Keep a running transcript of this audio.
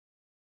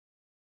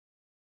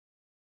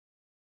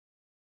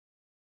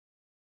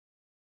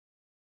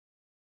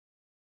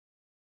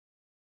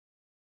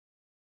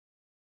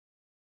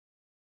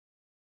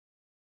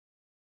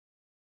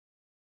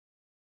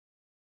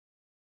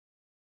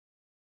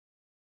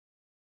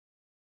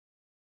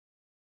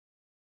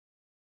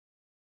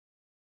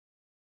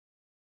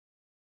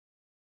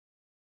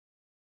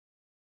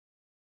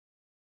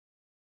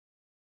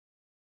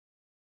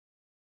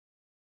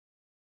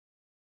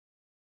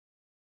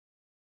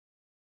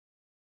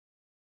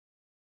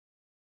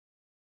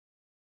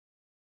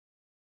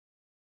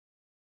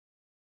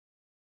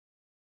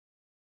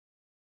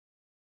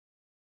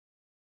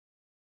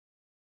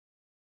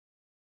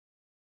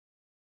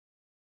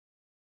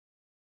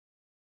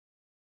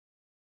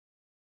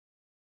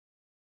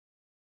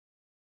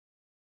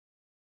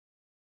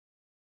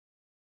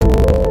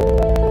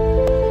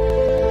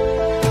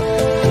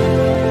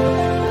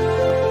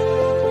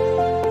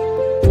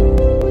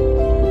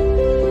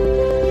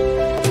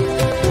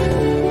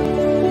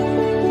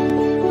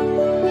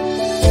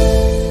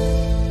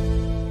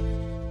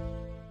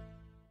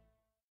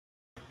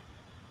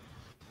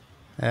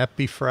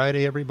Happy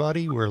Friday,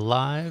 everybody. We're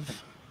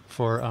live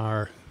for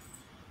our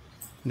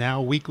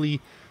now weekly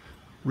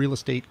real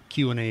estate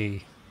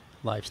Q&A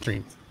live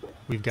stream.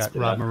 We've got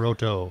Rob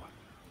Moroto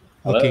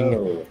looking,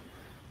 Hello.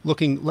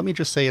 let me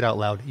just say it out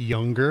loud,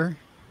 younger,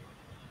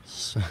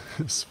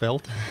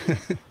 svelte.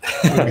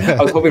 I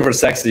was hoping for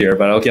sexier,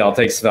 but okay, I'll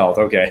take svelte.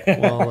 Okay.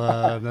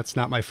 Well, that's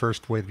not my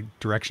first way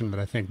direction, but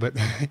I think, but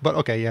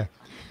okay, yeah.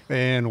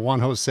 And Juan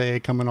Jose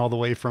coming all the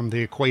way from the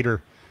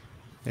equator,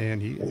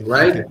 and he's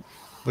right.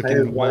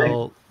 looking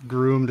well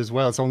groomed as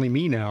well. It's only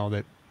me now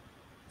that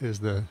is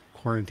the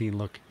quarantine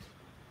look.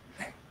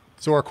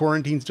 So our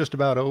quarantine's just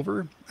about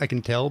over. I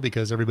can tell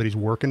because everybody's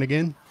working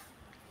again.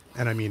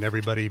 And I mean,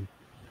 everybody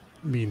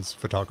means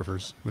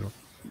photographers.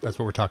 That's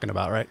what we're talking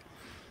about, right?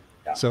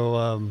 Yeah.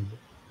 So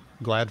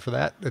glad for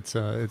that.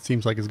 It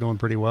seems like it's going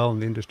pretty well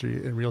in the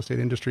industry, in real estate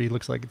industry.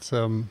 Looks like it's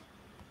going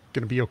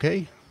to be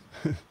okay.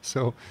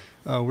 So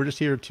we're just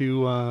here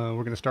to,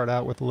 we're going to start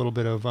out with a little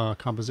bit of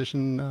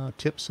composition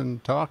tips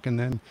and talk, and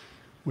then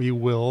we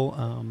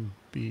will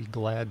be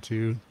glad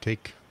to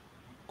take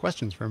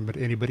questions from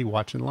anybody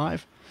watching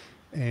live.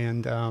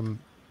 And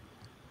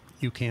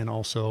you can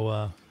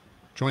also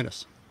join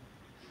us.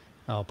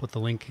 I'll put the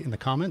link in the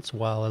comments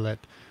while I let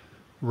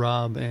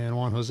Rob and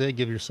Juan Jose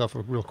give yourself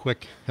a real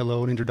quick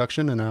hello and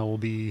introduction, and I will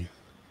be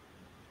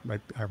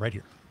right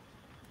here.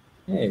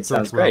 Hey,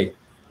 sounds great.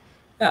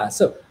 Yeah,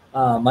 so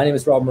my name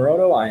is Rob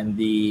Moroto. I'm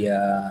the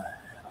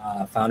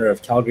founder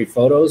of Calgary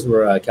Photos.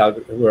 We're a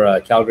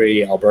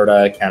Calgary,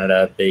 Alberta,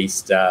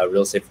 Canada-based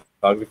real estate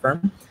photography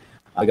firm.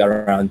 I got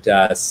around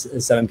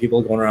 7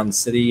 people going around the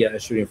city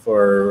shooting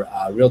for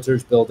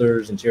realtors,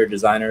 builders, interior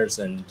designers,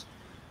 and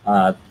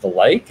the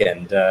like.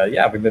 And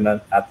yeah, we've been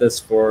at this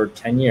for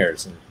 10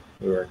 years. And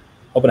we were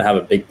hoping to have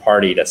a big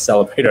party to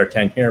celebrate our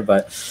 10 year,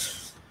 but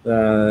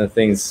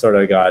things sort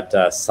of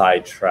got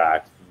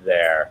sidetracked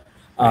there.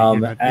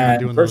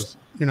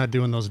 You're not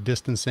doing those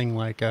distancing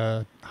like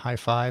high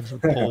fives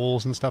with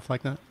poles and stuff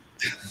like that?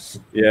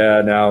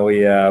 Yeah, no,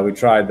 we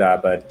tried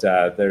that, but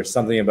there's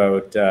something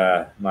about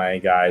my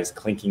guys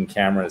clinking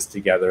cameras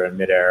together in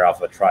midair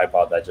off a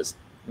tripod that just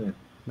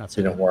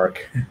didn't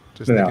work.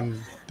 Just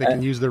they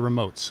can use their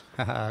remotes.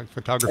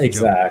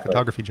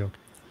 Photography joke.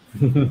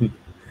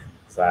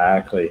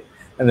 Exactly.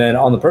 And then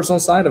on the personal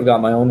side, I've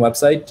got my own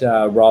website,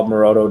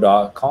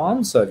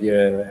 robmoroto.com. So if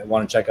you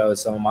want to check out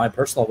some of my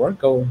personal work,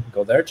 go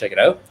there, check it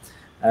out.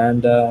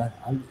 And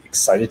I'm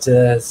excited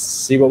to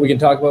see what we can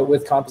talk about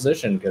with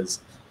composition,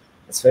 because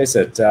let's face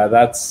it,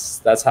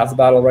 that's half the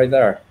battle right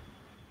there.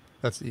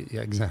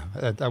 Yeah,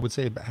 exactly. I would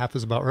say half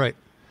is about right.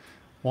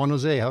 Juan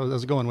Jose,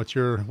 how's it going? What's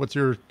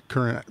your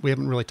current? We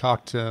haven't really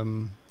talked,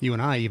 you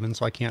and I even,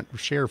 so I can't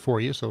share for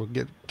you. So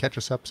catch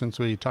us up since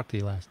we talked to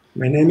you last.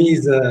 My name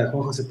is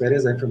Juan Jose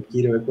Perez. I'm from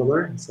Quito,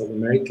 Ecuador, in South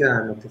America.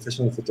 I'm a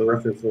professional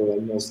photographer for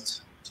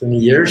almost 20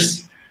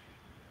 years.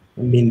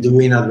 I've been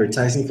doing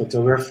advertising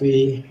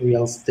photography,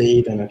 real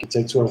estate, and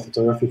architectural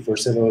photography for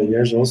several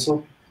years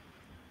also.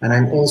 And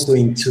I'm also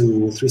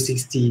into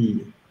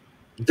 360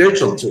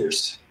 virtual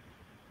tours.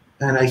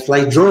 And I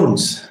fly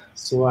drones.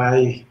 So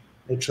I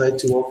try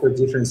to offer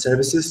different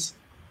services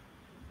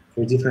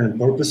for different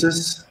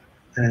purposes.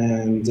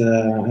 And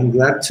I'm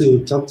glad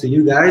to talk to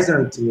you guys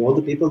and to all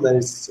the people that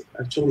is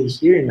actually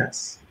hearing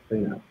us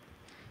right now.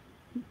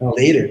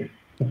 Later.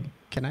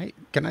 Can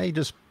I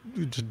just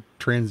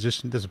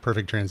transition? This is a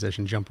perfect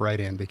transition. Jump right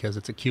in because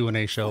it's a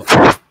Q&A show.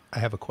 I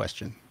have a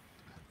question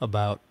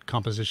about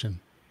composition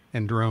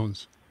and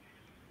drones,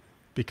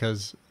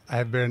 because I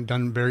have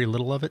done very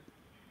little of it,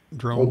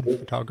 drone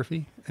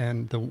photography,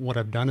 and what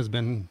I've done has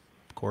been,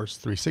 of course,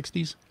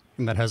 360s,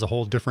 and that has a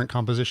whole different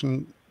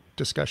composition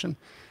discussion.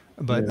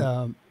 But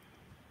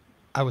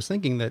I was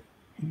thinking that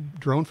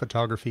drone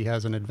photography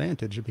has an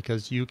advantage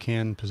because you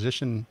can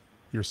position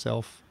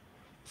yourself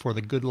for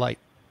the good light.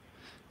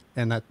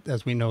 And that,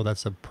 as we know,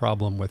 that's a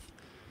problem with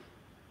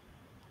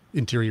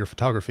interior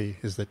photography,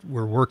 is that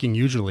we're working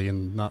usually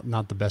in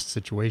not the best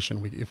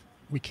situation. If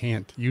we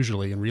can't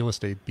usually in real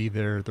estate be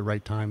there at the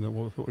right time that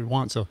what we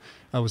want. So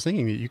I was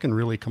thinking that you can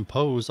really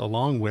compose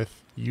along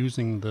with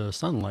using the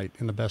sunlight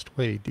in the best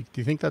way. Do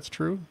you think that's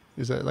true?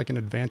 Is that like an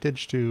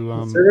advantage to?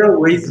 In several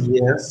ways,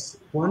 yes.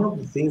 One of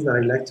the things that I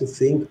like to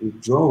think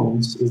with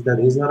drones is that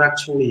it's not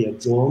actually a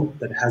drone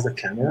that has a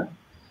camera.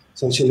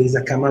 So actually it's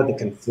a camera that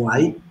can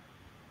fly.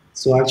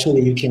 So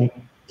actually you can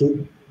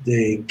put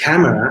the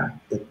camera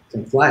that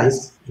can fly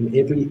in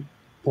every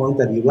point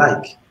that you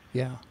like.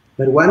 Yeah.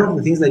 But one of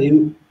the things that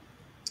you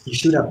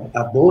should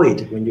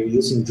avoid when you're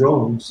using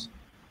drones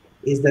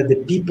is that the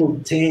people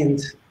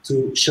tend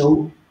to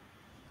show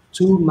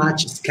too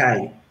much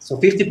sky. So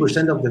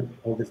 50% of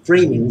the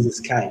framing is the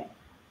sky.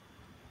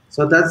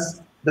 So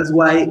that's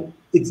why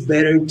it's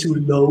better to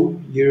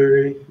load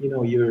your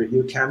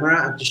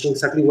camera and to show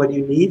exactly what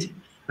you need,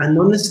 and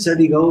not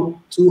necessarily go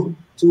too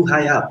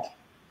high up.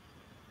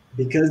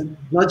 Because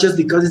not just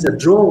because it's a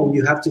drone,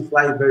 you have to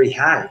fly very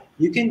high.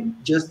 You can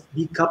just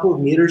be a couple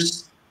of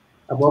meters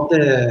above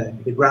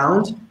the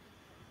ground,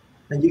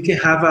 and you can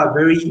have a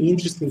very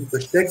interesting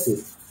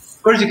perspective.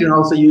 Of course, you can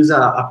also use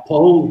a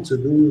pole to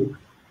do,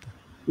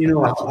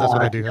 That's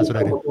what I do. That's what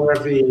I do.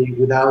 Photography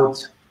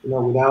without,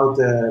 without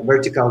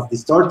verticals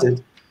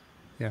distorted.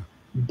 Yeah.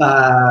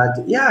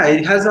 But yeah,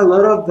 it has a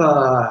lot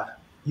of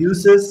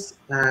uses,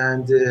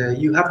 and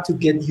you have to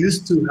get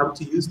used to how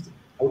to use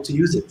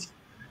it.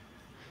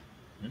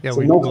 Yeah,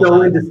 So not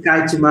going the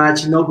sky too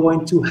much, not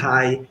going too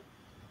high,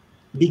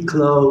 be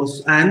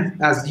close,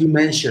 and as you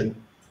mentioned,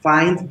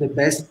 find the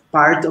best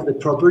part of the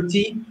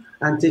property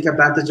and take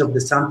advantage of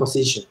the sun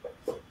position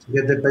to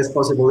get the best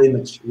possible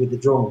image with the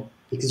drone,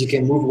 because you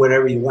can move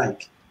wherever you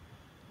like.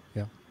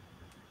 Yeah,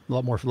 a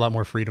lot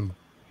more freedom.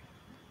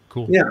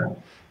 Cool. Yeah.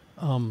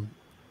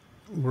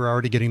 We're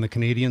already getting the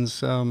Canadians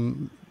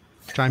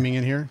chiming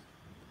in here.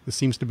 This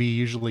seems to be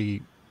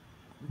usually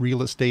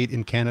real estate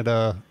in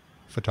Canada,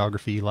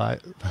 photography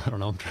live. I don't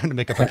know. I'm trying to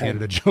make up a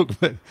Canada joke,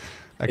 but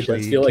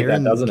actually,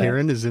 Karen, like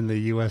Karen is in the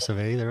US of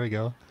A. There we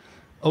go.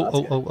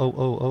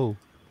 Oh.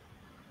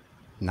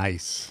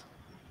 Nice.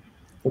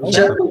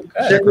 Czech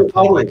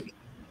Republic.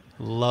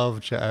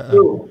 Love Czech.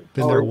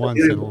 Been there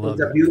once and loved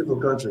it. It's a beautiful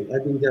country.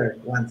 I've been there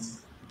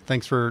once.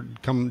 Thanks for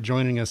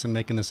joining us and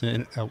making this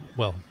in.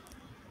 Well,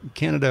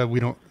 Canada, we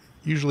don't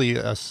usually,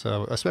 us,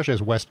 especially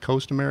as West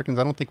Coast Americans,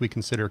 I don't think we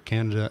consider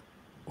Canada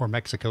or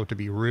Mexico to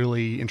be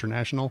really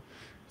international.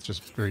 It's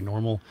just very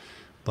normal.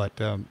 But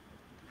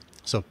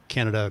so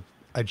Canada,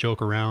 I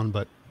joke around,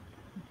 but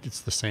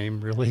it's the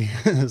same really.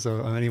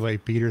 So anyway,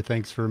 Peter,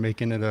 thanks for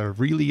making it a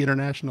really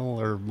international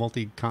or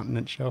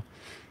multi-continent show.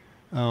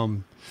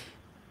 Who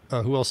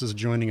else is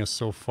joining us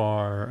so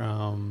far?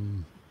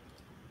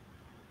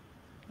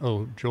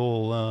 Oh,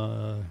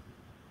 Joel.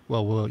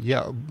 Well,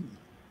 yeah.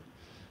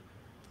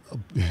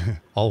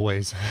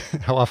 Always.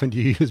 How often do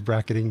you use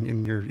bracketing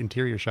in your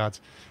interior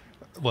shots?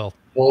 Well,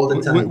 all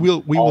the time.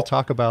 We will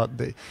talk about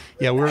the.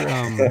 Yeah,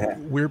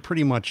 we're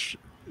pretty much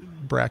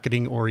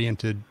bracketing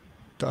oriented,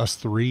 to us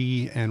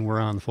three, and we're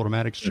on the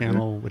Photomatics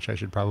channel, which I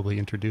should probably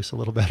introduce a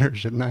little better,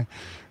 shouldn't I?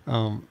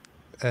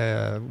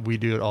 We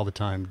do it all the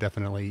time,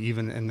 definitely.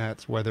 And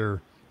that's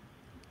whether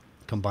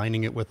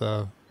combining it with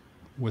a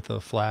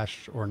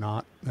flash or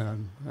not.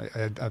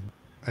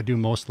 I do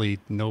mostly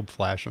no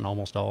flash and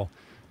almost all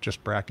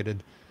just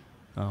bracketed.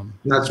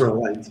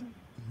 Natural light.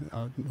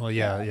 Well,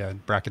 yeah,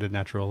 bracketed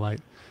natural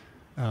light.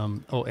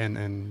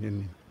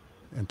 And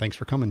thanks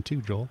for coming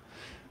too, Joel.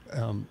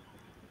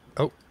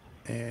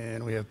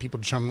 And we have people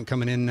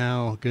coming in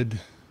now. Good.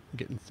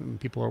 Getting some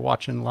people are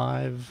watching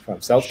live from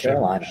South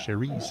Carolina.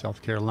 Cherie,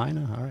 South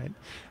Carolina. All right.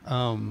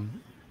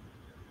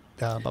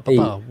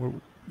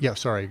 Yeah,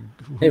 sorry.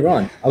 Hey,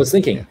 Ron, I was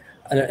thinking,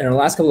 in our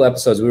last couple of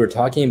episodes, we were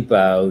talking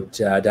about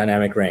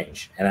dynamic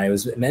range. And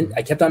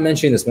I kept on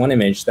mentioning this one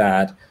image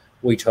that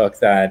we took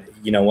that,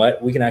 you know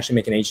what, we can actually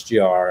make an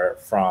HDR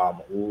from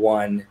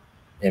one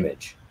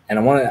image. And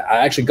I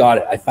actually got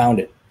it. I found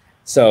it.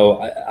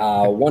 So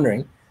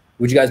wondering,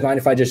 would you guys mind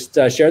if I just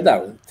shared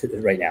that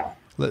right now?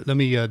 Let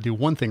me do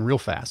one thing real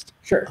fast.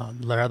 Sure.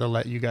 Rather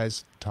let you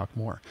guys talk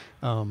more.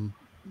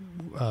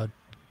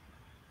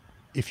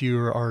 If you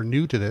are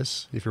new to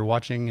this, if you're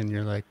watching and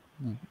you're like,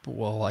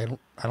 well, I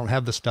don't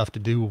have the stuff to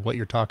do what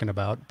you're talking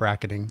about,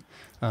 bracketing,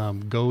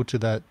 go to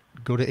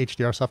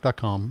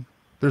hdrsoft.com.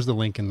 There's the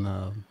link in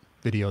the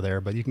video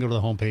there, but you can go to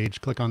the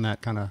homepage, click on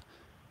that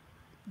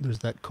there's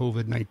that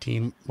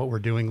COVID-19, what we're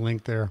doing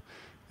link there.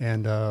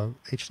 And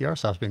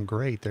HDRsoft's been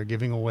great. They're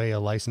giving away a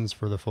license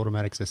for the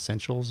Photomatics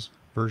Essentials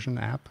version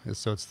app.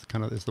 So it's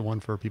the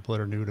one for people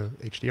that are new to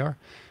HDR.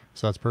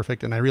 So that's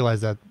perfect. And I realize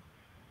that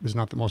is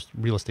not the most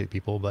real estate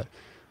people, but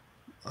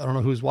I don't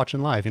know who's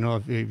watching live. You know,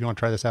 if you want to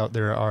try this out,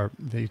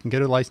 you can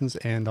get a license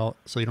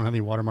so you don't have any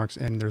watermarks.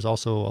 And there's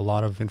also a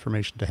lot of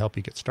information to help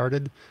you get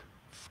started,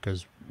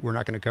 because we're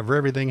not going to cover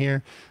everything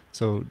here.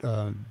 So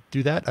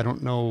do that. I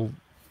don't know.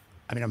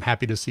 I mean, I'm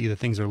happy to see that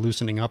things are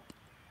loosening up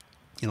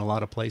in a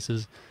lot of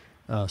places.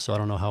 So I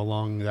don't know how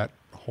long that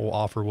whole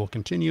offer will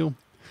continue.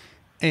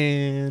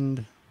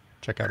 And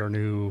check out our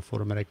new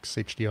Photomatics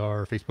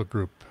HDR Facebook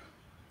group.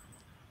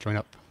 Join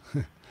up.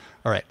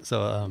 All right.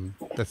 So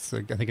that's,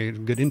 I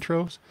think, good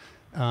intros.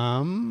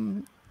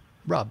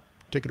 Rob,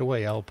 take it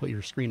away. I'll put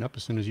your screen up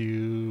as soon as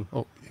you...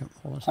 Oh, yeah,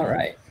 hold on a second. All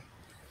right.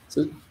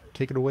 So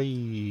take it away.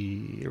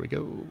 Here we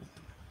go.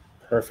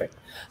 Perfect.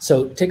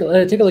 So take a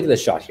look at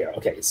this shot here.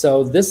 Okay,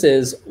 so this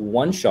is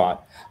one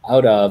shot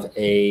out of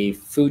a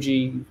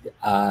Fuji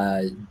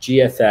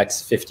GFX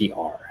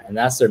 50R, and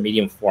that's their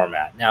medium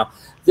format. Now,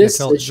 this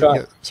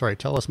shot.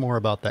 Tell us more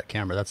about that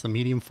camera. That's the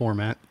medium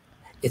format.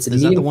 It's a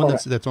medium format.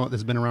 Is that the one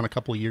that's been around a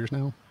couple of years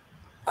now?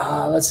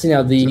 Let's see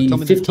now. The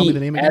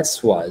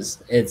 50S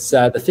was. It's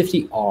the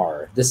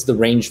 50R. This is the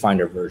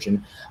rangefinder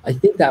version. I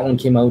think that one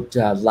came out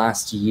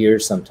last year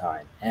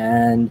sometime,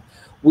 and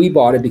we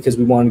bought it because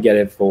we wanted to get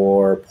it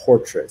for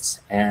portraits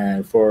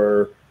and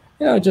for,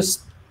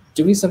 just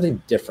doing something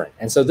different.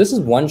 And so this is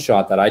one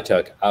shot that I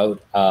took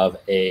out of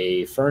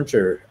a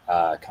furniture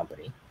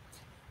company.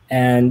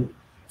 And,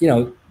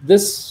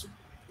 this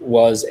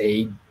was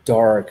a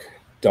dark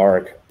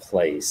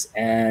place.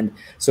 And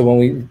so when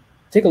we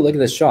take a look at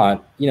this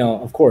shot. You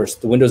know, of course,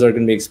 the windows are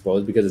going to be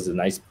exposed because it's a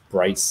nice,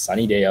 bright,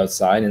 sunny day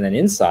outside, and then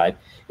inside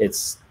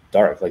it's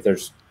dark. Like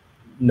there's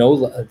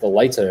the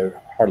lights are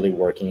hardly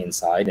working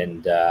inside,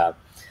 and the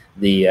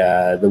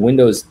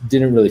windows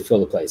didn't really fill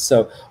the place.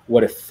 So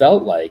what it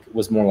felt like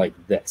was more like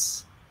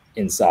this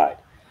inside.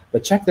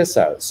 But check this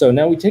out. So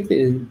now we take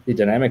the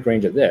dynamic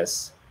range of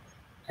this,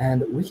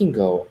 and we can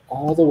go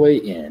all the way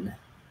in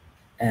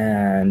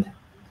and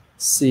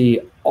see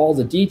all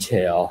the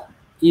detail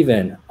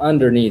even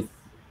underneath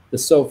the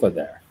sofa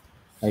there.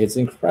 Like, it's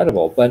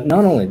incredible. But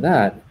not only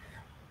that,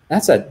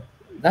 that's at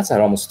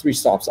almost 3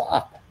 stops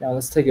up. Now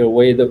let's take it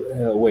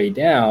way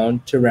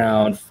down to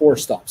around 4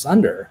 stops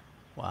under.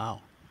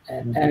 Wow.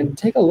 And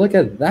take a look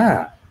at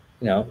that.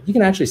 You know, you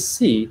can actually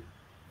see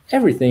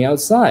everything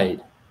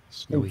outside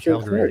in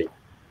pure clarity.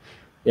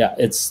 Yeah,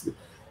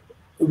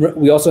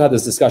 we also had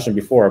this discussion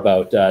before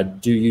about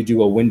do you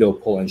do a window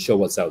pull and show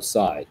what's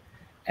outside?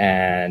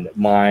 And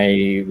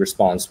my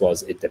response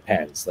was, it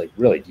depends. Like,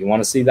 really, do you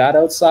want to see that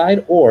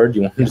outside, or do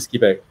you want to just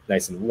keep it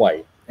nice and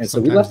white? And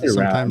so we left it around.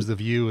 Sometimes the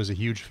view is a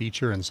huge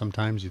feature, and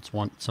sometimes it's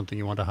something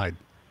you want to hide.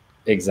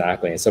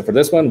 Exactly. And so for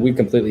this one, we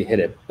completely hit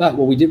it. But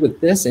what we did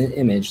with this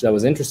image that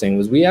was interesting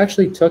was we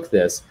actually took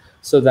this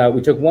so that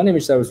we took one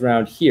image that was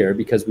around here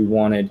because we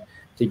wanted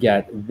to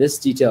get this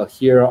detail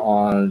here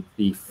on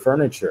the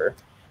furniture.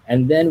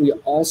 And then we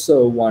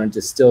also wanted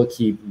to still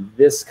keep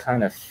this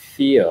kind of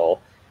feel.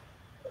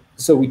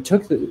 So we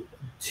took the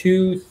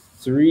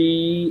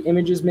 2-3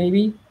 images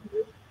maybe,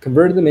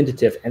 converted them into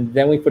TIFF, and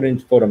then we put it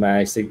into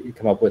Photomax to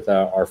come up with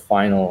our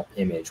final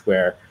image,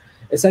 where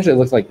essentially it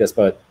looked like this,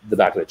 but the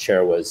back of the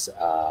chair was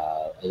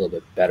a little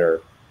bit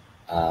better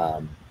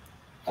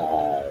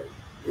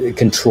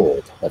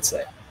controlled, let's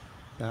say.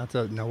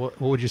 Now, what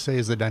would you say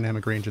is the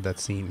dynamic range of that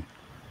scene?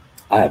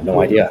 I have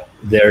no idea.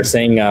 They're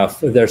saying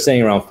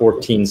around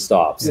 14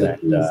 stops.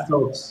 14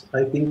 stops.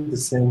 I think the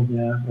same.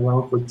 Yeah,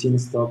 around 14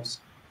 stops.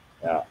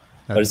 Yeah,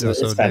 but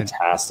it's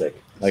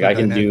fantastic. Like, I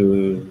can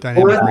do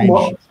dynamic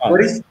range.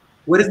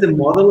 What is the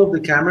model of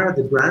the camera?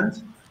 The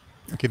brand?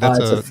 Okay, it's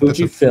a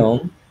Fuji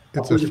film.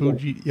 It's a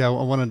Fuji. Yeah,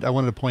 I wanted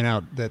to point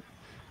out that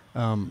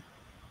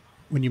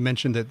when you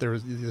mentioned that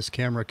this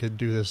camera could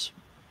do this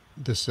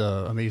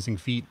amazing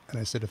feat,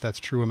 and I said, if that's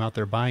true, I'm out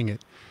there buying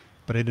it.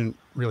 But I didn't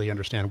really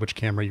understand which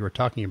camera you were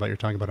talking about. You're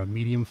talking about a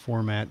medium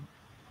format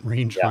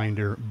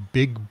rangefinder,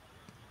 big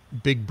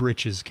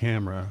britches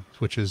camera,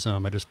 which is I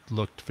just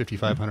looked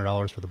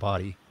 $5,500 for the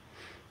body,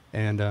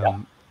 and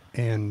I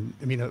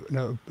mean,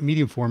 no,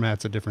 medium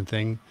format's a different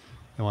thing.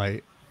 You know,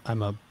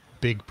 I'm a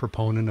big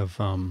proponent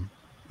of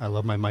I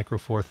love my Micro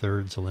Four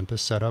Thirds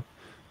Olympus setup,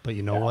 but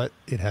you know what?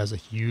 It has a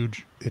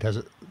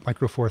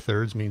Micro Four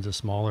Thirds means a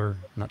smaller.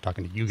 I'm not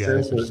talking to you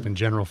guys, just in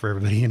general for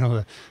everybody. You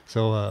know,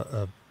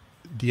 so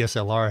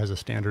DSLR has a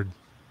standard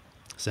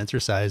sensor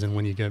size, and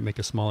when you make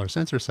a smaller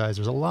sensor size,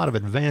 there's a lot of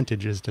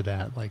advantages to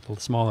that, like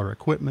smaller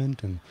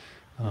equipment and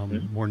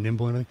more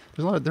nimble and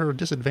everything. There are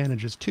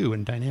disadvantages too,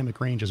 and dynamic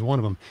range is one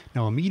of them.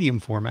 Now, a medium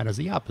format is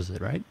the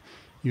opposite, right?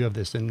 You have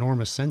this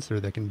enormous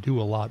sensor that can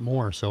do a lot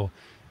more. So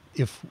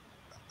if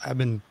I've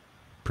been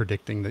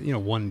predicting that, you know,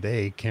 one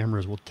day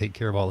cameras will take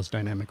care of all this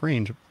dynamic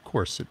range, of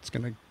course it's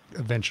going to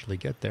eventually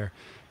get there,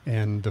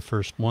 and the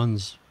first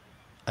ones,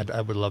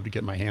 I would love to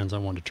get my hands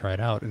on one to try it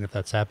out. And if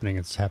that's happening,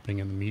 it's happening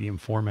in the medium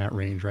format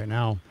range right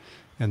now.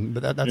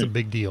 But that's a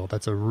big deal.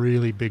 That's a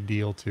really big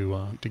deal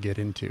to get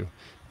into.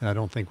 And I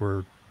don't think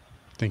we're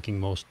thinking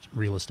most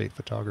real estate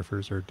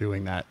photographers are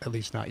doing that, at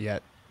least not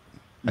yet.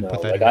 I'd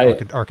put that in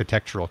the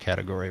architectural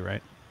category,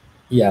 right?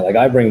 Yeah, like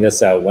I bring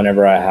this out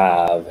whenever I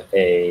have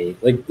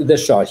like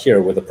this shot here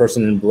with a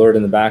person blurred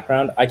in the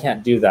background. I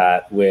can't do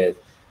that with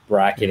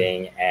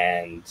bracketing,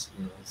 and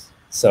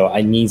so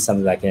I need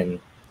something that can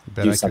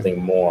do something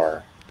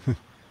more.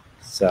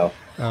 So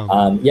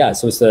yeah,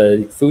 so it's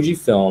a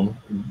Fujifilm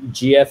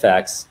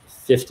GFX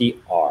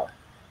 50R,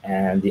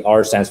 and the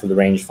R stands for the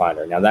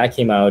rangefinder. Now that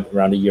came out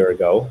around a year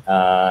ago.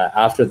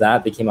 After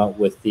that, they came out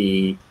with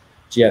the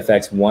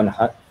GFX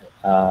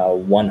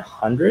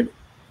 100,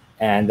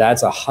 and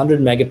that's 100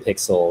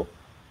 megapixel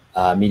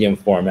medium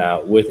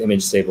format with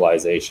image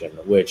stabilization,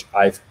 which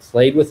I've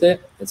played with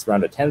it. It's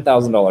around a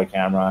 $10,000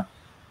 camera.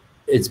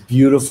 It's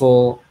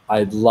beautiful.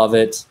 I love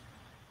it.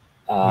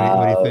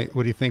 What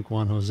do you think,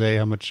 Juan Jose?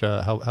 How much?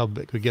 How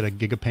big? Could we get a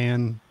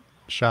gigapan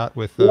shot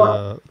with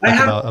about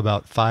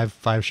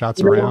five shots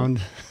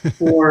around?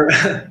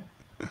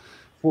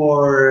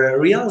 For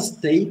real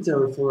estate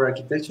or for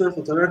architectural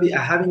photography,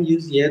 I haven't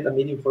used yet a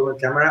medium format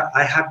camera.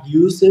 I have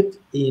used it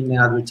in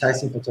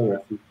advertising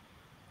photography.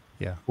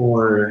 Yeah.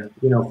 For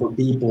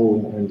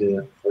people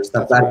and for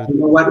stuff. But you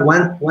know what?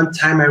 One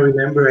time I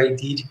remember I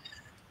did,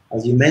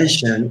 as you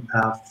mentioned,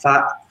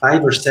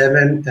 5 or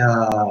 7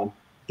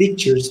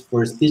 pictures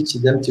for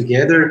stitching them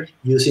together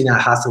using a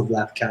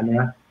Hasselblad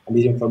camera, a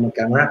medium format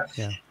camera.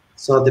 Yeah.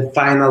 So the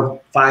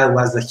final file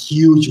was a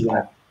huge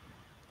one.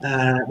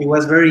 It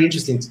was very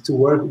interesting to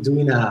work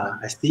doing a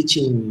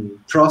stitching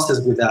process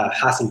with a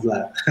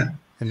Hasselblad.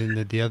 And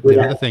then the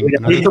other thing,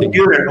 with a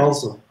computer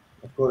also,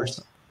 of course.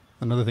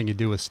 Another thing you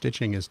do with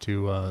stitching is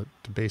to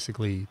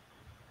basically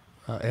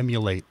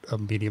emulate a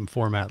medium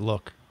format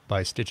look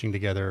by stitching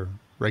together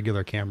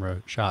regular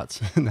camera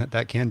shots, and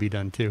that can be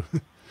done too.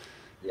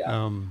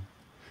 Yeah.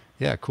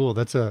 Yeah, cool.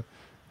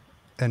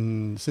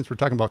 And since we're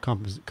talking about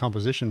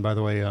composition, by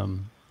the way,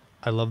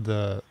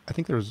 I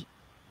think there's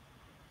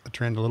a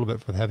trend a little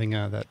bit with having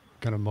that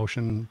kind of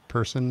motion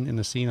person in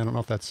the scene. I don't know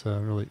if that's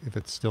if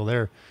it's still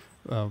there,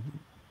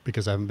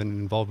 because I haven't been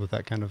involved with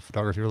that kind of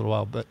photography for a little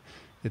while, but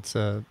it's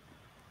I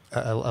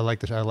like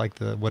this. I like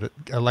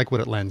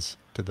what it lends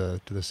to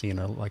the scene.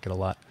 I like it a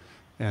lot,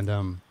 and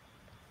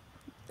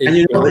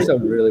you know,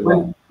 really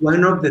well.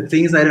 One of the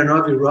things, I don't know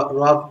if you,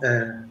 Rob,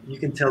 you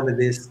can tell me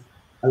this.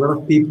 A lot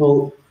of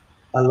people,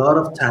 a lot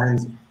of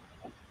times,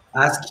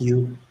 ask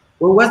you,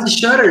 well, what's the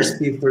shutter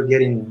speed for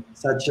getting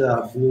such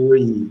a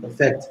blurry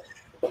effect?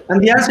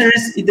 And the answer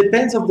is, it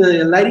depends on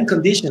the lighting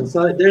conditions.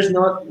 So there's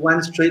not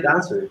one straight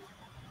answer.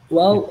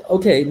 Well,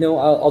 okay, no,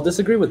 I'll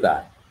disagree with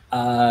that.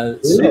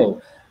 Really?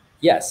 So,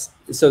 yes,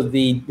 so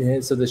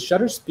the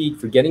shutter speed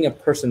for getting a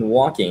person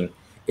walking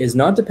is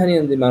not depending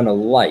on the amount of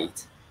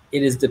light.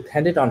 It is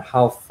dependent on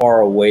how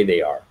far away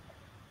they are.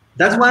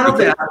 That's one of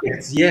the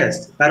aspects,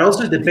 yes. But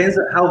also it depends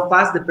on how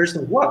fast the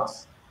person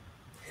walks.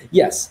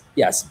 Yes,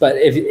 yes. But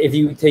if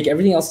you take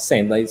everything else the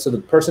same, like, so the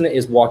person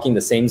is walking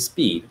the same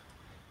speed,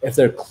 if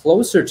they're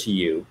closer to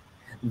you,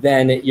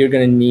 then you're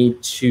going to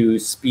need to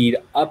speed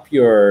up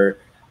your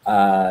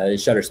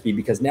shutter speed,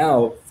 because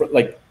now,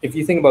 like, if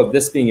you think about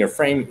this being your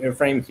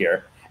frame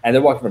here, and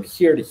they're walking from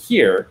here to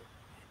here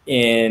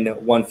in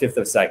 1/5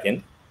 of a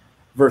second,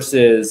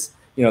 versus,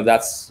 you know,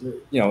 that's,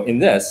 you know, in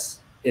this,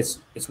 it's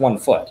 1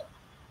 foot.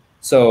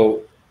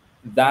 So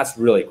that's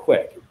really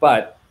quick.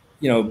 But,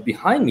 you know,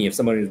 behind me, if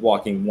somebody is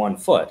walking 1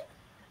 foot,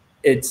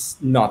 it's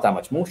not that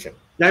much motion.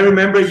 I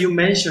remember you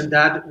mentioned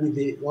that with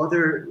the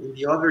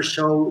other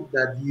show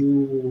that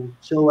you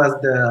show us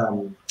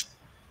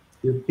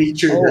the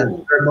picture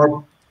that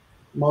you're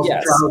most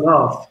proud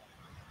of,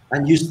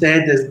 and you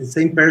said as the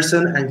same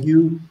person, and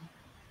you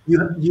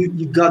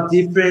got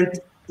different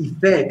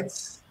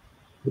effects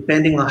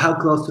depending on how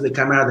close to the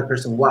camera the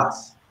person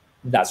was.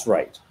 That's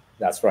right.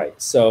 That's right.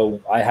 So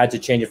I had to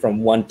change it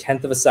from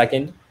 1/10 of a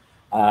second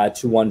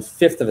to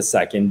 1/5 of a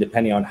second,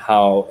 depending on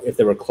if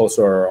they were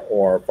closer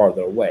or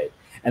farther away.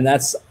 And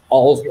that's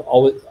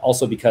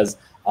also because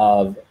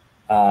of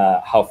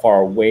how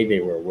far away they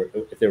were,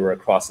 if they were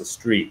across the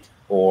street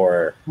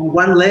or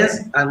one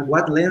lens, and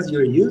what lens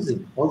you're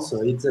using.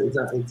 Also, it's an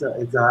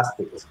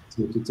aspect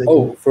to take.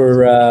 Oh,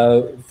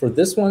 for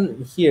this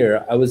one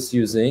here, I was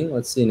using.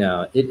 Let's see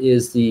now. It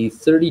is the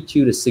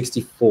 32 to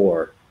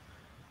 64,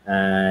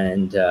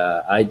 and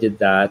I did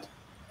that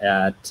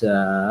at.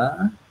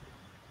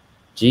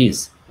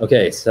 Geez.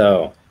 Okay,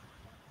 so.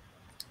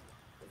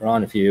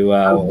 Ron, if you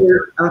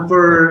and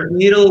for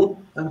middle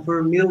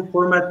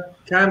format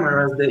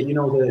cameras,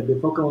 the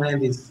focal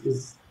length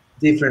is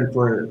different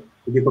for,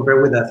 if you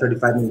compare with a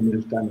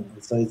 35mm camera.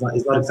 So it's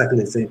not exactly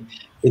the same.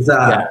 It's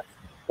a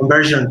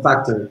conversion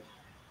factor.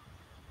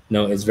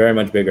 No, it's very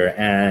much bigger,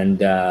 and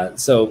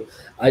so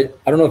I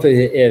don't know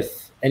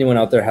if anyone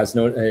out there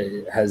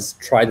has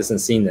tried this and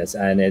seen this,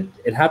 and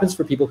it happens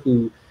for people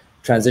who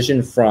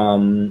transition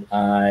from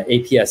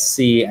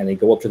APS-C and they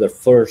go up to their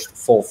first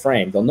full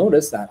frame. They'll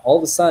notice that all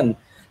of a sudden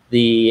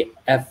the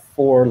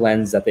f4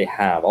 lens that they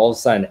have, all of a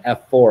sudden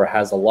f4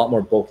 has a lot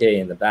more bokeh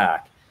in the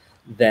back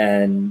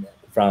than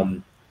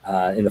from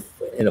in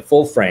the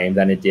full frame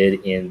than it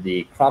did in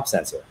the crop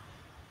sensor.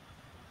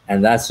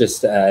 And that's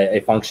just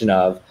a function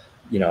of,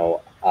 you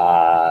know,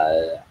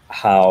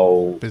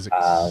 how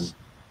physics.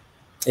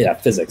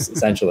 Physics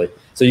essentially.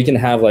 So you can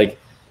have, like,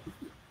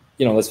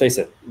 you know, let's face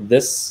it,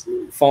 this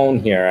phone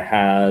here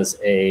has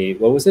a,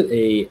 what was it,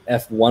 a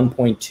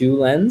f1.2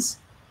 lens,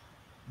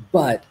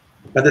 but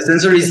the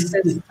sensor is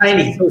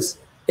tiny.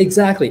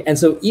 Exactly, and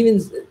so even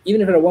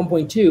if at a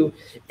 1.2,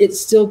 it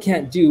still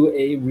can't do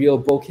a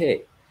real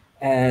bokeh.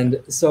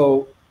 And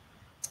so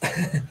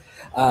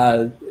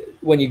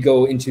when you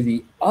go into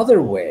the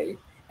other way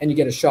and you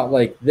get a shot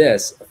like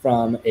this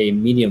from a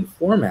medium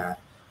format,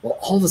 well,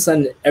 all of a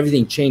sudden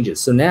everything changes.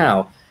 So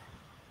now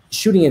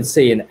shooting at,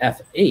 say, an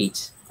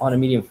f8 on a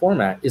medium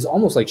format is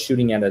almost like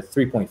shooting at a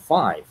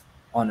 3.5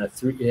 on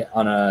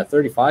a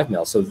 35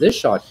 mil. So this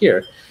shot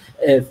here,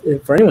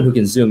 if for anyone who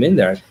can zoom in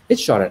there,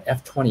 it's shot at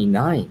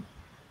f29,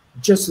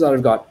 just so that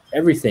I've got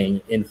everything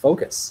in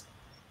focus.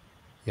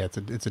 Yeah,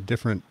 it's a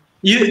different.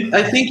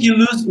 I think you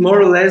lose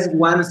more or less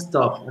one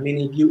stop. I mean,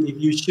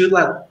 if you shoot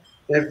like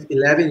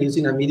f11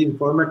 using a medium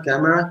format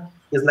camera,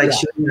 it's like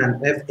shooting an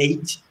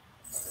f8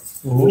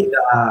 with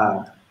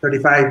a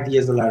 35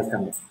 DSLR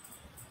camera.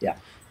 Yeah.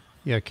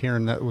 Yeah,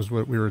 Karen, that was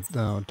what we were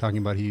talking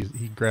about. He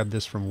grabbed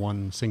this from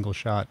one single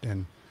shot,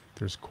 and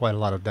there's quite a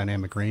lot of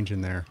dynamic range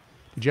in there.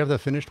 Did you have the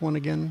finished one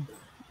again?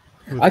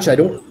 Actually, I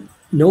don't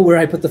know where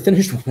I put the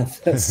finished one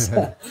of this.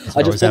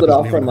 I just pulled it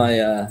off from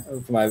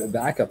my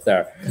backup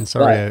there. And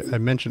sorry, I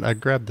mentioned I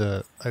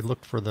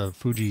looked for the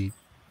Fuji.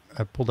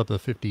 I pulled up the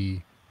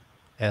 50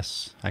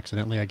 S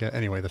accidentally, I guess.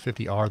 Anyway, the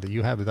 50R that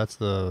you have, that's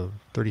the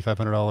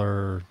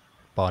 $3,500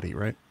 body,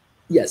 right?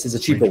 Yes, it's a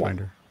cheaper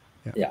one.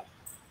 Rangefinder. Yeah.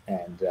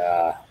 And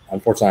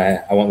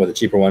unfortunately, I went with a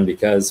cheaper one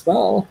because,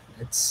 well,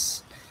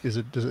 does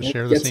it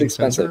share the same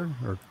sensor?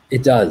 Or?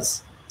 It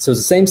does. So it's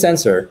the same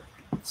sensor.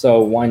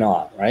 So why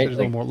not, right? So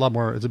there's a lot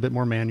more. It's a bit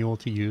more manual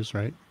to use,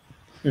 right?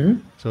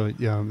 Mm-hmm. So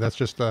yeah, that's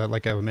just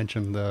like I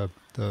mentioned, the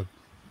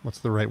what's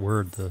the right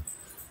word? The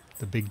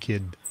big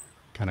kid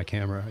kind of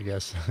camera, I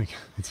guess.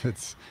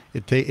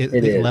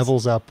 it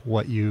levels up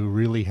what you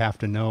really have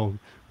to know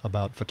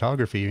about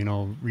photography. You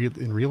know,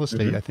 in real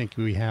estate, Mm-hmm. I think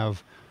we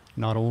have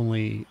not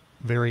only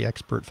very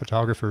expert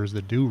photographers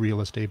that do real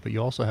estate, but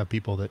you also have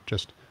people that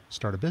just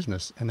start a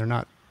business, and they're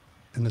not.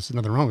 And there's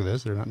nothing wrong with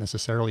this. They're not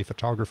necessarily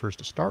photographers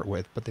to start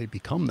with, but they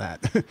become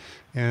that.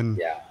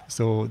 And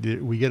so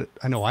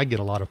I know I get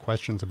a lot of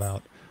questions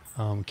about,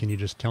 can you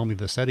just tell me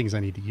the settings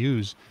I need to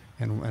use?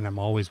 And I'm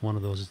always one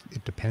of those,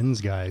 it depends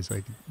guys.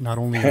 Like not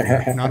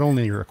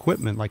only your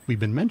equipment, like we've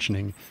been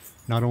mentioning,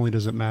 not only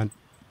does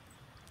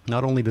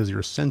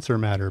your sensor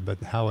matter,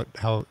 but how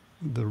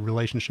the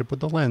relationship with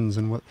the lens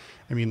and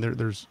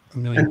there's a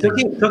million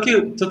things. And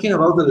talking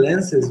about the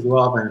lenses,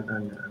 Rob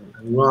and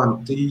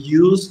Ron, do you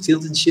use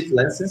tilt and shift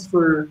lenses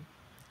for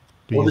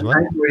all the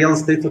time for real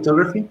estate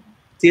photography?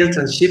 Tilt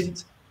and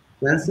shift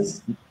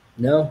lenses?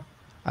 No,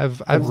 I've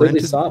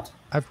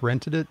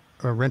rented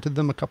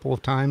them a couple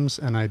of times,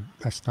 and I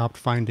stopped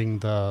finding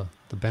the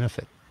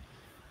benefit.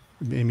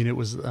 I mean, it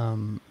was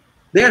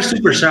they are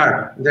super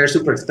sharp. They're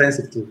super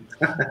expensive too.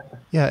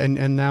 Yeah,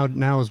 and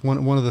now is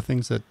one of the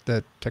things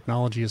that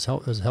technology has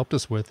helped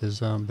us with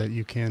is that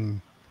you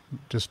can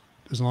just,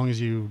 as long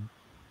as you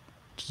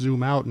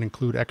zoom out and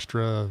include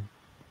extra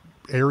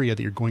area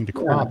that you're going to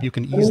crop, you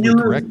can easily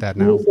correct that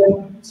now.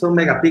 So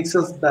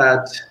megapixels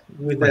that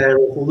with the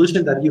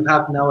resolution that you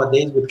have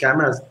nowadays with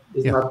cameras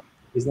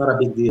is not a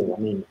big deal. I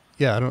mean,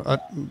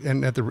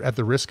 and at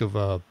the risk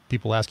of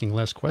people asking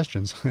less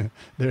questions,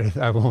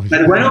 I've always.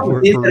 But one of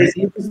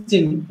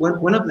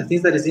the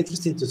things that is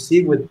interesting to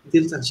see with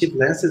tilt and shift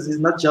lenses is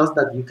not just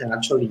that you can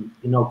actually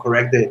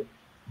correct the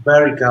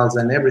verticals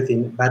and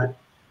everything, but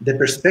the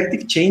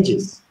perspective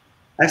changes.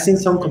 I've seen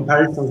some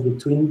comparisons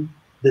between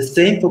the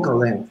same focal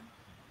length,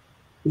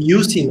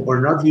 using or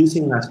not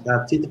using a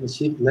tilt and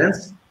shift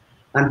lens,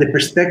 and the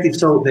perspective.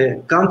 So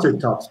the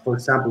countertops, for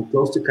example,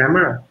 close to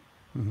camera,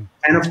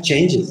 kind of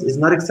changes. It's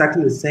not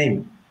exactly the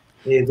same.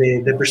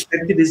 The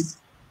perspective is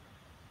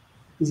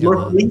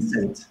more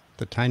recent.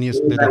 The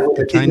tiniest bit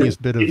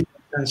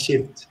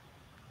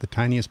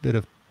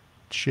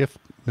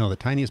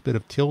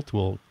of tilt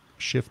will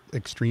shift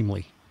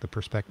extremely the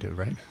perspective,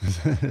 right?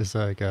 It's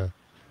like a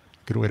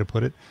good way to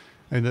put it.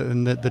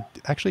 And the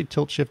actually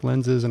tilt shift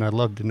lenses, and I'd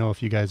love to know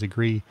if you guys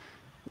agree,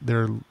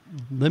 they're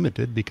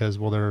limited because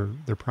they're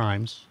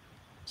primes,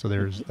 so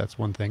that's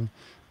one thing,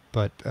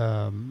 but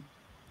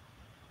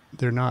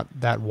they're not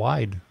that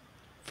wide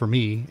for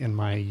me and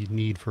my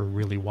need for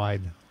really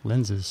wide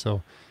lenses.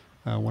 So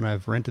when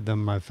I've rented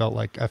them, I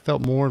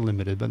felt more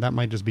limited, but that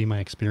might just be my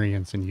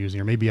experience in using,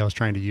 or maybe I was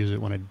trying to use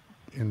it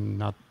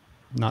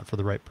not for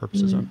the right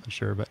purposes. I'm not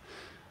sure, but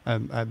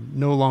I'm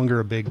no longer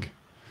a big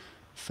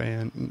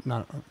fan.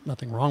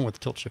 Nothing wrong with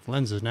tilt shift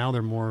lenses. Now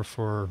they're more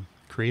for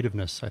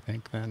creativeness, I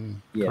think,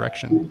 than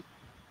correction.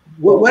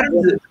 What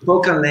is the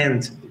focal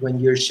length when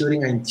you're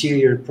shooting an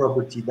interior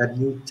property that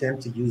you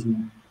tend to use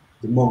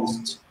the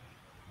most?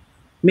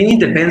 I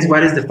mean, it depends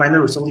what is the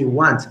final result you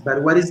want,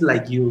 but what is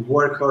like your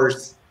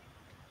workhorse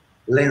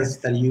lens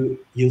that you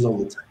use all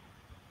the time?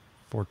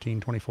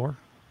 14-24.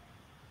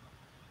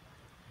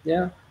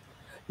 Yeah,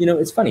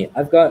 it's funny.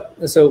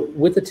 So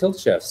with the tilt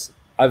shifts,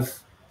 I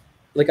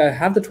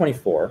have the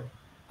 24,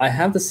 I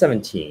have the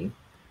 17,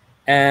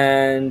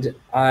 and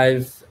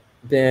I've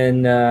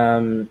been,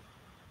 the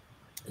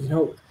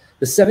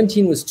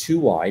 17 was too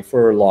wide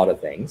for a lot of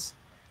things,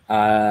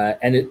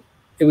 and it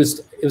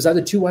was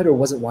either too wide or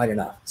wasn't wide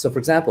enough. So for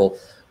example,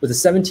 with the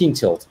 17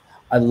 tilt,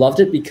 I loved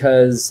it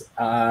because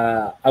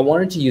I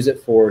wanted to use it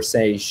for,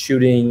 say,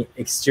 shooting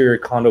exterior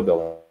condo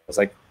buildings,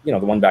 like the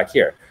one back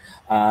here.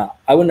 I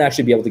wouldn't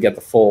actually be able to get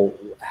the full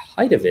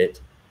height of it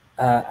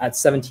at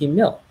 17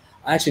 mil.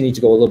 I actually need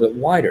to go a little bit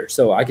wider,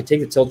 so I could take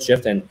the tilt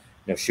shift and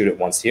shoot it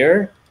once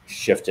here,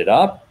 shift it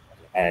up,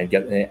 and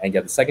get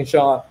the second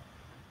shot,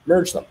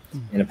 merge them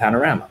in a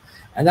panorama,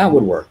 and that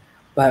would work.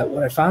 But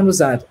what I found was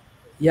that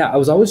I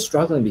was always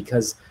struggling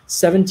because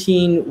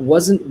 17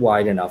 wasn't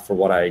wide enough for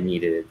what I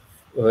needed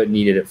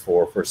it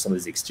for some of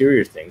these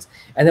exterior things,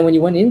 and then when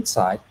you went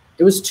inside,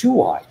 it was too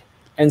wide.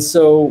 And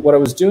so what I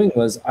was doing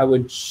was I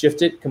would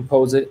shift it,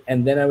 compose it,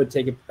 and then I would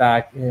take it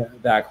back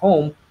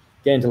home,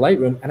 get into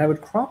Lightroom, and I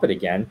would crop it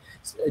again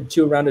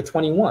to around a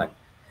 21.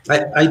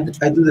 I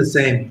do the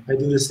same.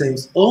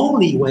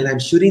 Only when I'm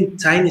shooting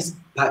tiny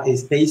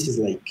spaces,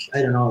 like,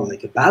 I don't know,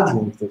 like a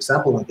bathroom, for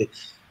example, and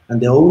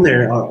the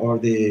owner or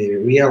the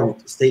real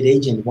estate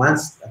agent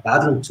wants a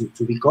bathroom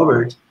to be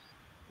covered,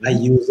 I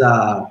use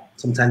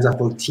sometimes a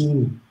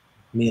 14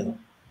 mil.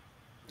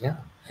 Yeah,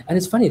 and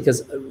it's funny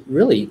because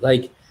really,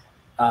 like,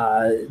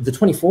 the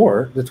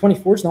 24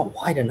 is not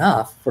wide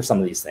enough for some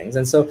of these things.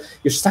 And so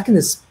you're stuck in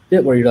this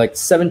bit where you're like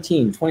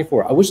 17,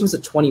 24. I wish it was a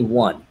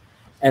 21.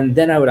 And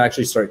then I would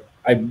actually start,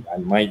 I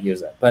might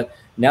use it. But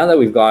now that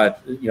we've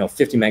got,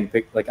 50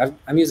 megapixel, like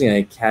I'm using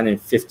a Canon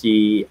 5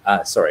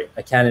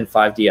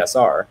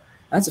 DSR.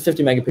 That's a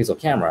 50 megapixel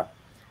camera.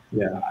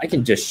 Yeah. I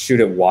can just shoot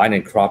it wide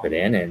and crop it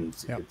in, and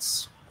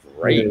it's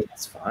great. Yeah.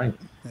 It's fine.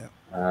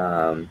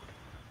 Yeah.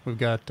 We've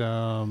got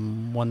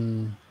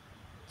one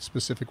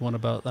specific one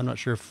about, I'm not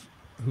sure if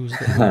who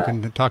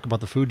can talk about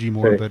the Fuji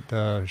more,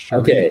 but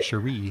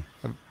Cherie.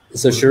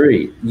 So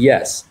Cherie,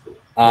 yes.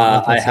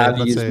 I have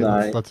used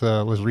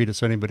let's read it.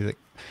 So anybody that,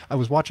 I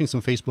was watching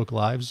some Facebook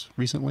Lives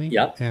recently,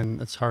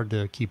 and it's hard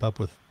to keep up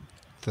with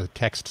the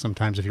text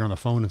sometimes if you're on the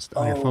phone and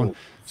on your phone.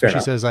 So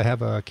she says, I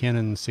have a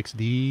Canon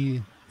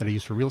 6D that I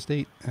use for real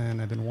estate, and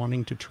I've been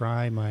wanting to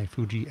try my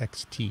Fuji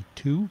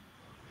X-T2.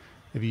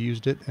 Have you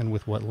used it, and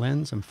with what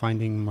lens? I'm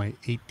finding my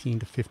 18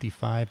 to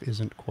 55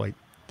 isn't quite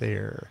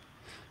there.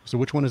 So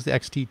which one is the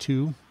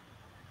X-T2?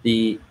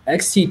 The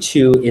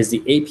X-T2 is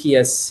the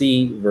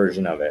APS-C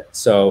version of it.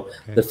 So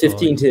the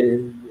 15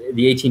 to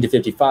the 18 to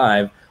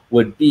 55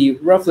 would be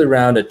roughly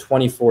around a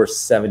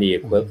 2470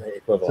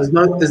 equivalent. So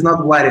it's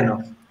not wide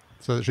enough.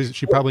 So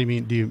she probably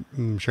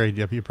mean, Sherry,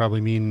 you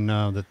probably mean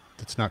that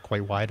it's not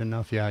quite wide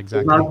enough. Yeah,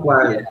 exactly. It's not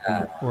wide.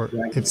 Or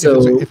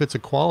if it's a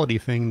quality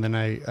thing, then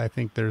I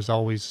think there's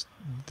always,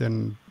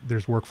 then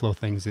there's workflow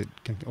things that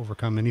can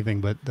overcome anything.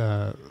 But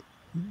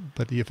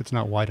if it's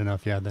not wide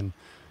enough, then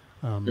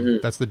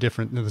that's the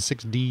difference. The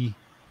 6D.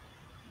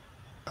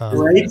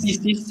 For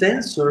APC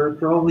sensor,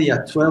 probably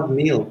a 12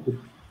 mil would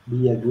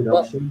be a good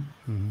option.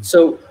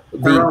 So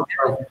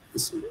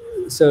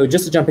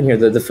just to jump in here,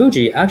 the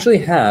Fuji actually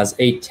has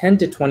a 10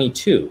 to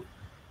 22.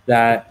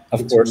 That,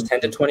 of course,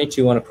 10 to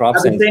 22 on a crop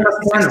sensor. The same as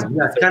Canon.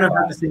 Yeah, Canon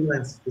has the same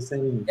lens. The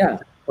same. Yeah.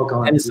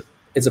 And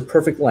it's a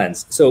perfect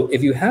lens. So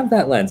if you have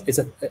that lens,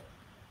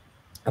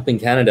 up in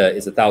Canada,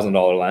 it's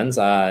 $1,000 lens.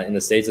 In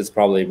the States, it's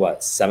probably what,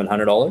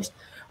 $700.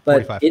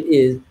 But 45. it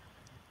is,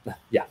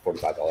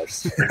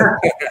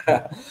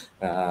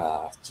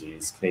 $45.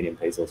 Geez, Canadian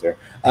pesos here.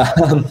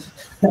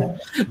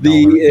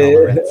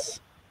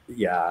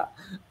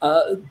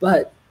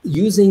 But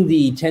using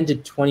the 10 to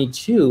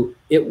 22,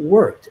 it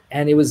worked,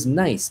 and it was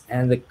nice,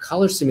 and the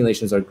color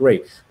simulations are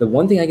great. The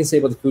one thing I can say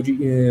about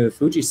the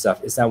Fuji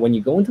stuff is that when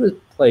you go into a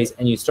place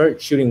and you start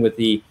shooting with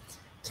the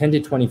 10 to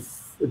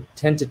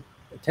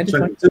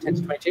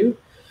 22,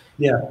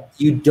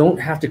 you don't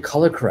have to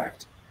color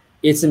correct.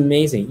 It's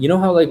amazing. You know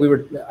how, like,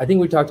 I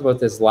think we talked about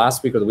this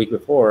last week or the week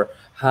before,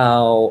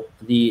 how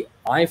the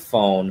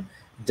iPhone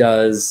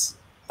does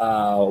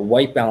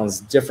white balance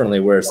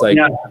differently, where it's like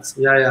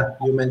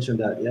you mentioned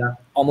that,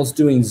 almost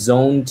doing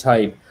zone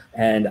type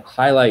and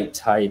highlight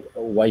type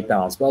white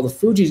balance. Well, the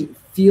Fuji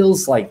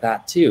feels like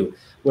that too,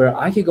 where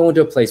I could go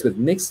into a place with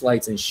mixed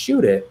lights and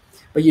shoot it,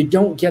 but you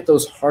don't get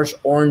those harsh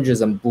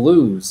oranges and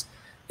blues.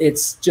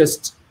 It's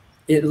just,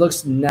 it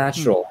looks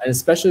natural, and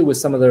especially with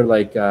some of their,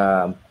 like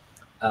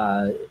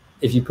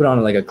if you put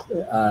on like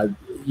a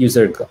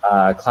user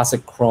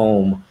classic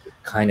chrome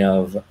kind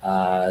of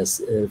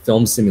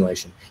film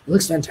simulation, it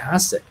looks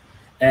fantastic.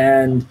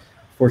 And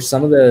for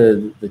some of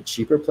the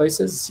cheaper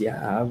places,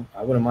 I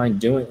wouldn't mind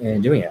doing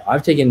it.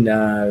 I've taken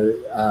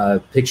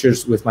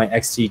pictures with my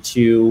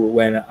X-T2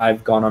 when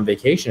I've gone on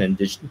vacation,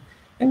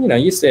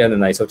 and you stay at a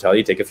nice hotel,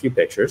 you take a few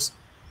pictures,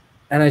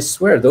 and I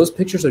swear those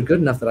pictures are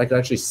good enough that I could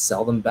actually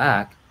sell them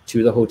back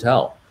to the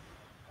hotel.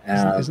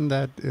 Isn't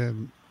that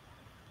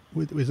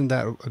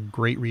a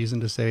great reason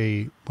to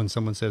say, when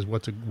someone says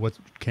what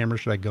camera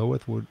should I go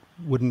with?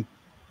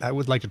 I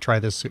would like to try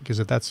this, because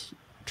if that's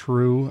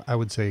true, I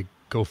would say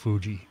go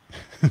Fuji,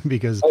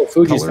 because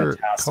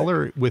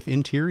color with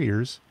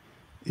interiors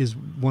is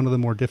one of the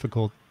more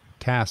difficult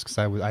tasks,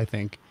 I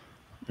think,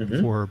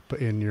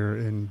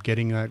 in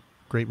getting that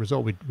great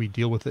result. We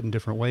deal with it in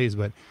different ways,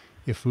 but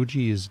if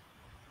Fuji is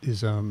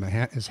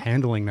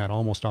handling that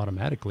almost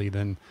automatically,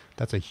 then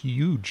that's a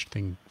huge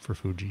thing for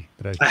Fuji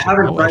that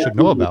I should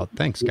know about.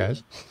 Thanks,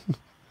 guys.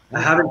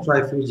 I haven't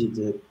tried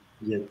Fuji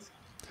yet.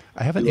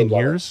 I haven't in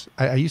years.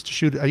 I used to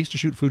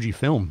shoot Fuji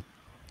film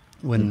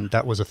when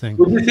that was a thing.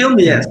 Fuji film,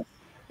 yes.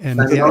 And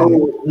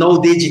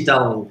no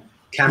digital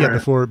camera.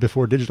 Yeah,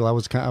 before digital, I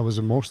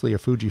was mostly a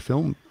Fuji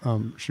film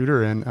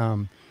shooter,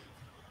 and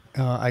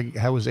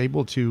I was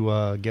able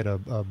to get a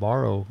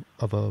borrow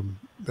of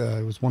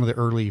it was one of the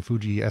early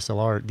Fuji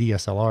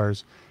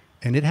DSLRs,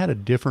 and it had a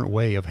different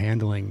way of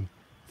handling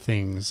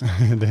things.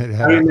 That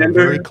had a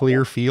very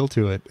clear feel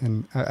to it,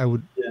 and I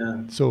would.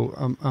 Yeah.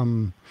 So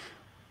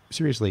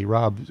seriously,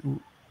 Rob,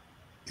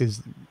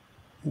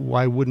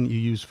 why wouldn't you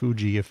use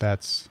Fuji if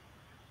that's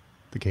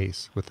the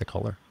case with the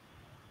color?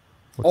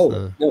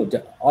 No,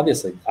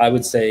 obviously, I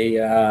would say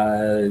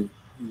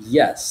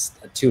yes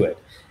to it.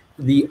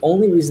 The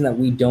only reason that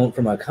we don't,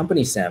 from a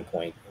company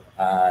standpoint,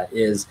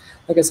 is,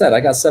 like I said, I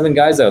got 7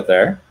 guys out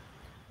there.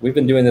 We've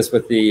been doing this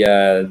with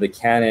the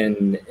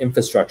Canon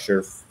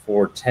infrastructure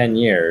for 10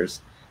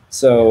 years.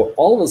 So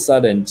all of a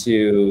sudden,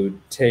 to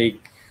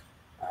take,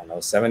 I don't know,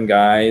 7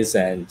 guys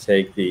and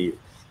take the,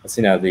 let's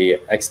see now, the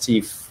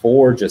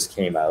XT4 just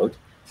came out,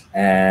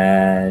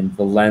 and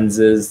the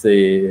lenses,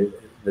 the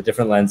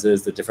different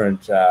lenses, the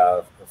different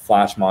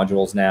flash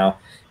modules now,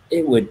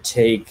 it would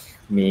take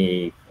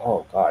me,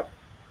 oh God,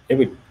 it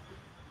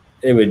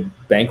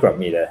would bankrupt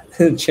me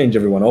to change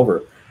everyone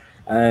over.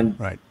 And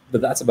right. But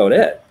that's about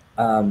it.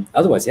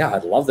 Otherwise, yeah,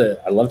 I'd love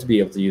to be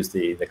able to use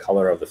the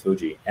color of the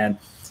Fuji. And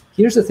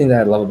here's the thing that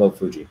I love about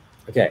Fuji.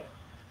 Okay,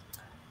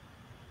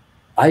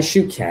 I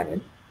shoot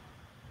Canon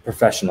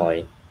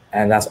professionally,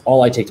 and that's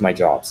all I take to my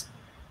jobs.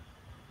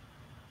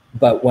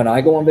 But when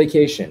I go on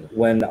vacation,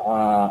 when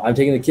I'm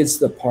taking the kids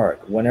to the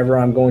park, whenever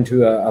I'm going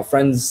to a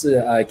friend's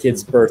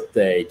kid's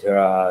birthday,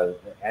 to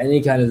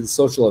any kind of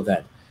social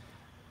event,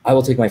 I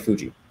will take my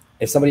Fuji.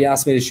 If somebody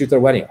asks me to shoot their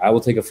wedding, I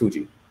will take a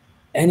Fuji.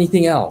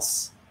 Anything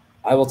else,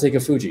 I will take a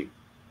Fuji.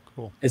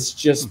 Cool. It's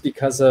just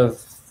because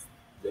of,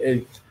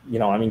 it, you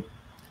know, I mean,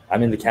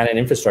 I'm in the Canon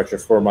infrastructure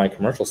for my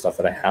commercial stuff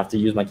that I have to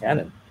use my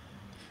Canon.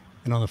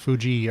 And on the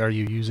Fuji, can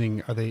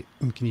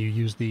you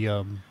use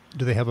the,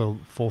 do they have a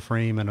full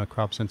frame and a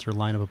crop sensor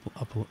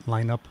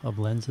lineup of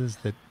lenses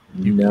that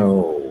you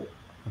No.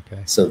 can?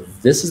 Okay. So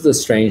this is the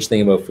strange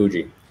thing about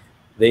Fuji.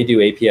 They do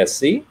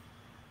APS-C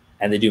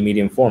and they do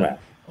medium format.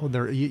 Oh,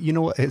 you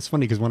know what? It's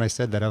funny because when I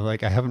said that, I was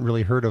like, I haven't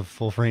really heard of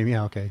full frame.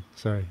 Yeah, okay.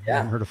 Sorry. Yeah, I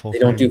haven't heard of full they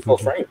frame. don't do full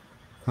frame.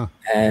 Huh.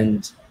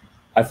 And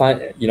I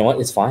find, you know what,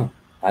 it's fine.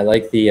 I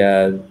like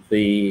the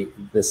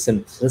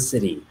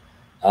simplicity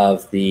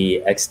of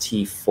the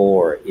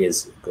XT4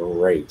 is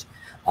great.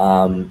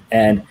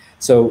 And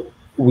so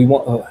we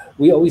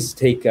always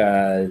take,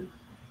 I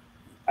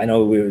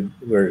know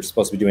we're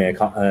supposed to be doing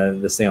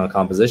this thing on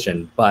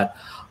composition, but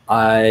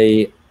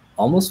I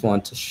almost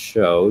want to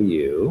show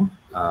you,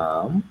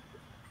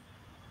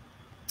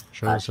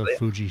 show us a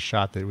Fuji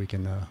shot that we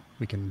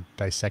can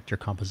dissect your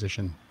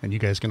composition, and you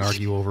guys can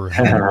argue over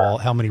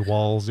how many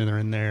walls are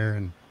in there,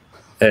 and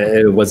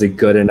was it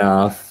good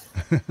enough?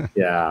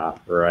 Yeah,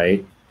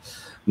 right.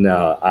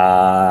 No,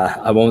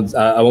 I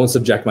won't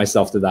subject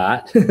myself to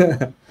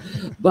that.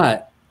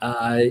 But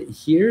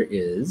here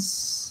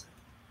is,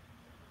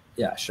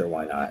 yeah, sure,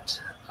 why not?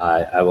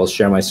 I will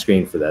share my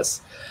screen for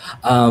this.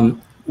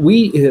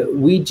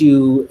 We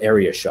do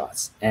area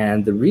shots,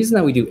 and the reason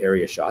that we do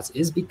area shots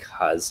is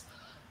because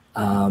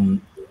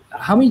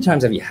how many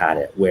times have you had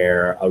it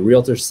where a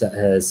realtor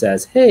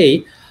says,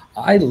 "Hey,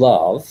 I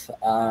love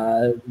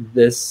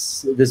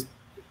this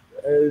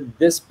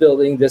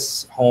building,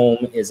 this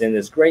home is in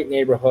this great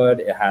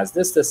neighborhood. It has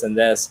this, this, and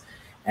this,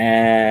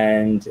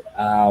 and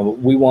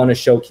we want to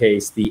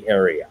showcase the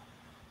area.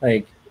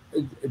 Like,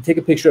 take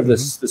a picture of the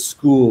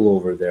school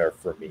over there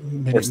for me."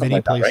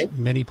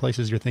 Many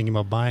places you're thinking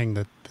about buying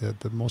that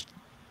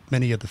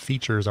many of the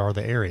features are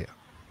the area.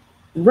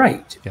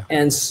 Right. Yeah.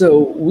 And so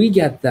we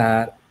get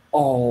that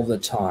all the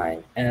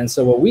time. And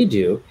so what we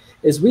do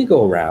is we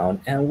go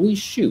around and we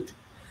shoot.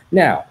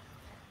 Now,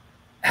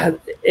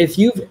 if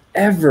you've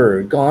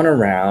ever gone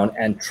around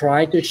and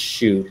tried to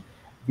shoot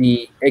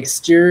the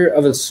exterior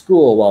of a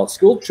school while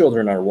school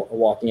children are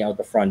walking out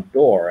the front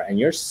door, and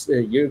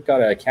you've got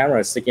a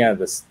camera sticking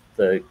out of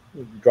the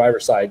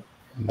driver's side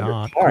of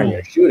your car and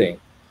you're shooting,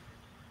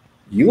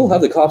 you will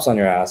have the cops on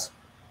your ass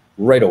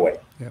right away.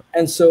 Yep.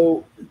 And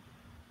so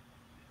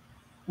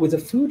with a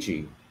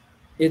Fuji,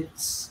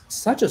 it's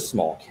such a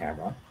small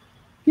camera,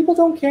 people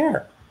don't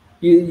care.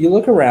 You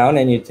look around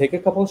and you take a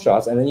couple of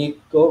shots, and then you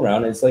go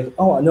around and it's like,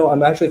 oh no,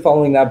 I'm actually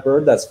following that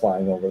bird that's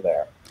flying over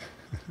there.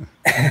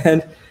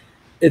 And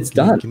it's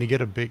done. Can you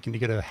get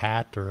a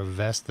hat or a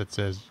vest that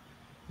says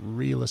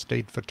real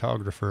estate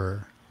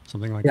photographer,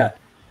 something like that?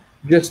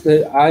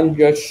 I'm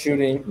just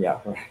shooting. Yeah.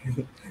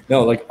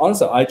 No, like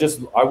honestly,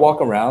 I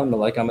walk around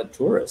like I'm a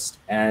tourist,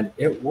 and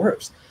it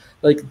works.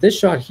 Like this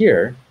shot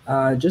here,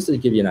 just to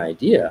give you an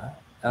idea,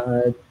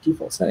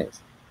 default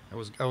settings. I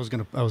was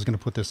gonna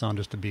put this on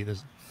just to be a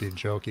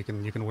joke. You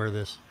can wear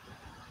this.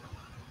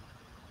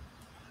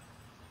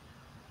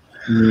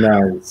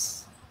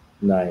 Nice.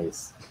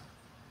 I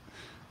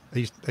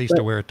used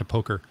to wear it to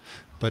poker,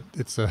 but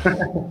it's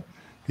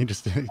you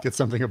just get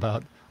something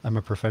about I'm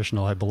a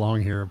professional, I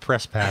belong here, a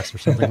press pass or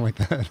something like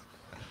that.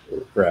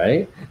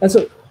 Right. And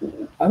so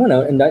I don't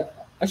know, and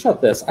I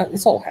shot this.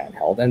 It's all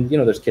handheld, and you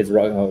know, there's kids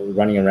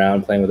running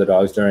around playing with their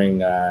dogs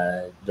during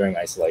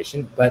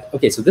isolation. But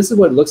okay, so this is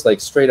what it looks like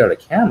straight out of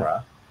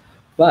camera,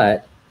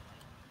 but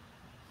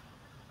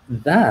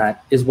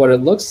that is what it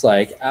looks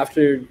like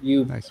after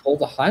you pull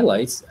the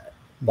highlights,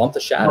 bump the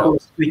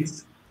shadows.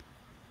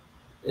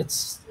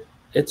 It's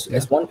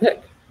one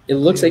pick. It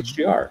looks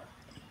HDR.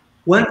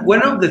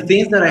 One of the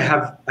things that I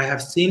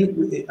have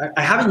seen,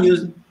 I haven't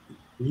used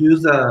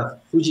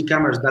Fuji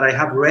cameras, but I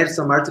have read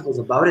some articles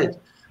about it.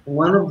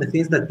 One of the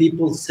things that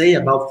people say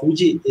about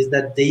Fuji is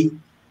that they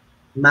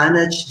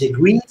manage the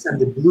greens and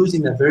the blues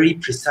in a very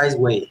precise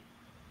way.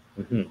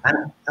 Mm-hmm.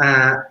 And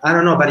I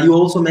don't know, but you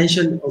also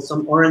mentioned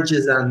some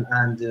oranges and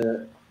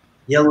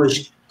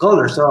yellowish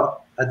colors. So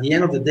at the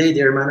end of the day,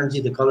 they're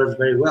managing the colors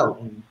very well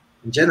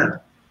in general.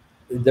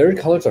 their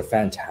colors are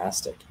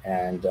fantastic,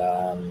 and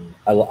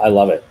I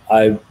love it.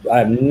 I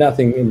have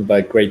nothing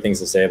but great things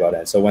to say about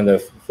it. So when the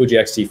Fuji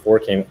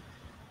X-T4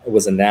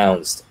 was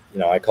announced,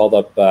 I called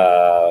up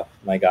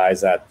my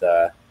guys at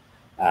the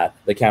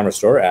camera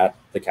store at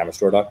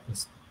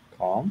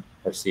thecamerastore.com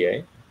or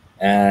CA,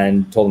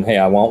 and told them, hey,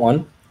 I want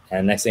one.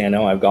 And next thing I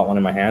know, I've got one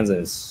in my hands, and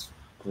it's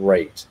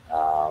great.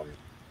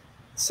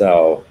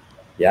 So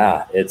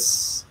yeah,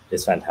 it's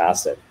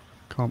fantastic.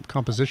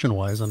 Composition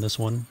wise on this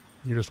one,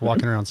 you're just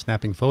walking around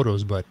snapping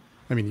photos, but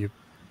I mean, you're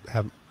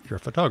a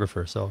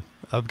photographer, so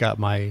I've got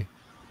my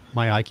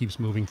eye keeps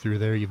moving through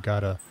there. You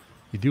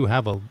do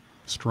have a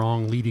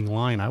strong leading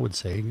line, I would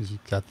say, because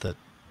you've got that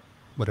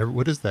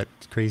what is that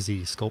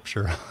crazy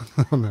sculpture?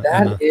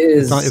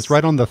 It's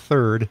right on the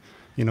third,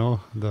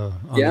 the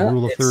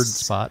rule of third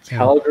spot.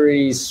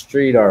 Calgary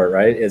street art,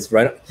 right? It's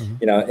right.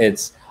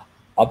 It's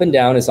up and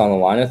down. It's on the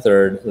line of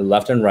third. The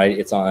left and right,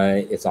 it's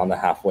on the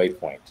halfway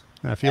point.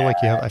 I feel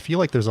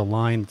like there's a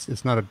line.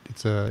 It's not a.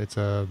 It's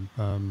a.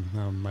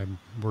 My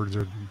words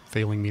are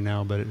failing me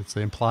now, but it's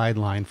the implied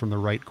line from the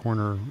right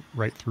corner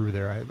right through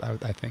there.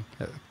 I think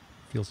it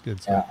feels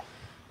good. So. Yeah.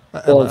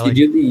 Well, if you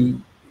do the,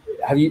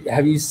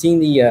 have you seen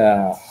the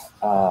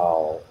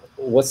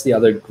what's the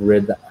other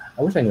grid?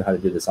 I wish I knew how to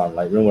do this on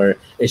Lightroom. Where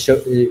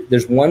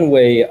there's one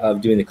way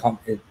of doing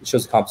it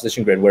shows the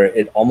composition grid where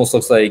it almost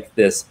looks like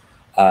this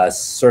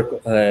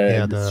circle.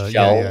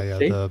 Shell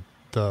shape.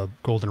 The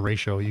golden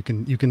ratio. You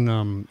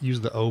can use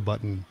the O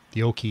button,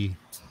 the O key.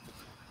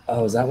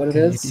 Oh, is that what it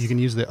is? You can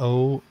use the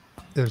O.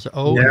 There's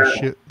O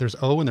and there's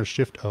O and there's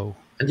Shift O.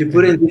 And you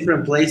put it in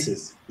different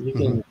places. You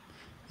can.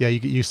 Yeah,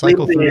 you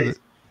cycle through.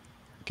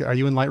 Are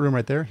you in Lightroom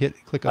right there?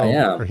 Click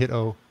O or hit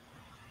O.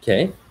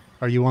 Okay.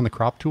 Are you on the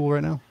crop tool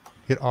right now?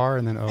 Hit R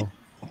and then O.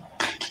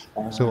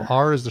 So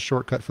R is the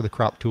shortcut for the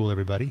crop tool,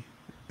 everybody.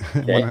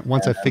 Okay.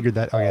 Once I figured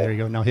that, okay, there you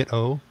go. Now hit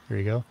O. There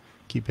you go.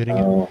 Keep hitting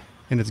it.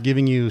 And it's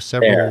giving you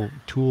several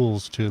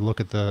tools to look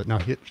at the.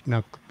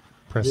 Now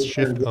press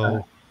Shift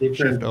O.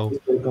 Shift O.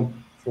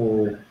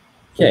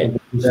 Okay,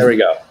 there we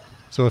go.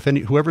 So if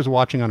whoever's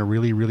watching on a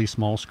really, really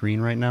small screen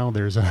right now,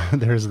 there's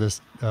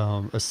this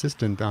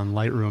assistant on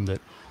Lightroom that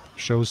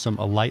shows a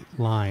light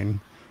line,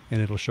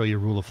 and it'll show you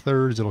rule of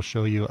thirds. It'll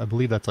show you, I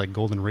believe that's like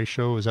golden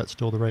ratio. Is that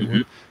still the right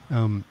word?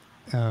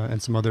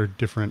 And some other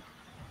different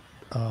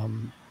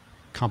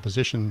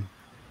composition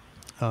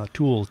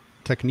tools.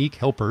 Technique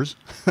helpers,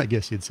 I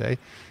guess you'd say,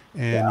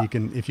 and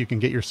if you can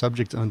get your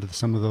subject onto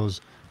some of those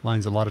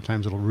lines, a lot of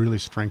times it'll really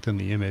strengthen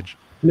the image.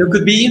 It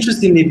could be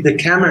interesting if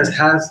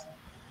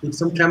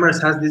some cameras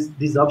has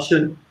this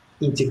option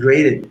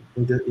integrated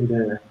in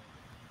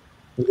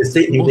the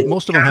state.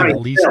 Most of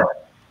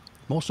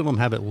them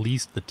have at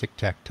least the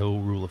tic-tac-toe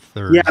rule of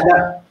thirds.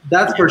 Yeah,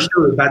 that's for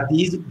sure. But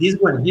this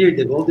one here,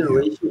 the golden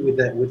ratio with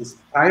the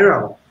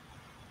spiral.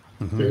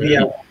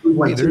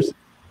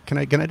 Can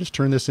I just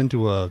turn this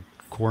into a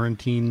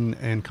quarantine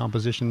and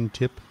composition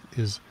tip?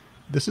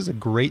 This is a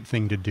great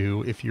thing to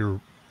do if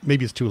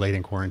maybe it's too late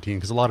in quarantine,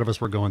 because a lot of us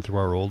were going through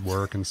our old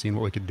work and seeing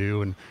what we could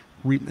do, and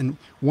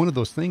one of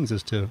those things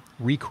is to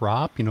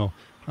recrop.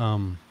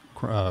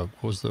 What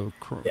was the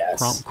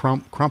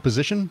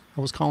cromposition?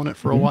 I was calling it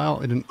for a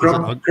while.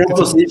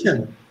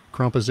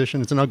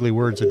 Cromposition. It's an ugly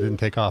word, so it didn't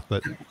take off.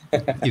 But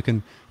you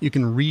can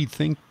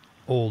rethink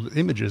old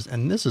images,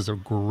 and this is a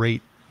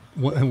great.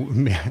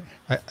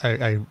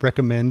 I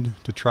recommend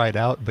to try it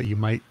out, but you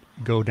might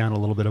go down a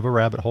little bit of a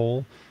rabbit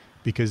hole,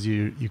 because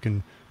you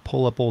can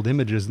pull up old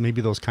images,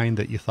 maybe those kind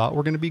that you thought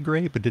were going to be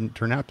great but didn't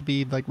turn out to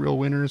be like real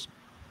winners,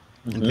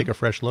 and take a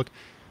fresh look.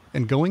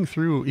 And going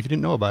through, if you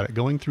didn't know about it,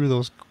 going through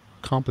those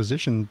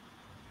composition,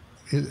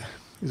 is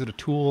it a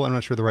tool? I'm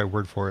not sure the right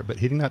word for it, but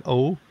hitting that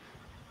O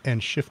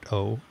and Shift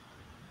O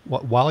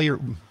while you're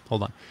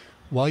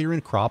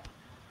in crop.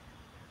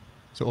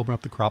 So open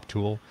up the crop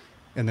tool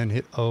and then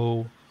hit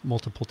O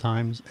multiple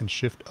times and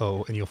Shift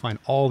O, and you'll find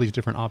all these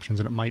different options,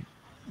 and it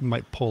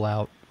might pull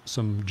out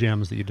some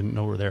gems that you didn't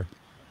know were there.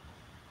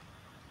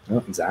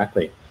 Oh,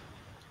 exactly.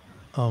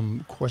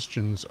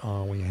 Questions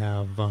we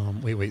have.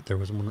 Wait, there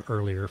was one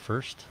earlier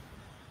first.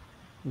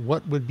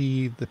 What would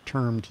be the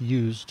term to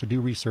use to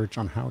do research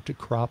on how to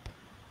crop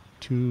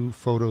two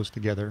photos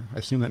together? I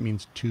assume that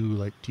means two,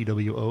 like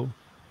TWO.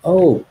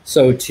 Oh,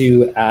 so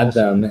to add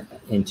them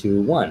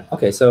into one.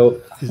 Okay,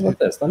 so how about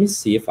this? Let me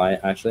see if I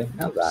actually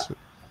have that.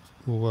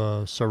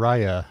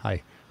 Soraya,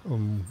 hi.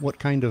 What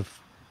kind of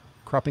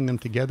cropping them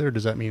together?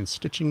 Does that mean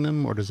stitching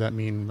them, or does that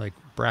mean like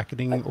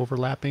bracketing,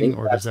 overlapping,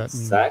 or does that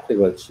mean... Exactly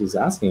what she's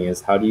asking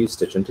is, how do you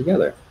stitch them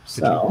together?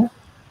 So,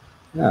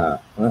 yeah,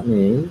 let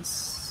me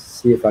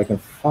see if I can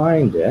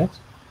find it.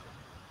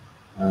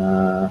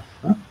 Soraya,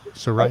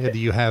 okay. Do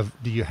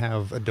you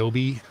have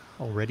Adobe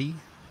already?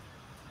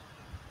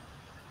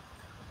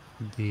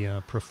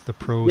 The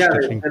pro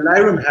stitching. The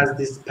Lightroom has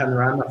this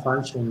panorama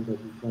function that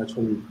you can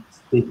actually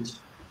stitch.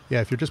 Yeah,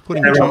 if you're just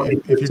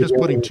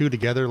putting two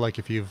together, like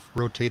if you've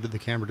rotated the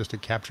camera just to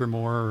capture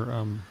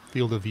more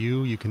field of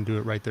view, you can do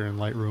it right there in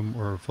Lightroom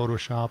or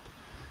Photoshop.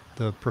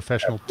 The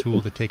professional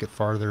tool to take it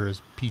farther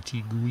is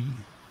PT GUI,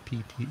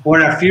 PT. Or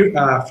a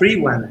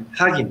free one,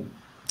 Hugging.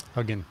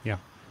 Hugging, yeah.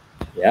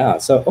 Yeah.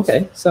 So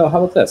okay. So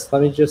how about this?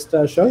 Let me just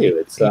show you.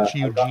 It's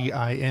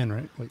Hugin,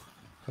 right? Wait,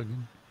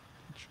 Hugging.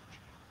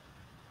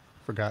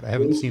 Forgot. I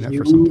haven't seen that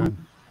for some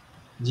time.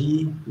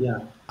 Yeah.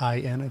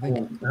 IN, I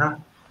think.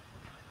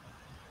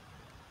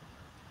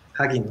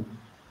 Hugging.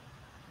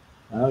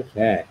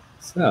 Okay.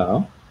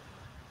 So.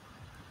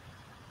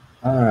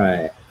 All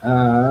right.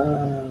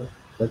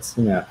 Let's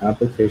see now.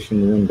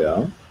 Application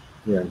window.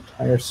 Your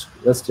entire.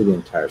 Let's do the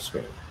entire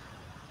screen.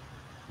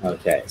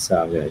 Okay.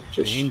 So I'm gonna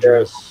just.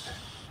 Dangerous.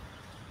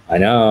 I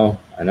know.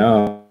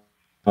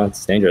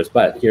 It's dangerous,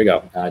 but here we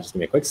go. Just give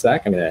me a quick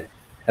sec. I'm gonna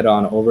head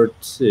on over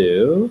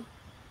to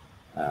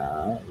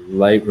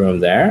Lightroom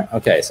there.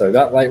 Okay, so I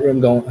got Lightroom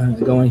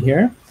going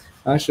here.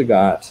 I actually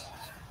got.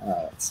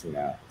 Let's see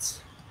now.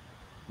 Let's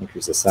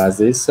increase the size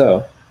of these.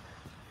 So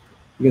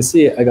you can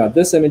see I got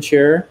this image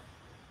here.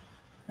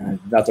 And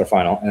that's our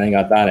final, and I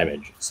got that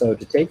image. So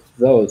to take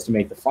those to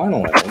make the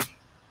final image,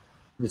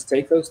 just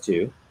take those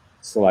two,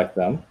 select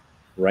them,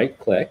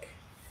 right-click.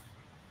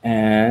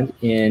 And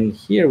in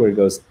here where it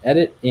goes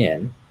edit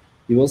in,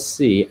 you will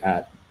see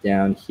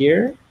down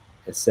here,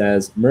 it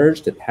says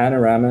merge to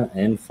panorama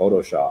in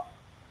Photoshop.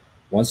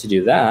 Once you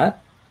do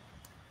that,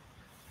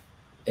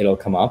 it'll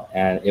come up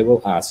and it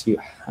will ask you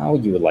how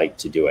you would like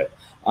to do it.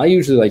 I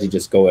usually like to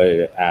just go at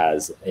it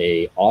as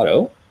a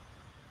auto.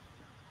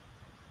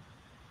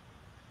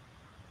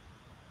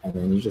 And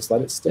then you just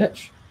let it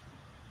stitch.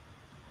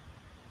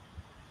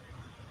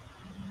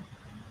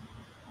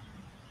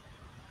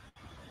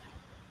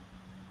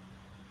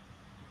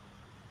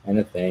 And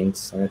it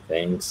thinks, and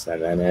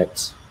then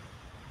it.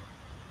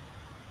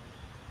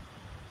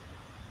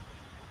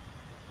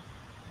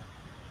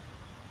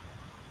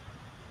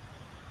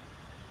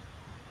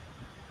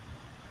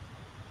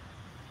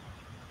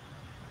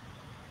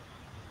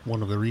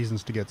 One of the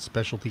reasons to get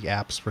specialty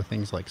apps for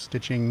things like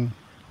stitching,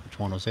 which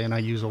Juan Jose and I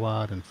use a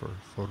lot, and for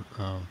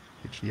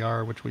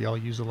HDR, which we all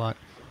use a lot,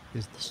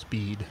 is the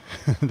speed.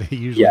 They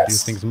usually do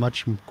things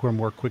much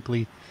more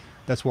quickly.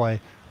 That's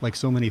why, like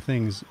so many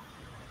things,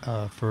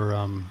 for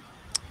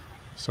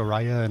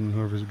Soraya and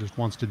whoever just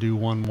wants to do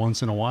one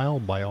once in a while,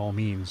 by all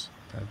means.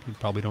 You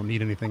probably don't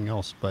need anything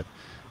else, but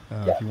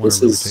if you want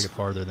to really take it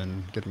farther,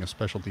 then getting a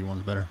specialty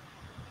one's better.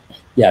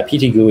 Yeah,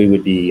 PT GUI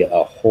would be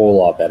a whole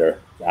lot better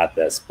at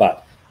this.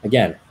 But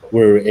again,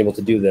 we're able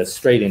to do this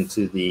straight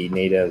into the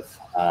native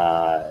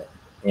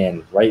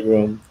in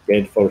Lightroom, get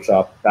into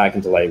Photoshop, back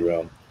into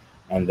Lightroom,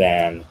 and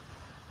then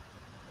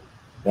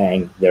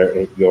bang,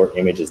 there your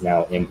image is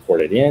now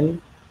imported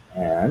in,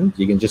 and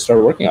you can just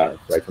start working on it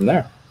right from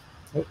there.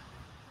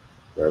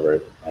 Wherever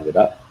it ended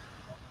up.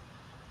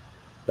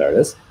 There it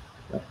is.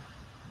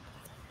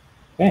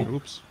 Okay.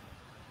 Oops.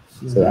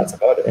 So that's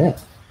about it.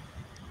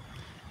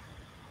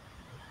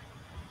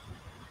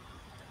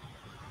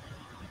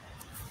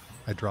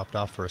 I dropped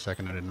off for a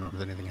second. I didn't know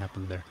if anything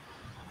happened there.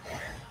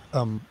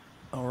 All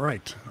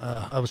right.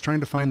 I was trying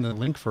to find the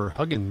link for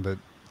Huggin, but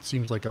it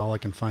seems like all I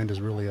can find is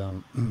really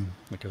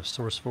like a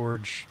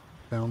SourceForge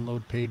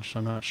download page. So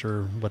I'm not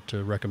sure what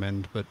to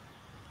recommend, but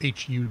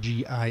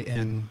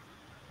Hugin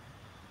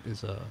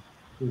is a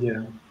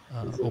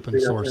open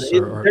source.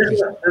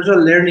 There's a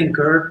learning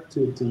curve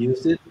to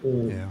use it.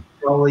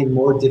 Probably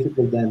more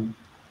difficult than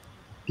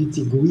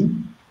PT GUI.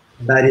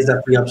 That is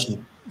a free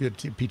option. Yeah,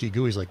 PT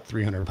GUI is like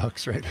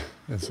 $300, right?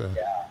 That's a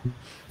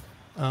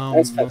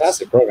that's a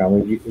fantastic program.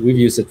 We've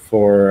used it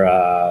for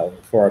our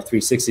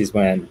 360s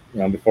when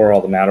before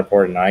all the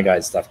Matterport and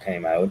iGuide stuff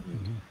came out.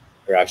 Mm-hmm.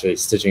 We're actually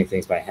stitching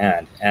things by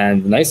hand.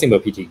 And the nice thing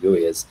about PT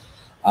GUI is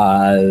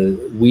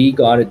we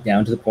got it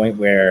down to the point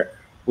where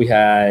we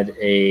had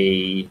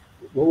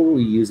what were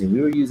we using? We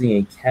were using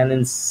a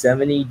Canon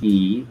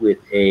 70D with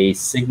a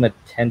Sigma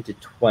 10 to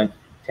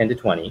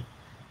 20.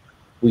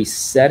 We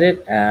set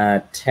it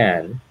at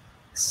 10,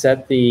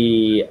 set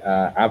the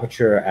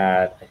aperture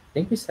at, I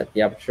think we set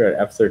the aperture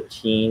at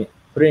f13,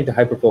 put it into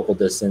hyperfocal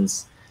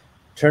distance,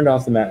 turned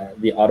off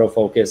the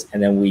autofocus,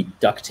 and then we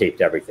duct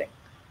taped everything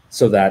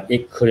so that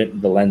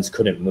the lens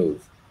couldn't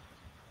move.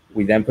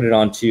 We then put it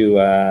onto,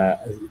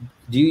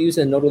 do you use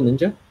a Nodal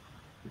Ninja?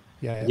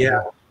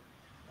 Yeah.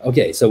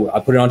 Okay, so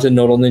I put it onto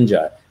Nodal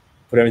Ninja,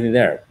 put everything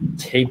there,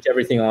 taped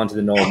everything onto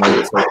the Nodal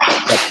Ninja. So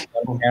that's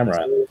one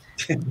camera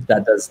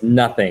that does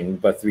nothing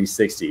but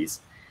 360s.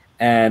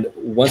 And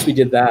once we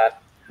did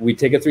that, we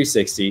take a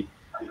 360,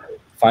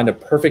 find a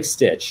perfect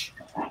stitch,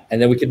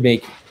 and then we could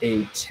make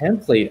a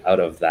template out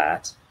of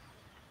that.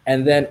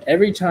 And then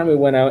every time we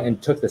went out and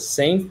took the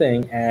same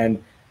thing,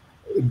 and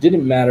it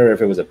didn't matter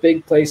if it was a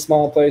big place,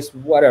 small place,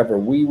 whatever,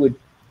 we would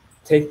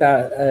take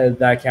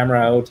that camera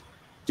out,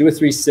 do a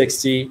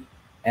 360,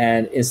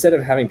 and instead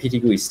of having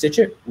PT GUI stitch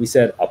it, we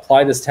said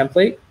apply this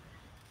template,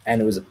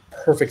 and it was a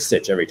perfect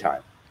stitch every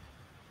time.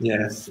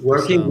 Yes,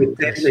 working with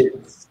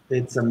templates,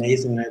 it's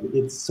amazing.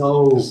 It's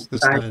so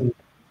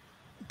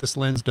this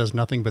lens does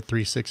nothing but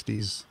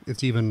 360s.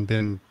 It's even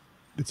been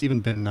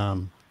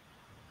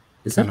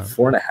Is that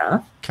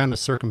 4.5? Kind of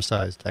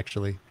circumcised,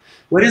 actually.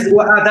 What is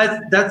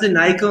that's an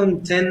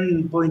Nikon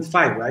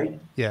 10.5, right?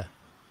 Yeah.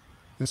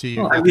 And so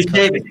I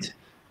reshave it.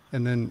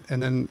 And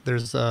then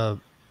there's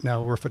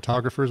now we're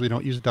photographers. We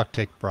don't use duct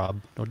tape,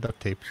 Rob. No duct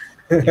tape.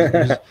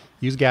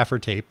 Use gaffer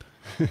tape.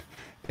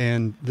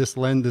 And this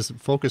lens, this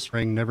focus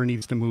ring, never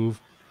needs to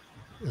move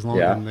as long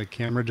as the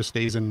camera just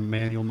stays in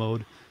manual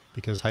mode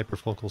because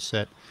hyperfocal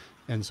set.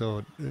 And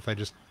so if I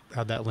just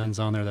have that lens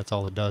on there, that's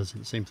all it does.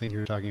 The same thing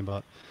you're talking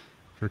about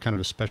for kind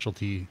of a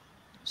specialty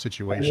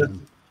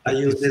situation. I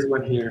use this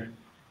one here.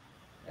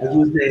 I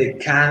use the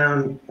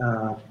Canon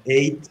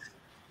 8.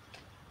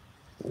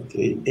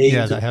 Okay, 8.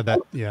 Yeah, I have that.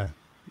 Yeah,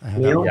 I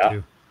have that one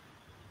too.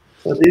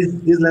 So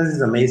this lens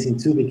is amazing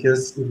too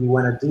because if you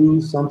want to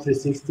do some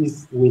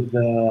 360s with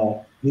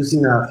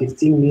using a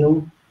 15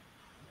 mil,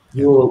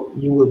 you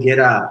will get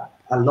a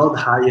lot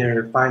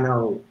higher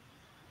final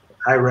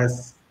high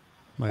res.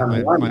 My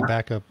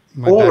backup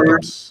setup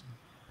is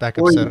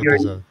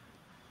a.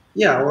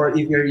 Yeah, or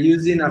if you're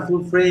using a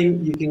full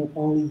frame, you can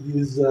only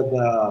use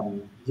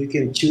you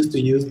can choose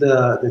to use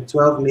the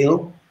 12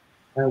 mil,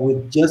 and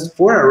with just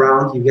 4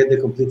 around, you get the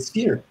complete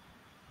sphere.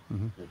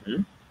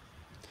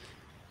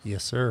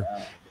 Yes, sir.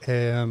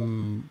 There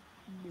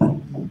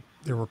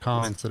were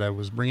comments that I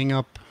was bringing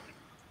up.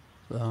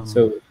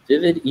 So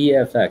Vivid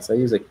EFX, I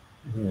use a.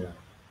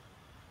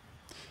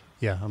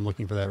 Yeah, I'm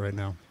looking for that right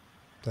now.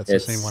 That's the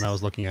same one I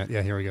was looking at.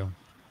 Yeah, here we go.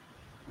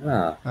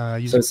 So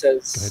it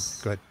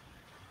says. Go ahead.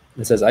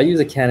 It says, I use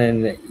a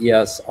Canon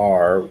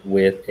EOS-R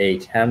with a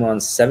Tamron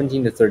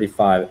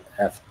 17-35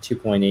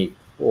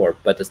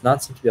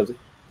 f2.84,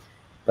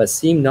 but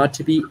seem not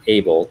to be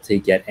able to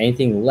get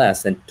anything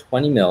less than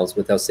 20 mils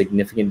without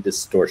significant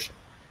distortion.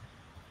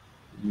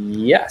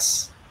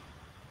 Yes.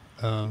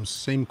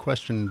 Same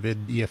question,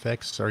 Vid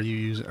EFX. Are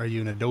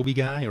you an Adobe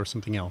guy or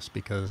something else?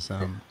 Because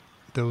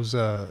those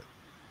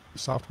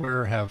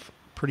software have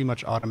pretty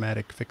much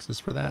automatic fixes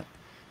for that.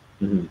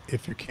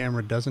 If your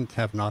camera doesn't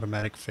have an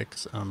automatic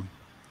fix,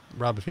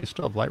 Rob, if you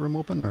still have Lightroom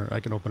open, or I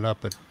can open it up,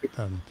 but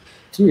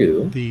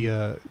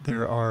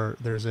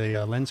there's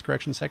a lens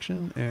correction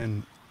section,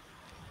 and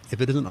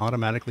if it isn't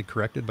automatically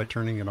corrected by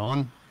turning it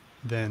on,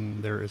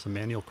 then there is a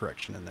manual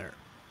correction in there.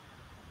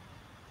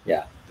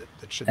 Yeah,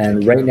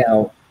 and right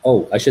now,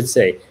 I should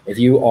say, if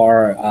you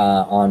are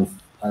on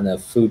a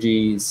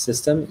Fuji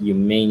system, you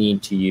may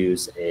need to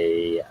use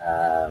the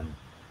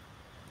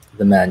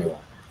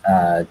manual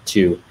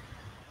to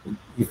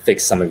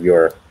fix some of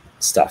your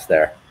stuff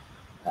there.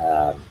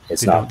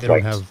 It's not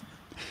quite. Don't have,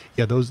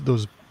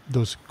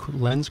 those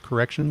lens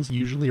corrections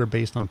usually are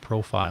based on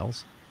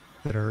profiles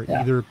that are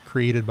either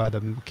created by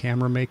the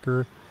camera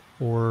maker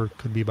or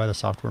could be by the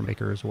software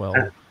maker as well.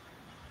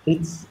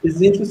 It's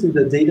interesting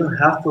that they don't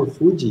have for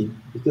Fuji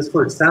because,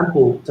 for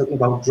example, talking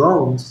about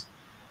drones,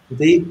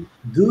 they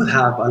do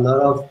have a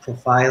lot of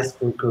profiles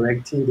for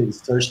correcting the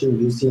distortion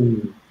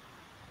using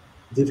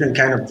different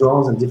kind of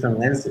drones and different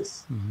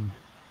lenses.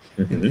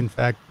 In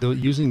fact,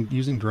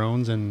 using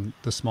drones, and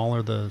the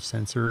smaller the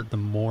sensor, the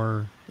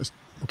more.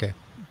 Okay,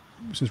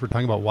 since we're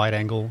talking about wide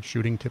angle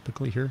shooting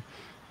typically here,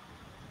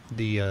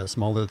 the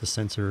smaller the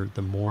sensor,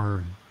 the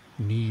more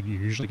need you're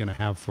usually going to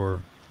have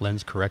for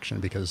lens correction,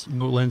 because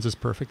no lens is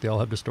perfect. They all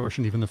have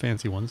distortion, even the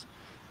fancy ones.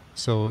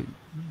 So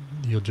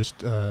you'll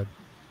just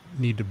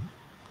need to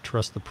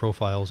trust the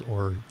profiles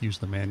or use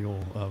the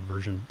manual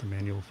version, the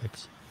manual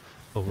fix.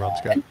 Oh, Rob's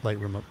got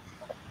Lightroom up.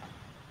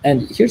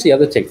 And here's the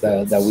other take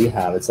that we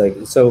have. It's like,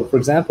 so for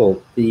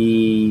example,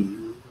 the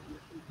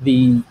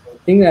thing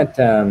that,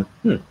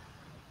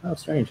 oh,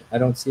 strange. I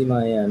don't see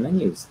my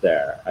menus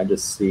there. I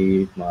just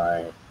see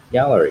my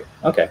gallery.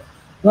 Okay,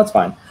 well, that's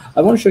fine.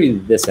 I want to show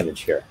you this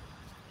image here.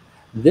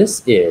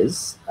 This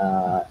is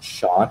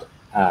shot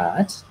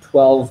at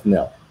 12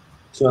 mil.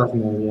 12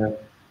 mil, yeah.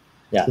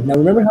 Yeah. Now,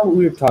 remember how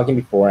we were talking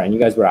before, and you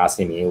guys were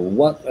asking me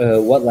what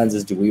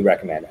lenses do we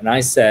recommend? And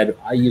I said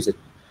I use it.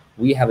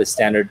 We have a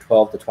standard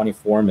 12 to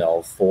 24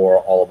 mil for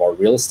all of our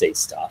real estate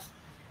stuff,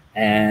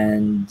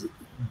 and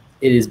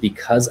it is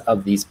because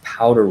of these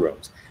powder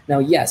rooms. Now,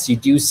 yes, you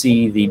do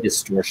see the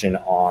distortion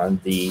on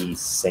the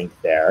sink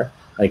there.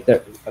 Like,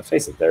 let's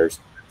face it, there's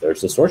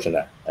distortion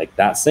there. Like,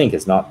 that sink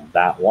is not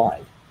that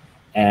wide,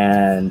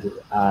 and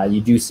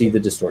you do see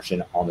the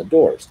distortion on the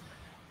doors.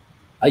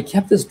 I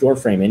kept this door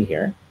frame in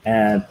here,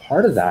 and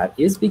part of that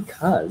is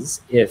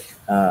because if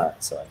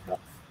let's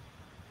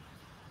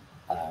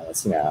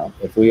see now,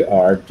 if we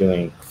are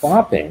doing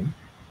cropping,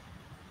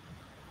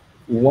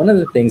 one of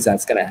the things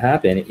that's going to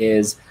happen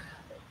is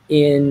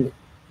in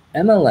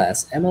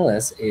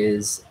MLS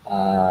is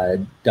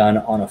done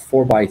on a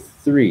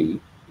 4:3,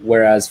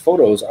 whereas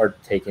photos are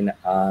taken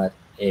at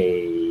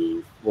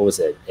photos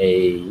are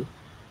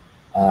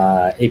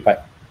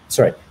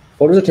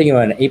taken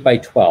on an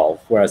 8:12,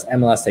 whereas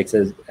MLS takes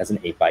it as an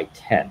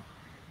 8:10.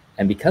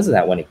 And because of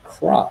that, when it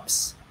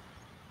crops,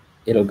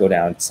 it'll go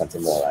down to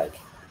something more like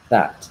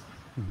that.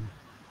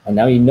 And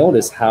now you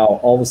notice how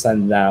all of a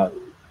sudden now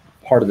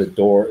part of the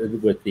door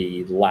with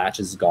the latch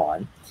is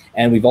gone.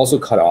 And we've also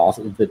cut off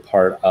the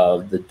part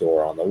of the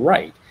door on the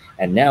right.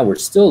 And now we're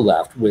still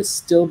left with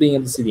still being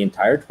able to see the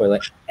entire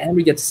toilet, and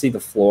we get to see the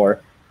floor,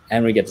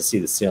 and we get to see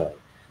the ceiling.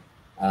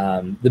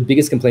 The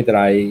biggest complaint that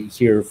I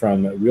hear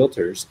from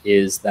realtors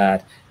is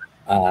that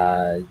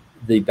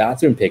the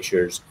bathroom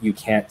pictures, you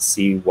can't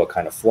see what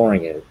kind of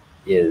flooring it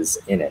is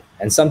in it.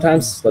 And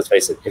sometimes, let's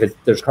face it, if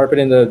there's carpet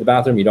in the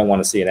bathroom, you don't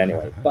want to see it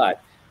anyway.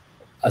 But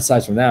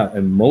aside from that,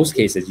 in most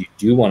cases, you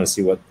do want to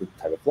see what the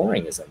type of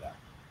flooring is in there.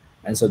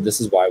 And so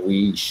this is why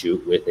we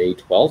shoot with a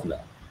 12 mil.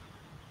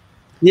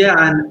 Yeah,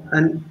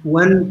 and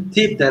one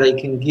tip that I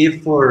can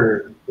give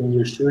for when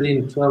you're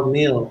shooting 12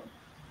 mil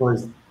for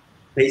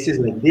spaces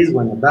like this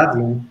one, a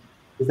bathroom,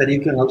 is that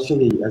you can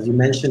actually, as you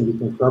mentioned, you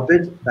can crop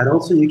it, but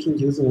also you can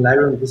use in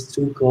Lightroom this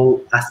tool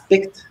called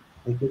Aspect.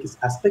 I think it's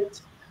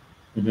Aspect.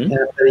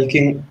 You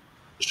can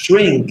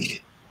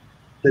shrink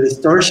the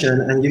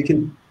distortion, and you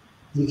can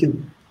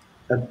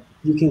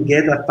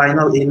get a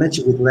final image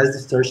with less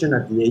distortion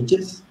at the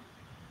edges.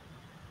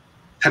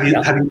 Have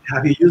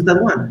you used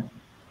that one?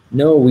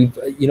 No,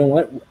 you know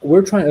what,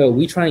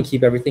 we try and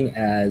keep everything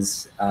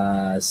as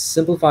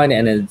simplified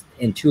and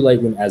into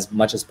Lightroom as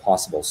much as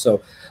possible.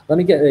 So let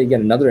me get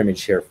another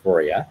image here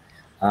for you.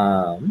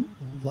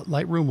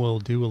 Lightroom will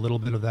do a little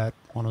bit of that,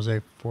 Juan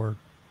Jose,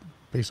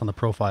 based on the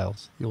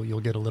profiles. You'll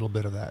get a little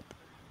bit of that.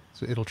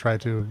 So it'll try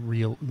to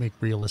make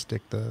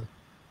realistic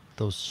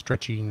those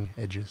stretching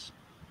edges.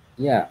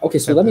 Yeah. Okay.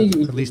 So let me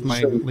at least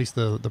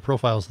the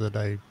profiles that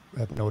I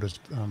have noticed.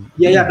 But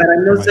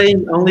I'm not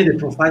saying only the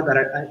profile, but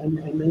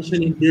I'm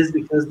mentioning this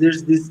because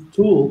there's this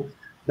tool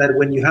that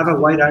when you have a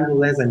wide angle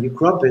lens and you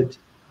crop it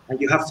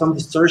and you have some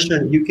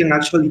distortion, you can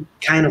actually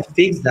kind of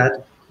fix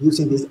that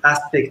using this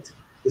aspect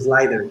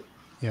slider.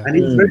 Yeah. And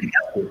it's very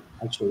helpful,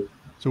 actually.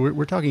 So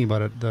we're talking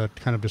about the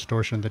kind of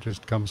distortion that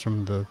just comes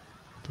from the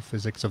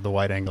physics of the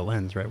wide angle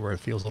lens, right? Where it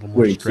feels a little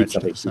more stretched to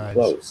the sides.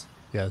 Close.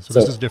 Yeah, so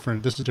this is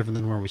different. This is different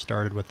than where we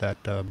started with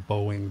that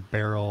Boeing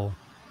barrel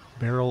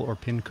or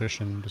pin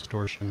cushion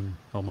distortion.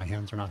 Oh, my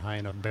hands are not high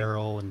enough.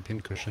 Barrel and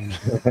pin cushion.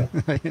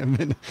 I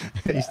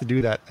used to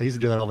do that. I used to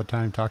do that all the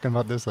time. Talking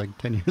about this like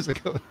 10 years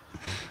ago.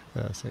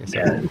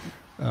 Sorry.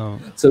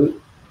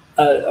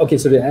 Okay,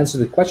 so to answer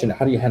the question,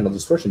 how do you handle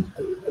distortion?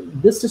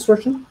 This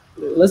distortion.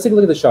 Let's take a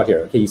look at the shot here.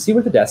 Okay, you see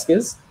where the desk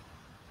is.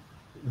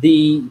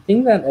 The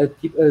thing that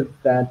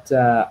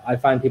I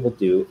find people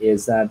do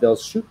is that they'll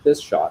shoot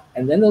this shot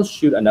and then they'll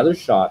shoot another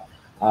shot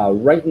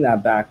right in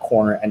that back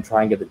corner and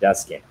try and get the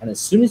desk in. And as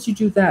soon as you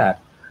do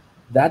that,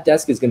 that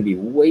desk is going to be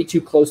way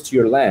too close to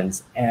your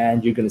lens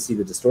and you're going to see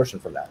the distortion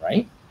from that,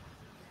 right?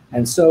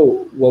 And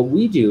so what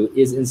we do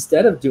is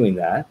instead of doing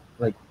that,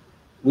 like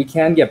we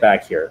can get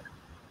back here.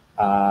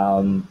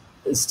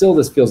 Still,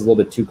 this feels a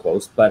little bit too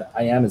close, but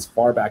I am as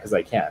far back as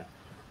I can.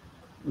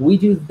 We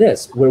do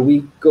this where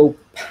we go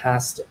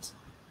past it,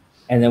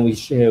 and then we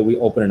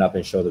open it up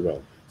and show the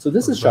room. So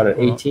this is shot at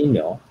 18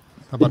 mil.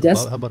 How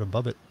about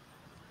above it?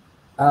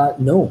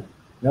 No.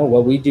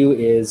 What we do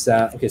is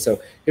okay.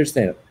 So here's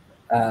the thing.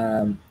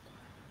 I'm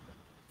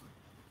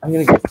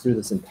going to go through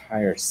this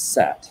entire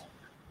set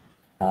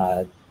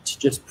to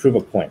just prove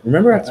a point.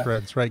 Remember,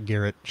 that's right.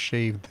 Garrett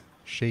shaved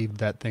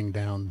that thing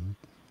down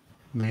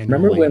manually.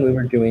 Remember when we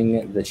were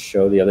doing the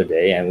show the other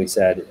day, and we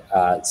said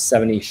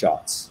 70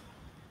 shots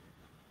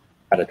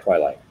at a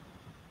twilight.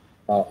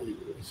 Well,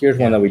 here's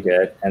one that we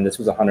did, and this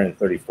was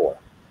 134.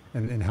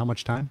 And in how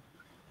much time?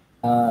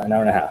 An hour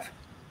and a half.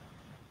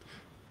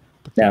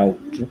 Now,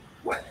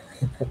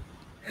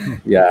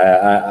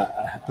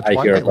 yeah,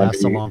 I hear it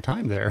lasts a long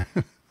time there.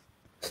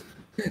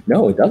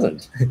 No, it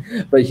doesn't.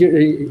 But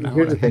here's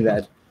the thing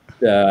that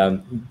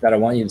I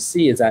want you to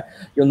see is that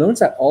you'll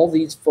notice that all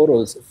these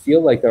photos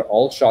feel like they're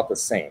all shot the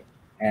same,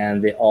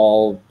 and they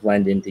all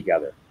blend in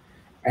together,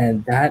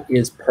 and that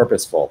is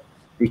purposeful.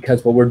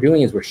 Because what we're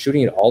doing is we're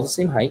shooting at all the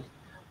same height,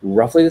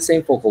 roughly the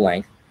same focal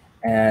length,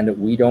 and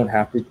we don't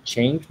have to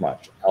change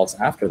much else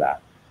after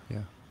that.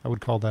 Yeah, I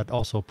would call that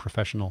also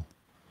professional.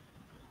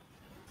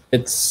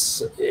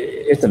 It's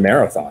a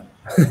marathon,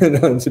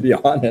 to be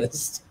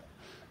honest.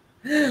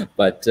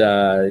 But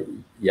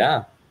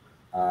yeah,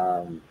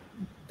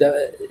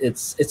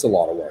 it's a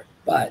lot of work.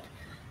 But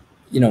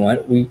you know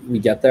what? We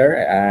get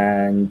there,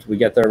 and we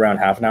get there around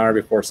half an hour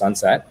before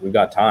sunset. We've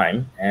got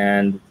time,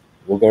 and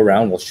we'll go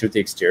around, we'll shoot the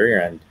exterior,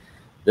 and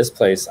this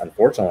place,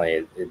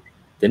 unfortunately, it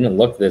didn't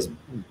look this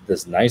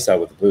nice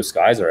out with the blue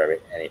skies or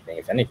anything.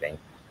 If anything,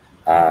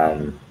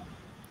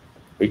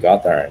 we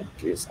got there, and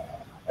geez,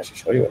 I should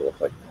show you what it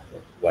looked like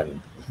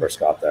when we first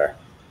got there.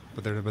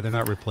 But they're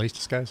not replaced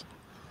skies?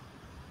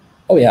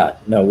 Oh yeah,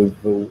 no,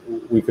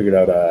 we figured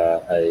out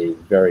a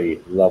very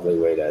lovely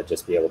way to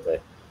just be able to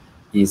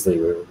easily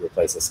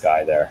replace the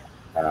sky there.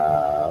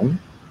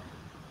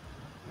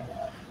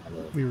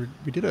 We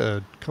did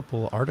a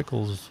couple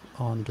articles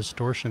on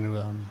distortion.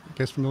 You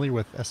guys familiar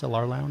with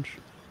SLR Lounge?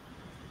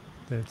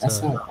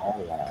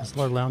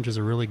 SLR Lounge is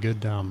a really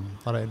good, lot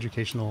of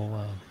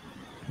educational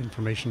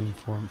information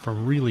for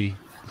really,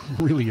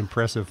 really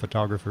impressive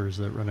photographers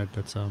that run it.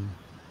 That's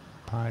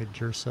Pi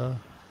Jersa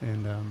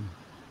and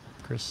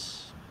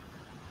Chris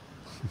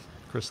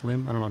Chris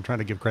Lim. I don't know. I'm trying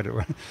to give credit,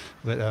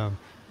 but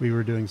we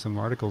were doing some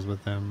articles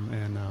with them,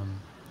 and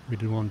we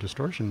did one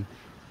distortion,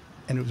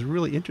 and it was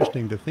really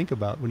interesting to think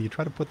about when you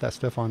try to put that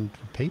stuff on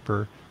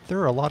paper. There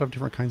are a lot of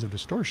different kinds of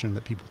distortion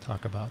that people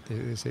talk about.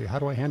 They say, "How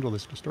do I handle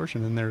this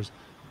distortion?" And there's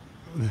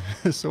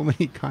so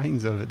many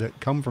kinds of it that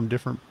come from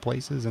different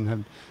places and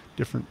have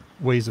different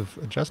ways of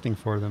adjusting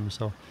for them.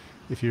 So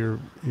if you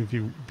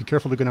be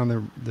careful to go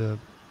down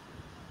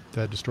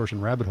the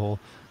distortion rabbit hole,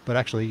 but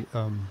actually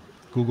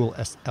Google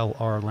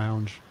SLR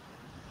Lounge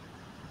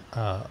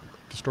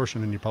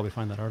distortion and you probably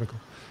find that article.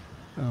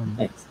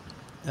 Thanks.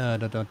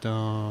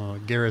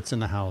 Garrett's in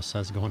the house.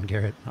 How's it going,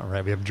 Garrett? All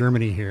right, we have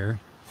Germany here.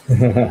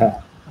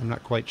 I'm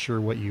not quite sure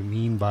what you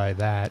mean by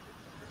that.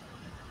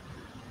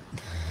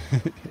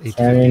 8 to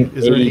 15.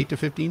 Is there an 8 to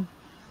 15?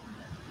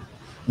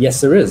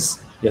 Yes, there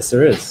is. Yes,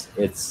 there is.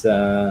 It's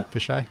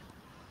fisheye.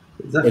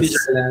 It's a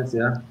fisheye lens,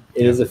 yeah.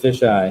 It is a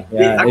fisheye.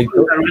 Yeah, it's actually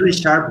a really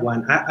sharp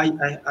one.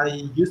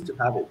 I used to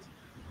have it.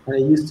 I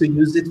used to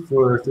use it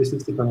for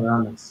 360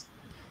 panoramics.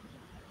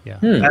 Yeah,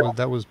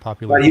 that was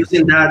popular. But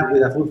using that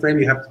with a full frame,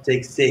 you have to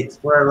take 6.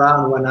 4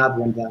 around, 1 up,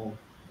 1 down.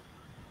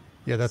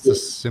 Yeah,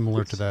 that's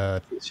similar to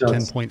the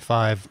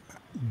 10.5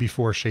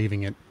 before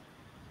shaving it.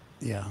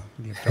 Yeah,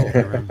 you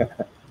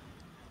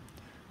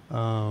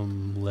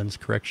lens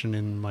correction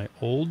in my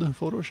old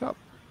Photoshop.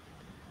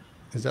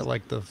 Is that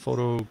like the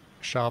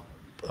Photoshop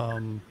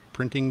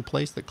printing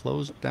place that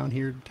closed down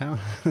here in town?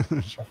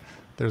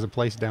 There's a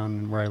place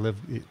down where I live.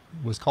 It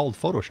was called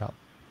Photoshop.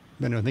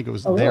 Then I think it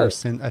was there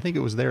since. I think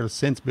it was there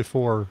since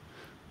before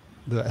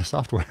the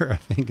software. I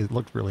think it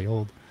looked really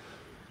old.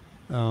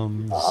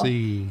 Let's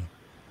see.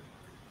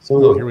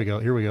 So here we go.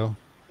 Here we go.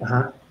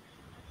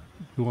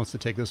 Who wants to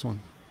take this one?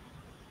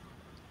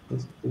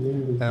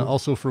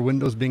 Also, for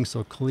Windows being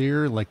so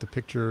clear, like the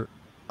picture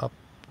up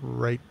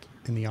right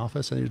in the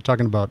office. And you're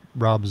talking about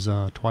Rob's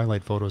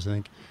Twilight photos, I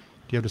think. Do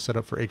you have to set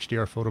up for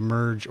HDR photo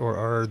merge, or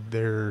are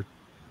there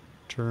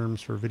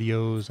terms for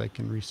videos I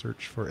can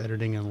research for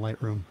editing in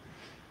Lightroom?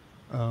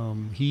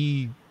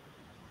 He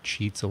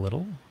cheats a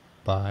little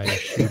by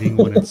shooting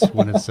when it's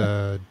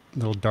a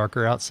little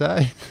darker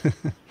outside.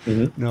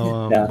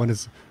 No, when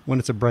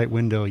it's a bright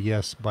window,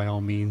 yes, by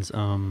all means.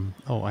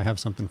 I have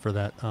something for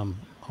that.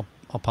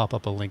 I'll pop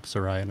up a link,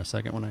 Sarai, in a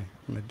second when I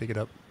dig it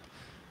up.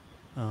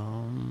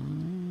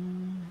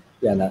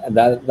 Yeah,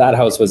 that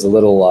house was a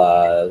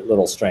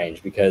little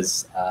strange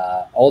because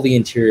all the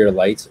interior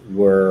lights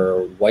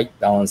were white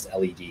balanced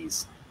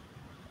LEDs,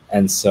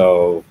 and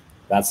so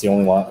that's the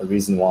only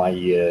reason why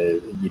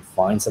you'd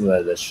find some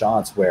of the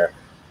shots where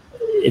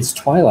it's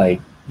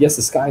twilight. Yes,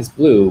 the sky's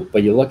blue,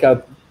 but you look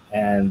up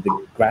and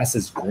the grass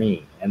is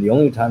green, and the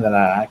only time that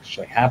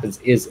actually happens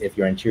is if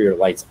your interior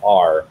lights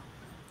are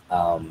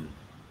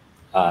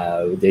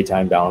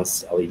daytime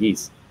balanced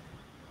LEDs.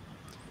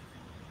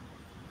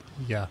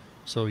 Yeah.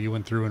 So you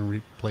went through and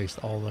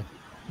replaced all the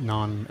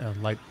non-daytime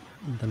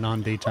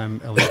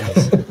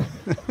LEDs.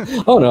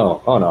 Oh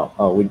no!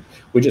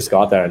 We just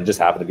got there and it just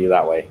happened to be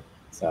that way.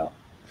 So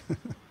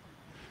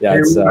yeah,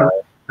 it's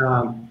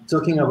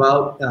talking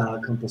about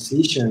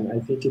composition. I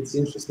think it's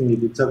interesting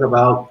if you talk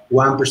about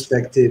one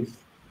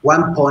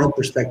point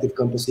perspective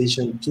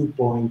composition, 2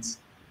 points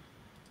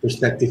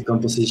perspective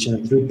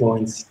composition, 3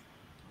 points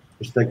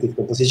perspective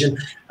composition,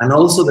 and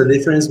also the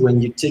difference when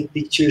you take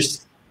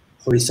pictures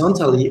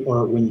horizontally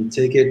or when you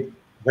take it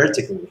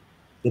vertically,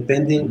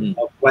 depending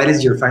on what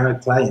is your final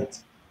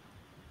client.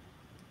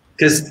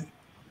 Because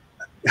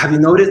have you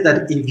noticed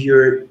that if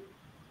you're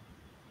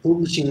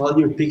publishing all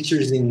your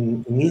pictures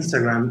in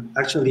Instagram,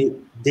 actually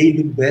they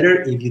look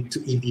better if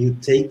you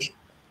take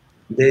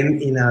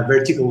them in a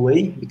vertical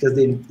way because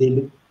they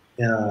look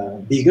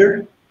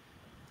bigger.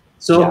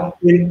 So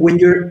when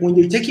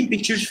you're taking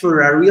pictures for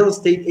a real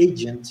estate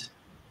agent,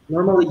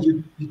 normally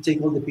you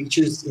take all the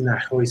pictures in a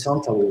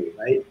horizontal way,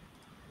 right?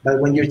 But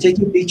when you're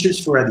taking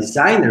pictures for a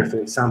designer, for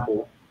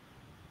example,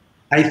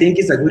 I think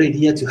it's a good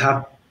idea to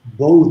have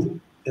both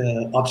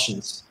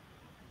options.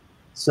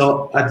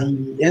 So at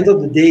the end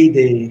of the day,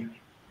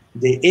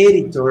 the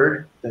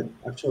editor that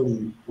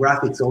actually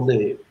graphics all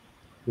the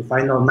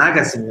final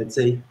magazine, let's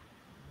say,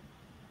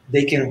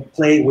 they can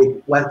play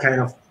with what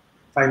kind of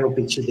final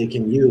picture they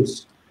can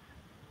use.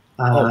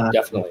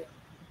 Definitely.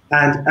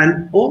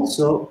 And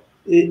also,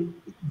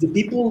 the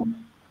people,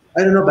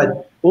 I don't know,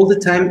 but all the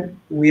time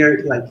we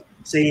are like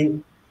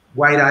saying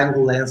wide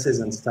angle lenses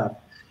and stuff.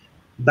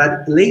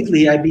 But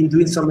lately I've been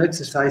doing some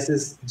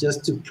exercises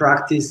just to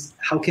practice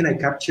how can I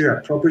capture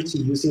a property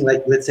using,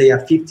 like, let's say a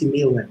 50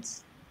 mil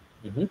lens,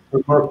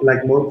 or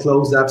more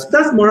close-ups.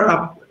 That's more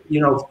up,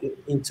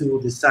 into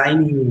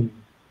designing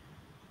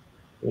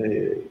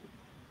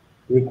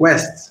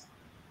requests,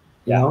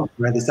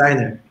 for a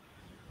designer.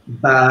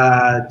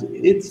 But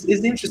it's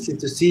interesting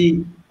to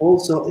see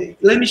also.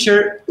 Let me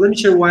share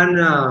one.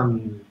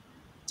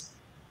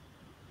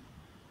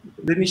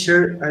 Let me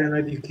share. I don't know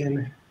if you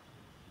can.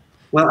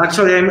 Well,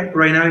 actually, I'm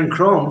right now in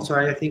Chrome, so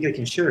I think I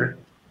can share.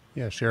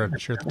 Yeah, share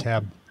the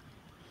tab.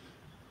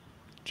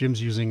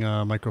 Jim's using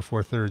Micro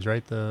Four Thirds,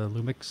 right? The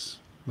Lumix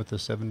with the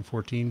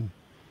 714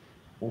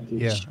 Okay,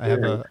 Yeah,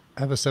 share. I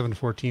have a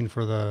 714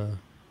 for the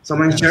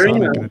Someone sharing?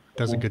 Panasonic, and it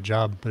does a good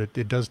job, but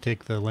it does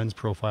take the lens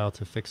profile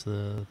to fix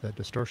the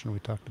distortion we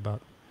talked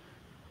about.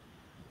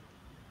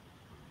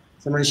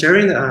 Someone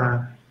sharing?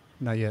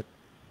 Not yet.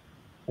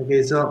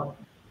 Okay, so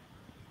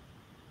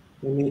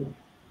let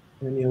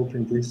me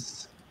open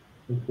this.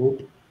 I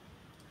hope.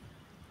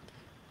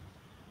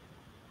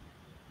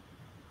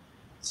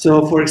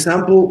 So, for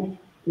example,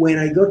 when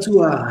I go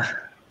to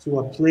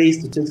a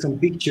place to take some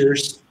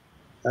pictures,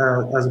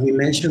 as we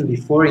mentioned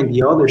before in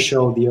the other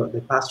show,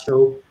 the past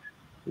show,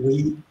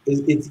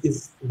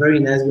 it's very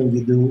nice when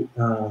you do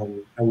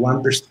a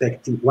one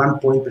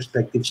point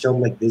perspective shot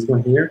like this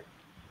one here.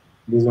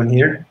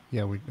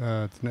 Yeah,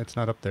 it's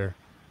not up there.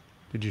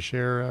 Did you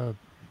share?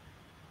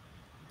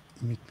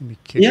 Let me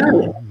kick. Yeah,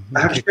 Let I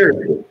me have kick.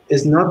 shared.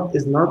 It's not.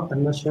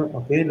 I'm not sure.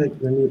 Okay,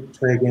 let me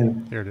try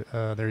again. There you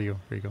go. There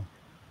you go.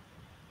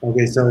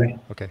 Okay, sorry.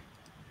 Okay,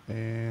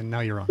 and now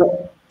you're on.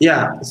 So,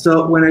 yeah.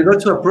 So when I go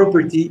to a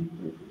property,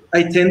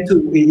 I tend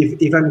to,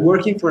 if I'm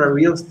working for a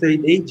real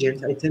estate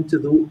agent, I tend to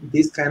do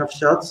this kind of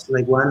shots,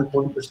 like one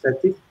point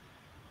perspective,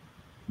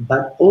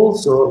 but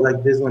also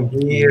like this one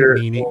here.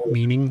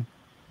 Meaning,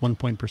 1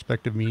 point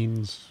perspective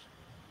means.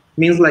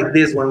 Means like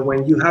this one,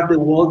 when you have the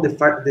wall, the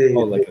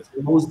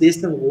most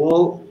distant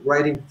wall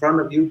right in front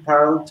of you,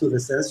 parallel to the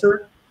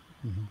sensor.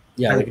 Mm-hmm.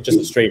 Yeah, like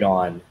just straight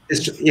on.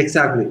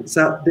 Exactly.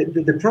 So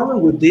the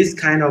problem with this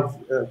kind of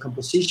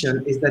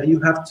composition is that you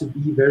have to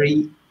be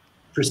very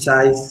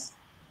precise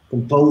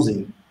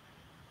composing,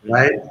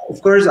 right?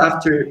 Of course,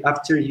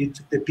 after you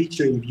took the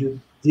picture, if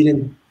you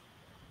didn't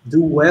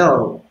do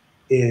well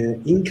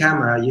in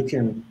camera, you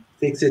can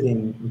fix it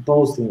in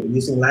post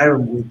using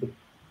Lightroom with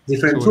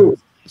different tools.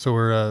 So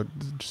we're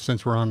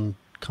since we're on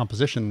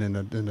composition in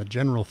a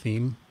general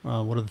theme,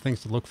 what are the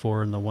things to look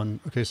for in the one?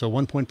 Okay, so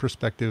 1 point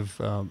perspective.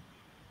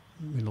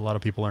 I mean, a lot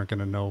of people aren't going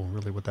to know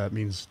really what that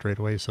means straight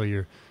away. So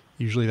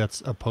usually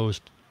that's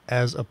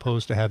as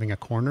opposed to having a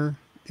corner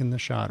in the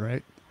shot,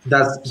 right?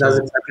 That's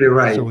exactly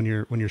right. So when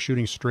you're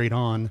shooting straight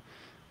on,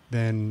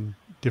 then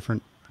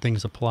different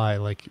things apply.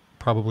 Like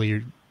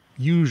probably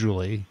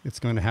usually it's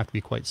going to have to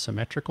be quite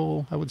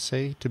symmetrical, I would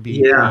say, to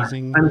be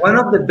pleasing. And one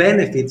of the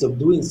benefits of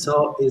doing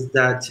so is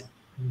that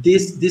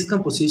this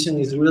composition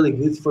is really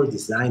good for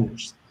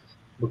designers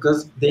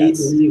because they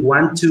really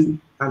want to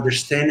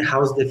understand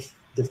how's the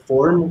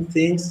form of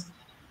things,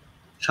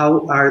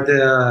 how are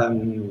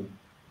the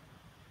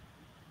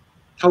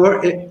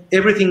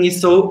everything is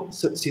so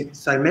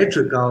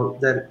symmetrical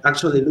that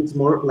actually looks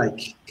more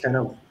like kind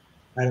of,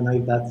 I don't know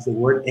if that's the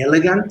word,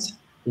 elegant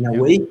in a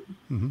way.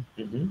 Mm-hmm.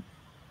 Mm-hmm.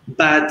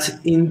 But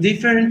in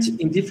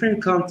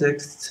different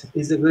contexts,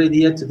 it's a good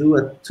idea to do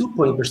a 2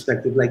 point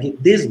perspective like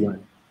this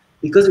one,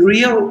 because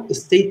real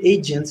estate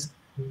agents,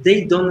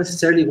 they don't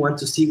necessarily want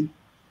to see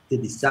the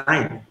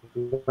design.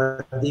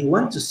 What they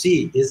want to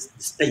see is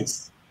the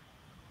space.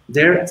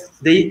 They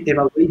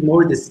evaluate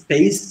more the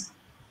space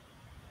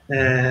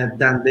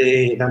than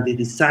the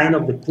design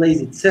of the place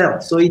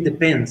itself. So it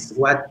depends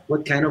what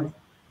kind of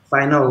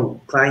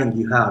final client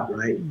you have,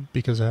 right?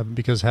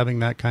 Because having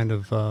that kind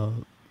of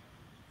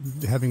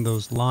having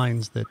those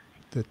lines that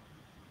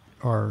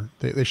are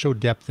they show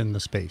depth in the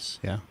space,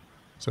 yeah.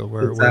 So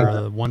where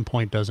 1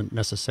 point doesn't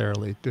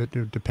necessarily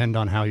depend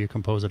on how you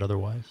compose it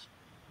otherwise.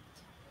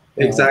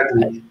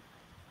 Exactly.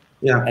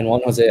 Yeah. And Juan,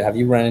 Jose, have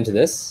you run into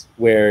this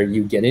where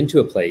you get into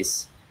a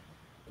place,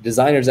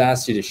 designers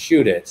asked you to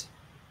shoot it,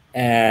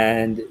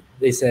 and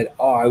they said,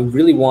 "Oh, I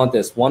really want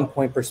this 1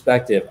 point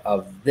perspective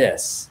of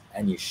this,"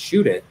 and you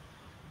shoot it,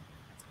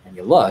 and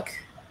you look,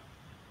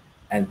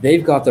 and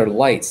they've got their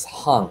lights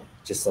hung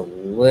just a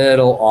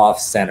little off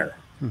center.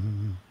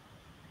 Mm-hmm.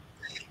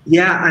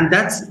 Yeah, and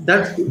that's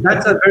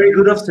a very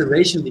good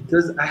observation,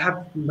 because I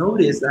have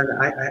noticed and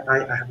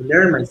I have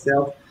learned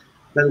myself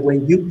that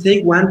when you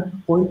take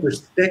 1 point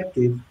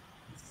perspective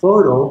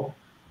photo,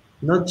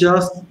 not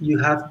just you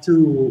have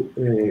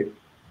to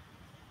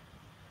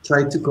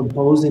try to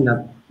compose in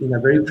a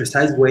very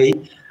precise way,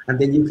 and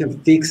then you can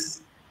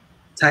fix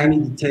tiny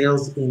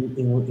details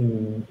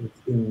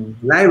in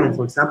Lightroom,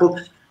 for example.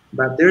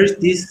 But there's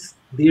this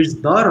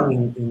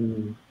button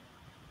in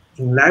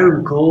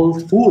Lightroom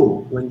called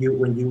full, when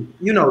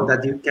you know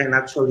that you can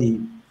actually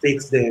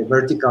fix the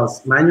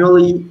verticals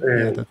manually.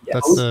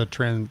 That's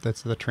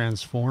the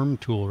transform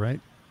tool, right?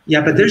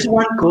 Yeah, but there's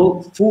one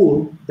called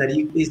full that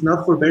is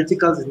not for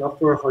verticals, it's not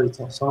for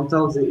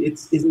horizontals.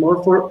 It's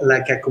more for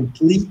like a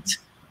complete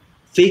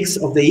fix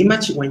of the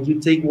image when you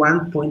take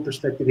 1 point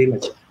perspective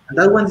image. And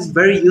that one is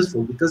very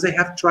useful because I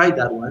have tried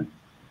that one,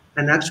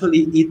 and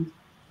actually it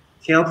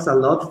helps a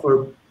lot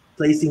for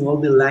placing all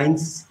the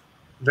lines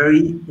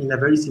in a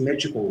very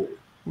symmetrical way.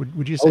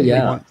 Would you say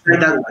that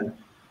one?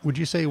 Would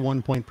you say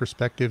 1 point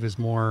perspective is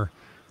more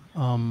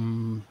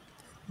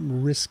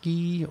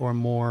risky,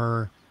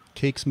 or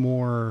takes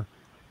more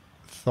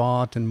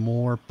thought and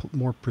more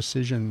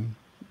precision?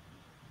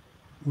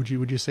 Would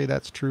you say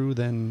that's true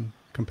then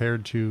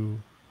compared to?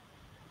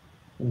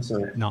 I'm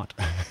sorry. Not.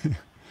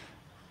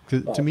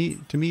 To me,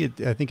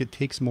 I think it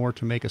takes more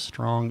to make a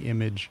strong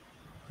image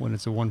when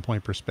it's a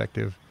 1-point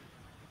perspective.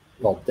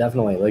 Well,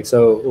 definitely. Like,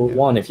 so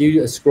Juan, if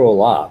you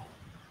scroll up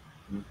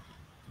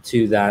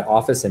to that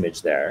office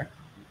image there,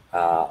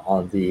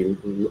 on the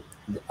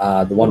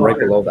one right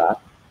below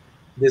that,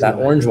 that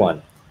orange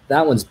one,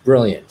 that one's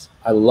brilliant.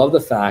 I love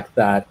the fact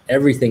that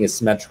everything is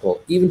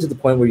symmetrical, even to the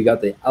point where you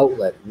got the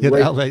outlet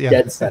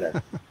dead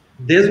center.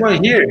 This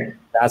one here.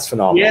 That's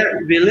phenomenal. Yeah,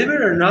 believe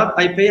it or not,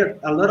 I pay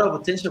a lot of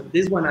attention to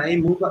this one. I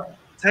move a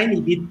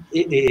tiny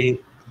bit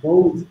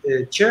both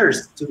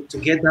chairs to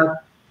get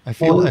that. I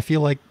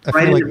feel like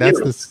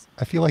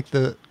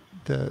the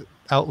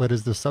outlet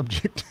is the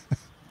subject.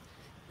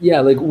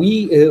 Yeah, like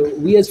we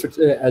as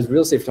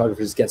real estate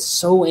photographers get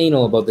so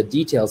anal about the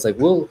details. Like,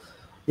 we'll,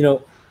 you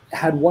know,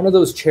 had one of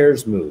those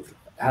chairs moved,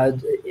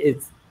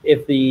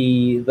 if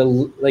the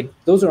like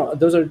those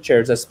are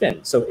chairs that spin.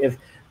 So if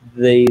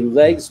the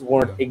legs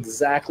weren't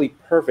exactly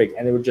perfect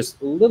and they were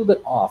just a little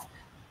bit off,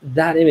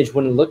 that image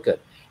wouldn't look good.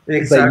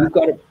 Exactly. But you've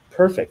got it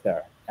perfect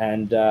there,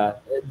 and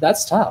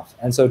that's tough.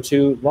 And so,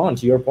 to Ron,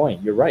 to your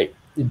point, you're right.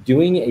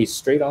 Doing a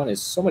straight on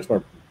is so much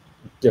more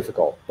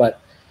difficult. But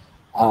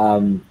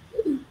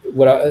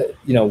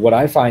what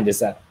I find is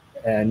that,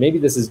 and maybe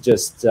this is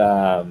just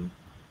some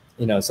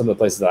of the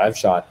places that I've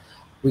shot,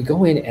 we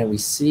go in and we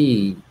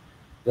see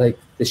like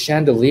the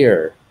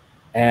chandelier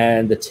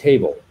and the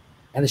table,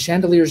 and the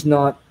chandelier's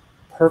not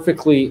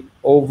perfectly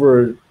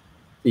over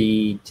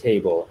the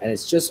table, and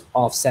it's just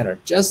off center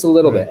just a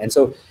little bit. And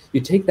so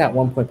you take that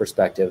 1-point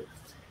perspective,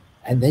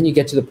 and then you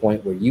get to the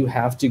point where you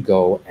have to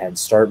go and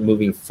start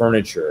moving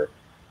furniture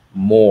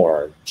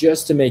more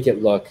just to make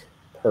it look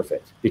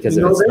perfect, because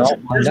if it's not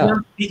there's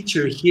one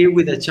picture here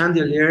with a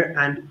chandelier,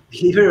 and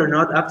believe it or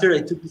not, after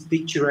I took this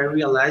picture, I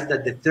realized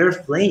that the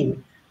third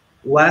flame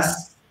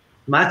was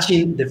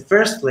matching the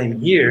first flame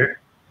here.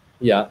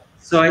 Yeah.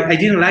 So I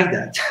didn't like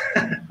that.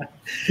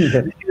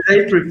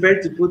 I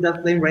prefer to put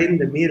that flame right in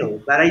the middle,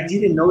 but I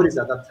didn't notice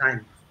at that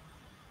time.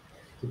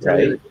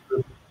 Right.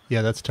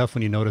 Yeah, that's tough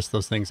when you notice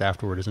those things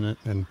afterward, isn't it?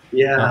 And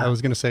yeah, I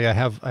was going to say I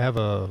have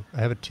a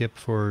tip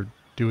for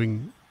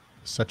doing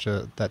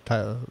especially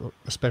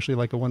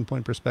like a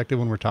 1-point perspective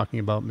when we're talking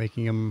about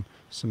making them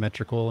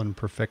symmetrical and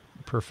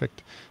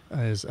perfect,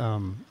 is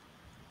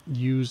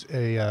use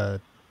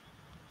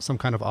some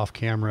kind of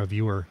off-camera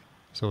viewer.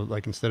 So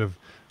like, instead of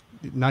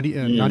not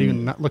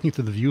looking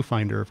through the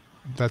viewfinder,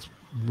 that's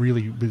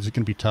really going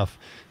to be tough.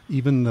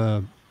 Even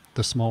the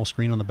small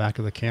screen on the back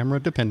of the camera,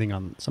 depending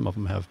on, some of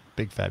them have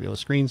big fabulous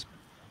screens,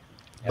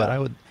 but I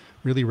would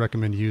really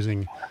recommend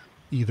using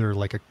either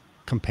like a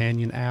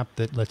companion app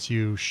that lets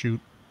you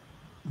shoot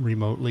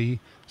remotely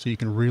so you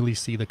can really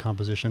see the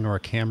composition, or a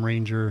Cam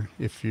Ranger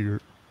if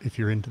you're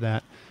into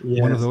that. Yes.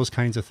 One of those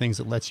kinds of things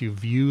that lets you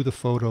view the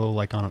photo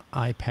like on an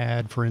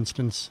iPad, for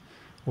instance,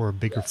 or a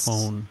bigger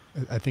phone.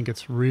 I think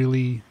it's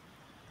really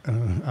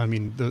I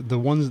mean, the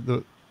ones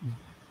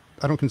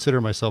I don't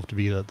consider myself to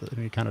be the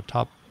kind of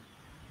top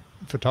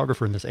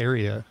photographer in this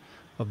area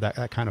of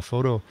that kind of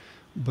photo,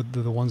 but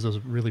the ones, those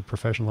really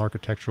professional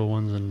architectural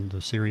ones, and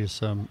the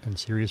serious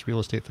real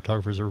estate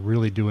photographers are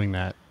really doing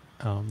that.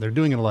 They're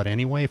doing it a lot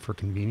anyway for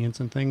convenience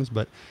and things,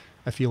 but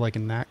I feel like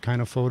in that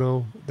kind of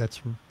photo, that's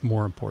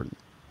more important.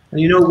 And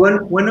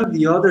one of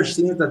the other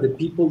things that the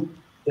people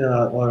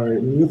or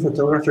new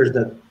photographers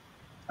that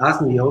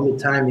ask me all the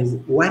time is,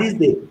 what is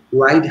the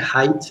right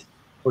height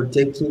for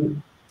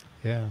taking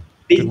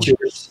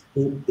pictures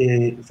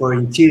for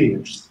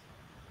interiors?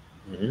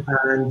 Mm-hmm.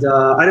 And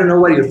I don't know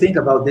what you think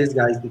about this,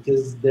 guys,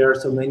 because there are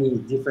so many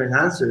different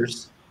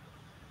answers.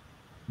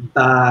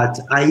 But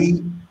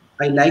I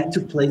like to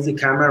place the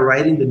camera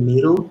right in the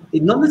middle.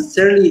 It not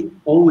necessarily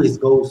always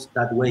goes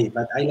that way,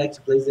 but I like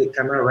to place the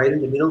camera right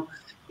in the middle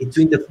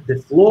between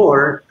the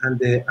floor and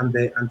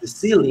the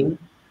ceiling,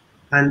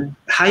 and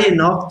high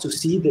enough to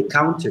see the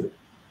counter,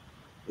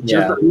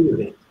 just a little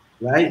bit,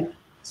 right?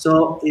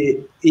 So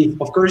if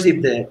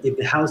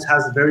the house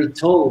has very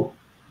tall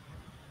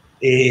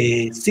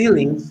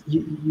ceilings,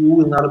 you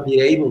will not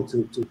be able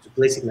to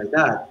place it like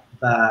that.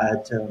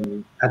 But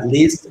at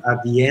least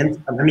at the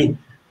end, I mean,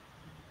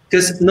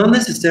 because not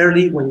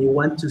necessarily when you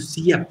want to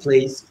see a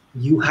place,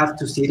 you have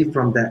to see it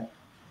from the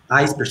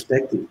eye's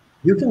perspective.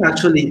 You can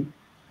actually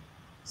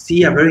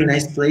see a very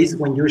nice place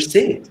when you're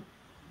seated,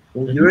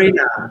 when you're in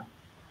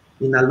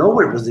a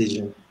lower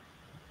position.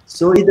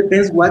 So it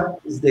depends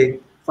what is the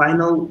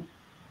final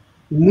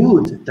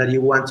mood that you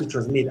want to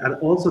transmit, and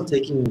also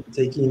taking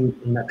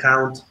in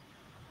account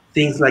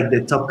things like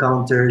the top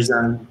counters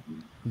and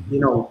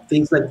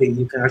things like that.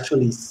 You can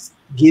actually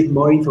give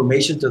more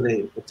information to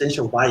the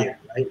potential buyer,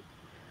 right?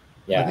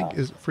 Yeah. I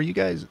think for you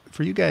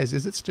guys,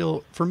 is it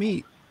still, for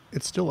me,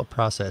 it's still a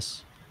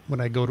process when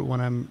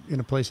I'm in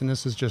a place, and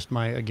this is just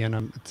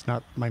it's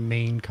not my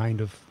main kind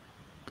of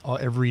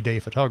everyday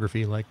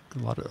photography like a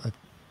lot of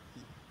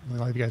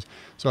you guys.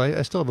 So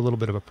I still have a little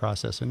bit of a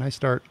process, and I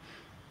start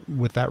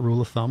with that rule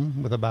of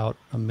thumb, with about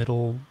a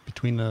middle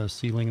between the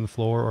ceiling and the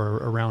floor, or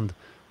around,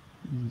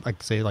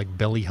 like, say, like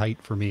belly height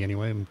for me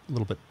anyway. I'm a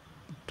little bit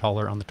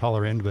taller, on the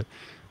taller end, but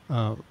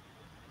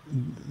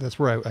that's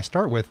where I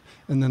start with.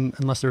 And then,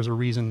 unless there's a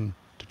reason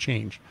to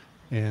change.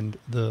 And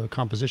the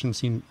composition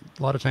scene,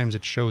 a lot of times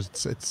it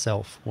shows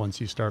itself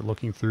once you start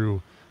looking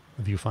through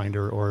a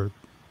viewfinder or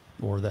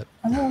that,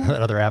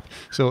 that other app.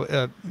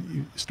 So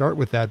you start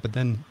with that, but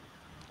then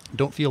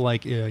don't feel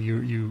like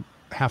you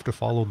have to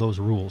follow those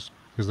rules,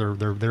 because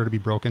they're there to be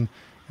broken.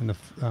 And the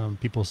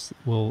people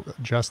will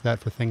adjust that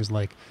for things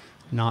like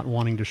not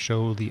wanting to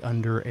show the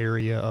under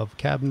area of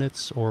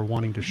cabinets, or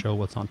wanting to show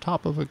what's on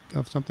top of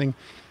something.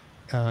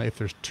 If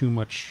there's too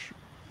much,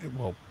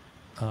 well,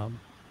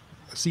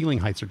 ceiling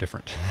heights are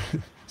different.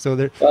 So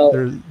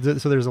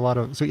there's a lot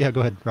of, so yeah,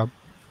 go ahead, Rob.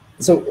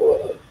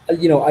 So,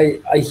 you know,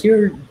 I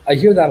hear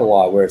that a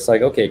lot, where it's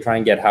like, okay, try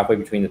and get halfway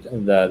between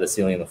the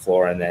ceiling and the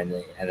floor, and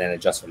then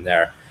adjust from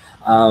there.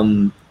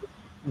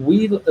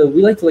 We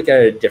like to look at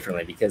it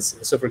differently, because,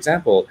 so for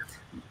example,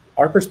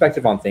 our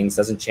perspective on things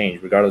doesn't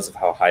change regardless of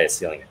how high a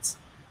ceiling is.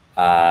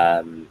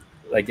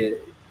 Like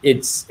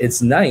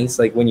it's nice,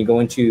 like when you go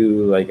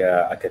into like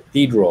a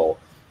cathedral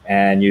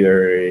and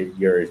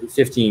you're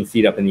 15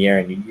 feet up in the air,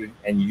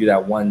 and you do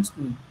that one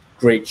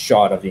great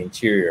shot of the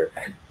interior.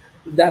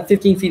 That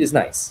 15 feet is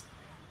nice.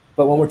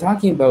 But when we're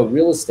talking about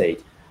real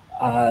estate,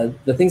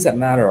 the things that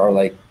matter are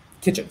like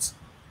kitchens.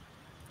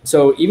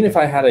 So even if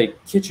I had a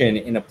kitchen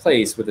in a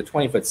place with a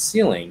 20-foot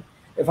ceiling,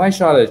 if I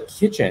shot a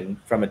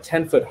kitchen from a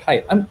 10-foot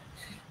height, I'm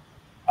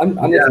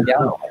looking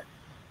down on it,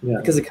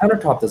 because the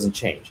countertop doesn't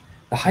change.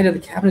 The height of the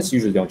cabinets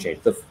usually don't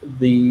change.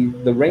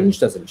 The range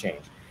doesn't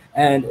change.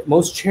 And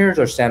most chairs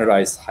are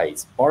standardized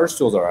heights. Bar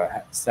stools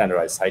are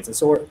standardized heights, and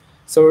so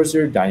is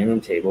your dining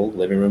room table,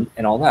 living room,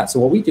 and all that. So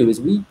what we do is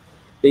we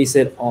base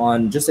it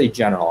on just a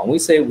general, and we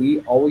say we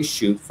always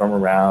shoot from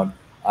around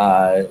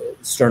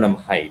sternum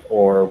height,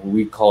 or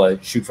we call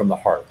it shoot from the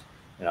heart.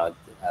 You know,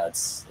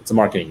 it's a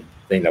marketing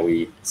thing that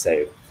we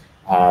say,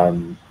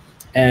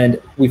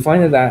 and we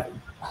find that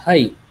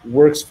height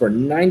works for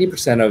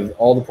 90% of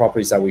all the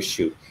properties that we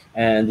shoot.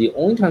 And the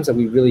only times that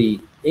we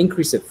really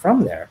increase it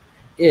from there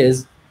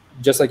is,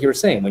 just like you were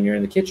saying, when you're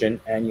in the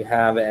kitchen and you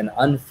have an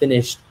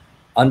unfinished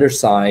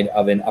underside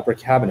of an upper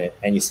cabinet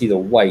and you see the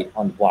white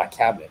on the black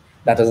cabinet.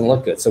 That doesn't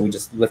look good. So we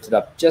just lift it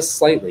up just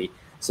slightly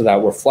so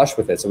that we're flush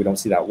with it, so we don't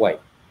see that white,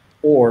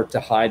 or to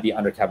hide the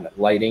under cabinet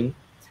lighting,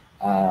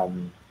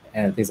 and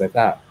things like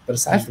that. But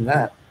aside from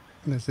that,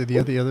 and I say the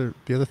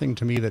other thing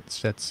to me that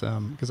sets,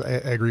 because I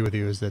agree with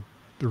you, is that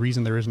the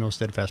reason there is no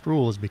steadfast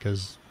rule is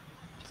because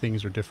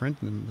things are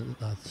different, and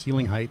the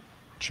ceiling height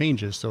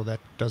changes, so that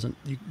doesn't,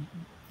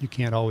 you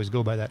can't always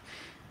go by that.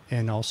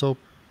 And also,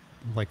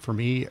 like for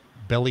me,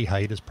 belly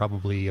height is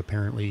probably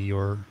apparently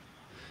your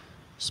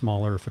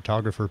smaller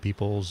photographer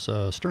people's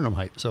sternum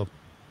height. So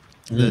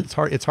it's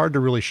hard to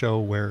really show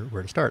where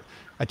to start.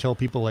 I tell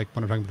people, like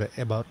when I'm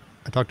talking about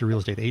I talk to real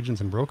estate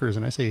agents and brokers,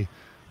 and I say,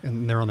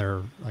 and they're on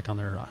their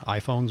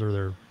iPhones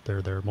or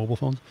their mobile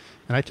phones,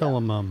 and I tell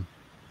them,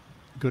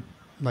 good,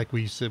 like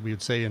we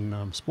would say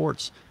in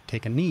sports,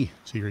 take a knee.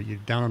 So you're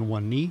down on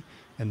one knee,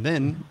 and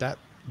then that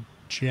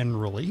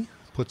generally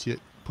puts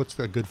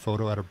a good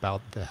photo at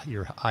about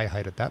your eye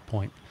height at that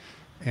point.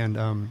 And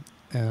I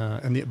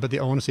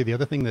want to say the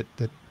other thing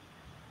that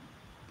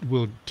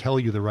will tell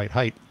you the right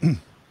height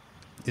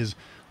is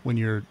when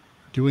you're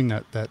doing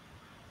that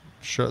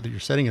show that you're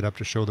setting it up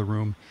to show the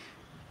room,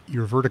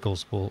 your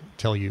verticals will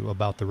tell you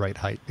about the right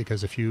height.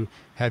 Because if you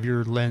have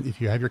your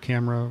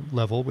camera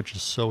level, which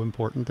is so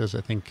important, as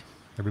I think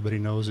everybody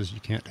knows, is you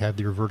can't have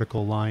your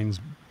vertical lines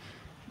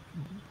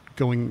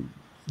going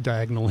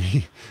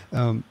diagonally.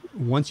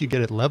 Once you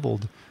get it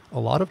leveled, a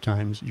lot of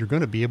times you're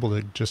going to be able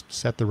to just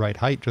set the right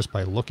height just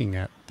by looking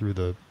at through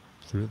the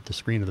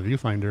screen of the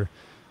viewfinder.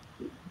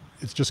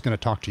 It's just going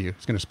to talk to you.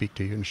 It's going to speak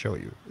to you and show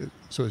you.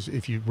 So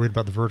if you're worried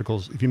about the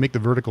verticals, if you make the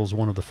verticals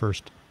one of the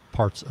first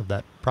parts of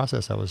that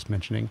process I was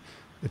mentioning,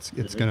 it's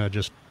going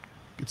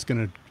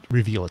to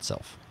reveal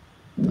itself.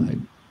 Right?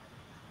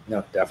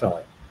 No,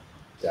 definitely.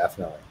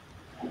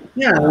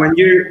 Yeah, when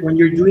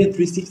you're doing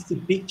 360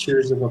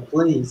 pictures of a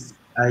place,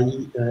 I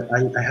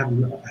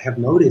have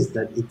noticed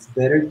that it's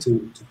better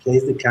to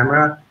place the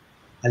camera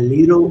a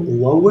little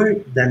lower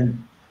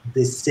than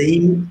the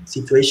same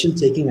situation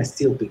taking a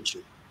still picture.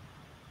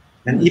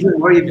 And even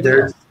more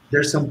if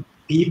there's some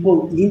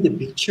people in the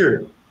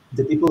picture,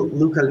 the people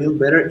look a little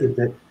better if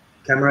the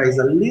camera is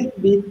a little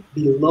bit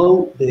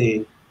below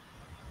the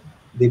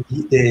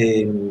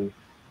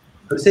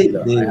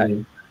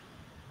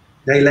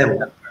eye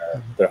level.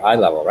 Their eye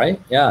level,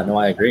 right? Yeah, no,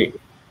 I agree.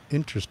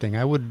 Interesting.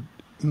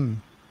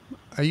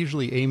 I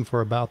usually aim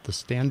for about the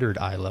standard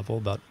eye level,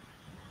 about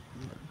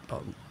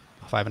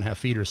 5.5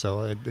 feet or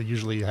so. I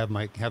usually have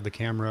the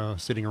camera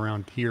sitting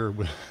around here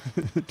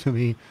to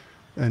me,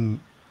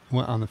 and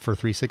for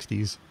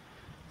 360s.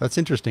 That's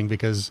interesting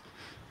because,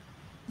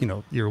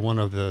 you're one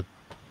of the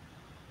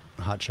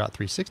hotshot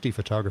 360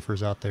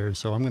 photographers out there.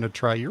 So I'm going to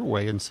try your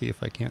way and see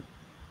if I can't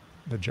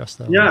adjust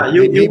that. Yeah,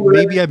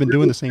 maybe I've been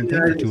doing the same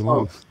thing for too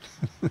long.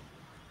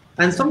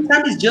 And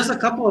sometimes it's just a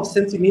couple of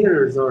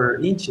centimeters or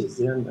inches,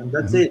 and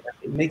that's it.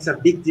 It makes a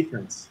big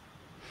difference.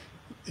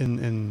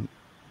 And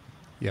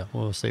yeah,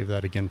 we'll save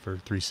that again for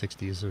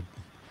 360s.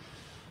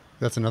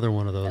 That's another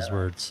one of those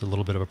where it's a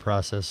little bit of a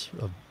process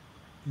of.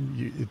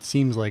 It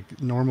seems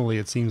like normally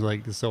it's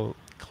so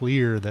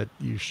clear that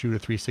you shoot a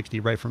 360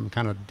 right from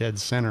kind of dead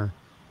center,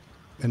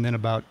 and then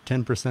about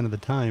 10% of the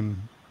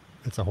time,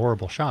 it's a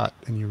horrible shot,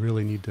 and you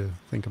really need to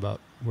think about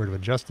where to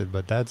adjust it.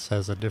 But that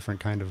has a different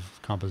kind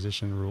of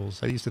composition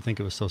rules. I used to think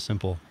it was so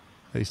simple.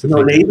 I used to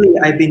think lately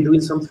I've been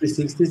doing some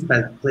 360s,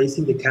 but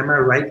placing the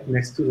camera right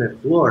next to the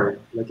floor,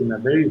 like in a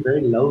very,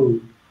 very low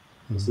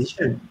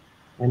position.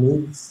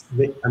 And it's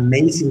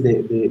amazing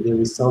the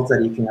results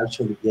that you can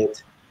actually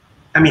get.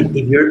 I mean,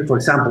 if you're, for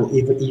example,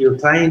 if your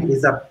client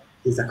is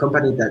a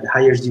company that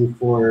hires you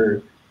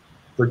for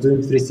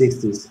doing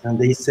 360s and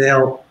they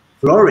sell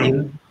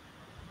flooring,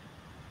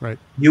 right,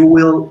 you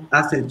will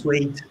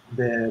accentuate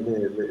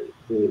the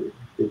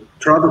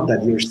product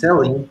that you're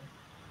selling,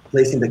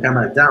 placing the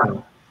camera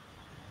down,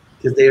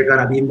 because they're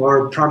gonna be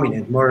more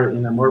prominent,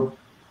 in a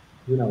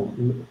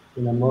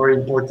more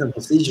important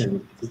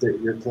position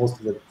because you're close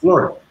to the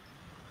floor.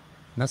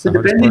 And that's the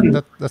hardest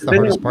part. That's the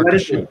hardest part to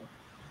shoot.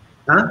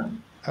 Huh?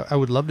 I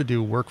would love to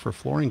do work for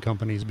flooring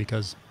companies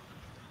because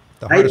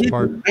the hardest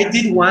part. I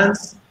did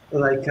once,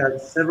 like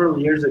several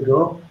years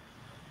ago,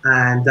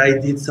 and I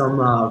did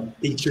some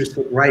pictures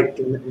right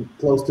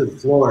close to the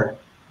floor,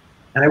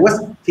 and I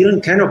was feeling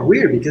kind of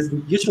weird because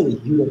usually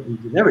you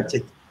never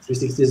take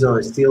 360s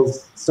or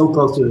stills so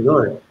close to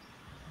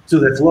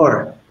the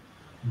floor.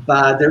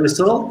 But the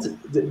result,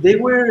 they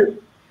were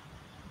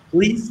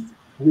pleased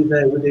with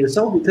the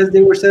result because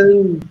they were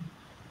selling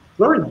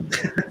flooring.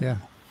 Yeah.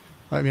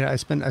 I mean, I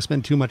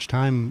spend too much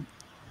time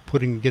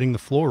getting the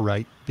floor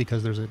right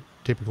because there's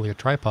typically a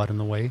tripod in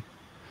the way.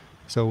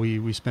 So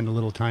we spend a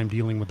little time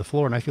dealing with the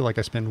floor, and I feel like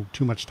I spend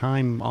too much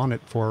time on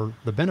it for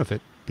the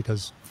benefit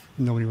because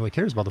nobody really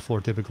cares about the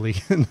floor typically.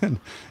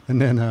 and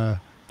then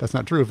that's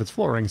not true if it's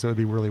flooring, so it'd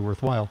be really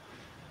worthwhile.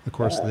 Of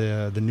course,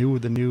 the new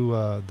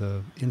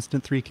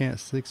instant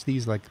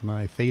 360s, like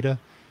my Theta.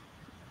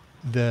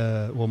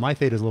 My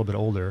Theta is a little bit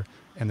older,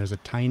 and there's a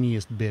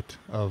tiniest bit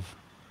of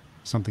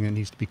something that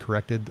needs to be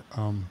corrected,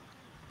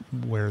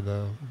 where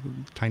the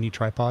tiny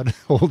tripod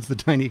holds the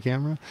tiny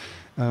camera.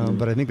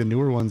 But I think the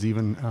newer ones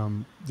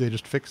even they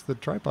just fix the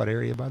tripod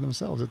area by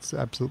themselves. It's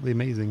absolutely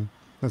amazing.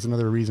 That's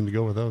another reason to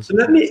go with those. So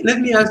let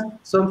me ask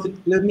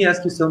something. Let me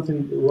ask you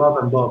something, Rob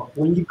and Bob.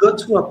 When you go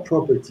to a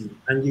property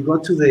and you go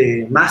to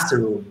the master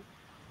room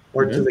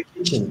or to the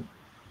kitchen,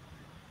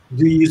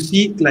 do you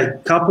see like a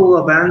couple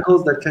of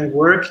angles that can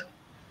work,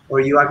 or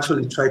you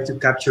actually try to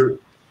capture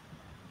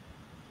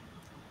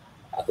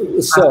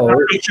as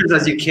many pictures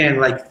as you can,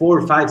 like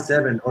 4, 5,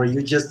 7, or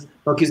you just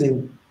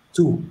focusing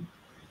 2?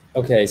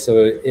 Okay,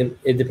 so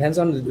it depends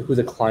on who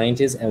the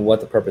client is and what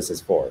the purpose is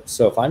for.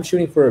 So if I'm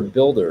shooting for a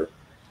builder,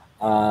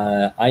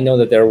 I know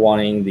that they're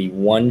wanting the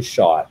one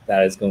shot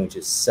that is going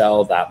to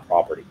sell that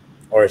property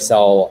or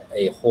sell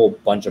a whole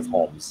bunch of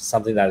homes,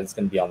 something that is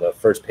going to be on the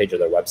first page of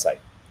their website.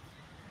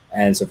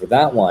 And so for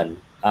that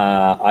one,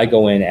 I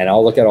go in and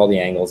I'll look at all the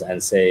angles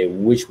and say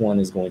which one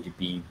is going to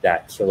be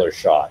that killer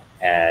shot.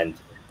 And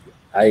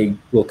I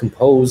will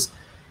compose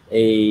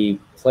a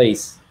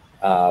place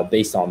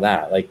based on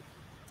that. Like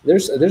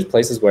there's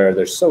places where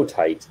they're so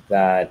tight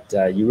that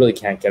you really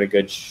can't get a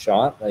good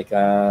shot. Like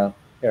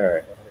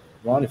here,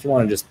 Ron, if you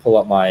want to just pull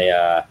up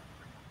my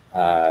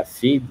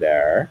feed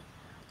there.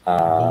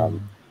 All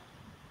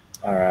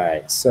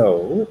right,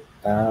 so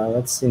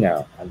let's see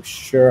now. I'm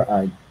sure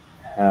I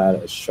had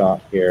a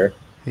shot here.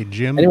 Hey,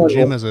 Jim.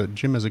 Jim has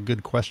a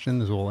good question.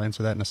 We'll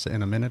answer that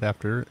in a minute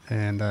after.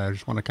 And I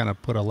just want to kind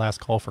of put a last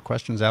call for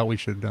questions out. We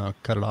should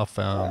cut it off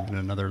in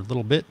another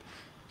little bit.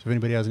 So if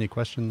anybody has any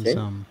questions,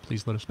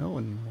 please let us know,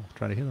 and we'll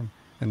try to hit them.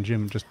 And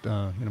Jim, just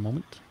in a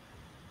moment.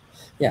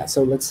 Yeah.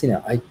 So let's see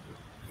now. I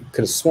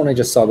could have sworn I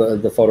just saw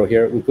the photo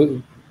here.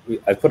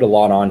 I put a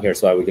lot on here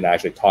so that we can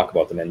actually talk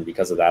about them, and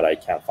because of that, I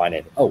can't find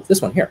it. Oh,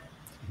 this one here.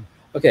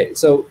 Okay.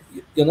 So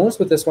you'll notice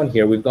with this one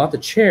here, we've got the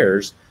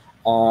chairs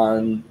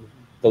on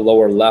the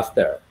lower left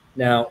there.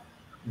 Now,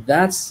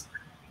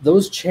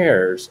 those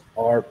chairs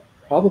are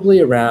probably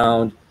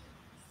around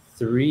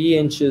 3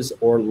 inches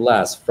or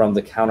less from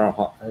the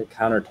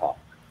countertop.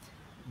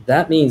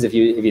 That means if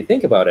you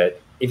think about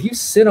it, if you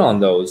sit on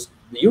those,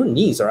 your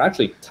knees are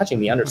actually touching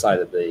the underside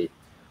of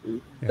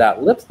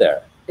that lip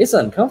there. It's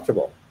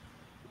uncomfortable.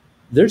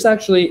 There's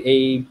actually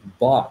a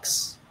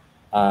box,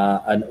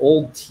 an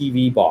old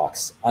TV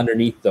box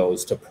underneath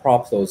those to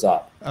prop those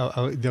up.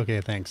 Oh,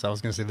 okay, thanks. I was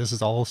going to say, this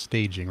is all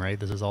staging, right?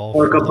 This is all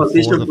for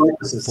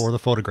the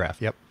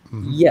photograph. Yep.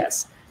 Mm-hmm.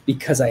 Yes,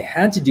 because I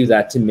had to do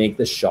that to make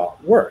the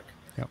shot work.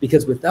 Yep.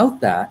 Because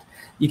without that,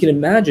 you can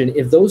imagine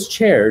if those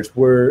chairs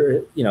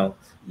were,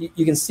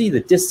 you can see the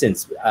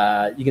distance.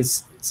 You can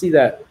see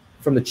that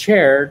from the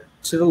chair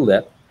to the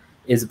lip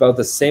is about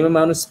the same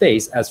amount of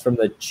space as from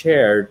the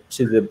chair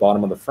to the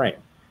bottom of the frame.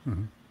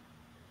 Mm-hmm.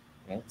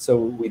 Okay? So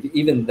we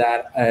even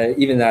that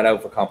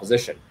out for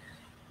composition.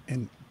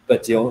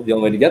 But the only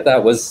way to get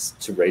that was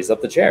to raise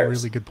up the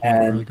chairs. Really good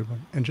point. Really good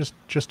point. And just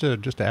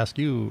to ask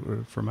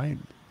you,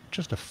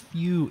 just a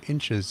few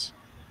inches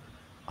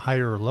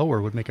higher or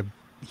lower would make a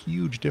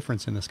huge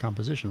difference in this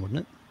composition,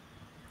 wouldn't it?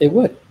 It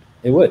would.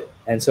 It would.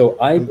 And so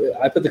I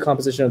put the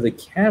composition of the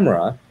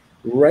camera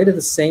right at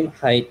the same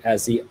height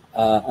as the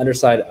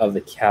underside of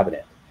the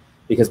cabinet,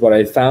 because what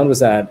I found was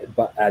that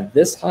at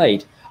this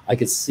height, I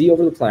could see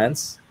over the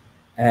plants,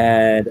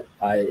 and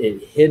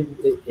it hid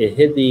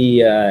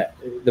the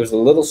there was a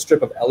little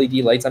strip of LED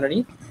lights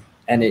underneath,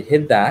 and it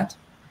hid that,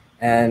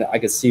 and I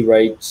could see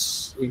the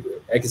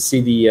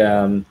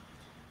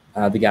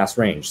gas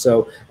range.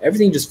 So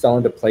everything just fell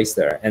into place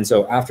there. And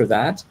so after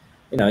that,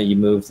 you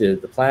move the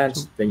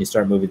plant, then you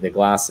start moving the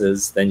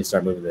glasses, then you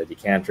start moving the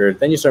decanter,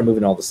 then you start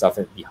moving all the stuff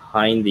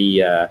behind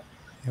the.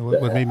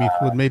 What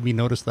made me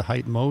notice the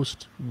height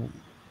most,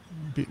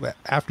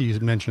 after you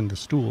mentioned the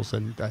stools,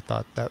 and I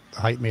thought that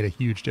height made a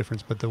huge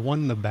difference. But the one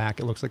in the back,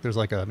 it looks like there's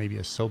like maybe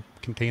a soap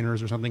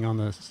containers or something on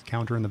the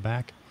counter in the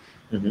back,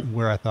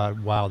 where I thought,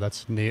 wow,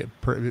 it's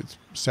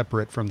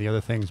separate from the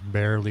other things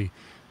barely.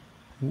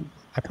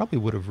 I probably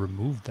would have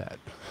removed that.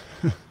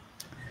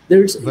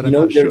 I'm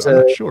not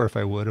sure if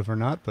I would have or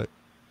not, but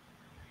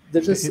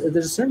there's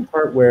a certain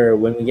part where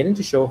when we get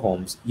into show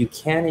homes, you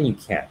can and you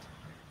can't,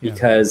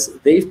 because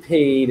they've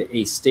paid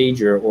a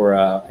stager or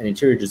an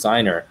interior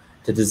designer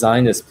to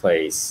design this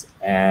place,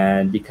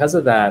 and because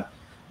of that,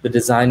 the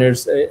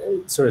designers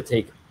sort of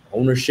take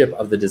ownership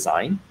of the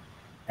design,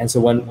 and so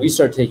when we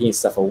start taking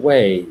stuff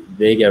away,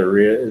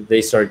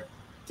 they start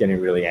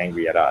getting really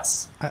angry at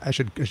us. I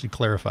should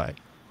clarify,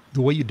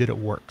 the way you did it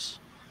works.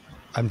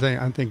 I'm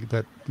thinking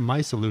that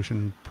my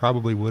solution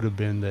probably would have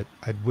been that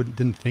I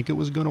didn't think it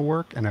was going to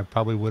work, and I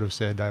probably would have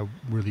said I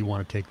really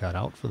want to take that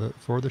out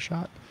for the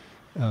shot.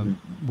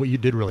 What you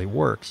did really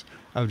works.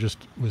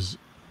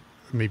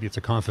 Maybe it's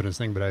a confidence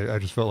thing, but I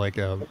just felt like,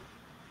 but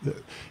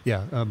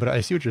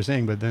I see what you're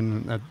saying. But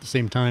then at the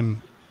same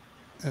time,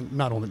 and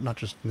not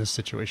just in this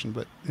situation,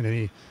 but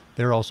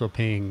they're also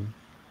paying.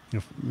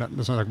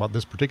 Let's not talk about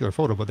this particular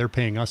photo, but they're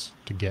paying us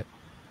to get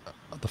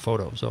the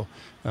photo. So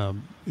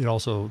it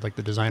also, like,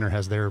 the designer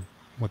has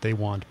what they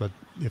want, but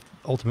if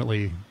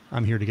ultimately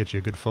I'm here to get you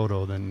a good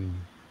photo, then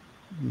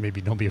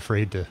maybe don't be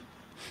afraid to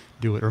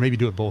do it, or maybe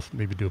do it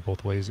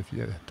both ways if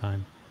you have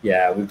time.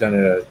 Yeah, we've done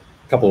it a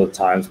couple of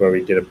times where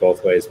we did it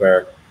both ways,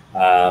 where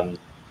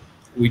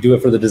we do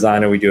it for the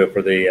designer, we do it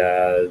for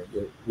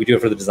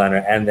the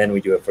designer, and then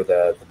we do it for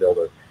the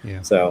builder.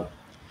 Yeah. So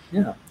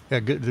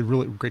good,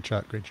 really great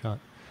shot.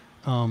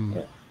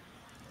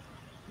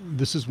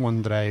 This is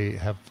one that I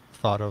have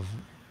thought of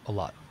a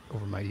lot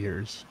over my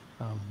years,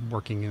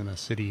 working in a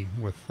city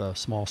with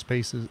small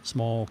spaces,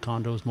 small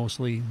condos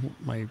mostly.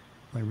 My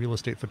real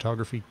estate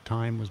photography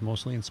time was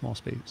mostly in small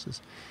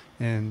spaces.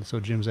 And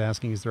so Jim's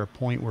asking, is there a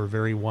point where a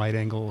very wide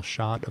angle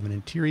shot of an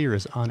interior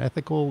is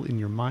unethical in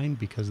your mind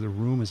because the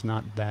room is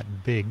not that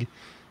big?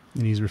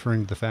 And he's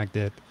referring to the fact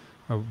that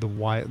the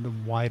wide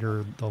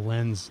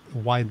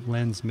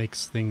lens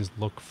makes things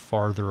look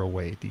farther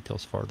away,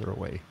 details farther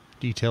away.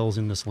 Details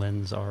in this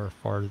lens are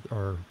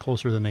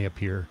closer than they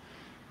appear,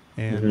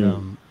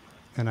 and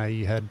and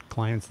I had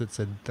clients that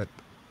said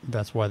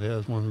that's why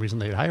one reason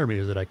they'd hire me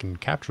is that I can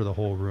capture the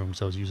whole room.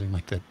 So I was using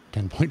like the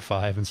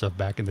 10.5 and stuff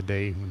back in the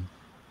day when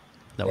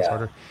that was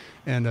harder,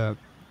 and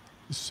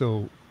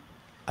so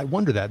I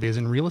wonder that, because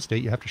in real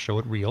estate you have to show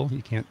it real.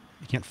 You can't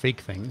fake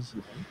things,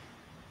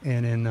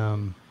 and in I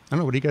don't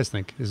know. What do you guys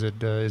think? Is it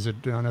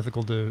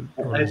unethical to?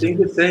 I think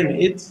the same.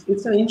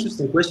 It's an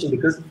interesting question,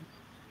 because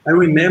I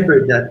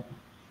remember that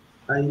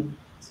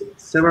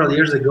several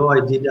years ago, I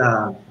did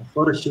a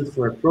photo shoot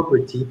for a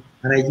property,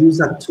 and I used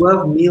a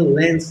 12 mil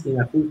lens in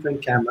a full frame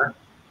camera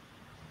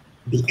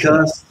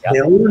because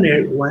the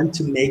owner wanted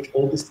to make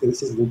all the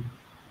spaces look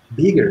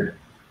bigger.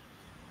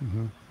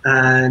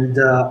 And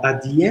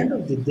at the end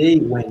of the day,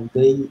 when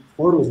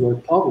photos were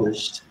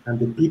published and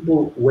the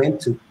people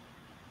went to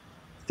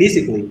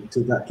physically to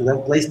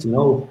that place to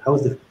know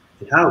how's the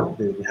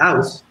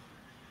house,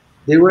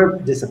 they were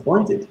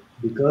disappointed,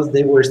 because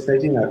they were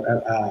expecting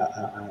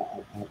a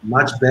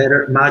much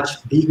better,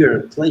 much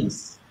bigger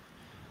place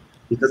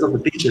because of the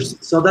pictures.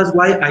 So that's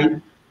why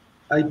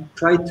I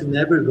try to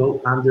never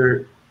go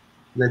under,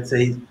 let's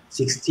say,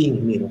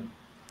 16 mil.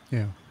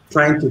 Yeah.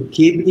 Trying to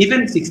keep,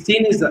 even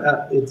 16 is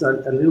it's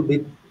a little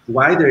bit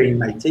wider in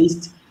my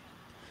taste.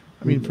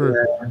 I mean,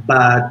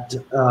 but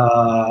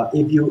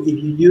if you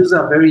use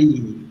a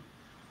very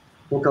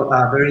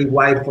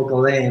wide focal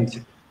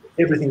length,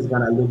 everything's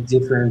gonna look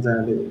different,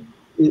 and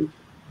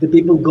the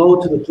people go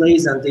to the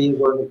place and they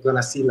were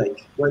gonna see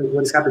like what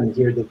is happening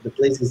here. The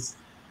place is,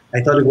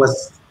 I thought it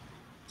was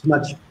too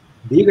much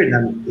bigger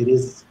than it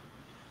is.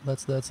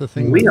 That's the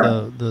thing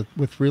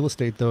with real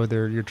estate, though.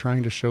 You're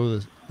trying to show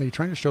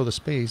the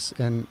space,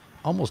 and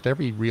almost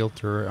every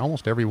realtor,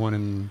 almost everyone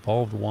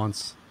involved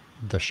wants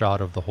the shot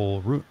of the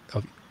whole room,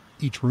 of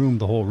each room,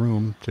 the whole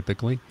room,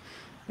 typically,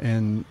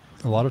 and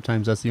a lot of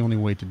times that's the only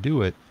way to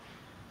do it.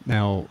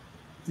 Now,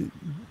 maybe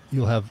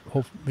you'll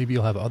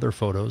have other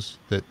photos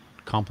that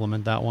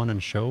complement that one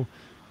and show.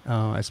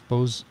 I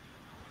suppose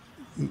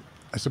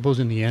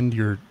in the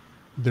end,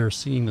 they're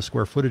seeing the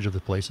square footage of the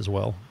place as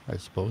well, I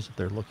suppose, if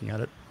they're looking at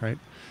it, right?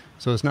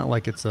 So it's not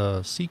like it's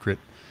a secret.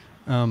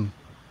 But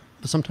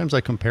sometimes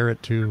I compare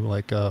it to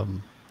like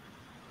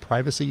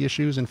privacy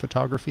issues in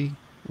photography.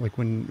 Like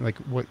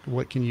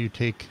what can you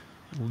take,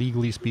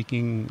 legally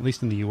speaking, at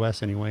least in the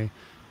U.S. anyway,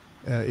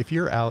 if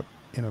you're out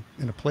in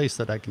a place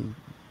that I can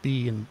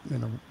be in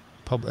a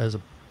pub as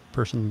a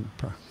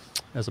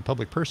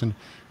public person,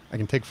 I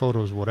can take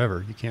photos,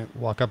 whatever. You can't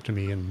walk up to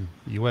me in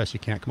the U.S. You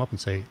can't come up and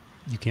say,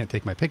 you can't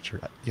take my picture.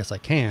 Yes, I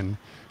can.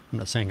 I'm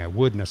not saying I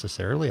would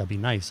necessarily. I'll be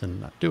nice and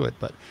not do it,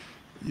 but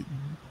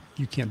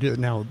you can't do it.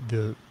 Now,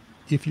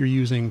 if you're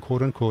using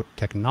quote unquote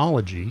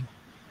technology,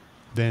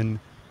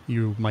 then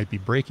you might be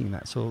breaking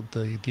that. So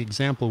the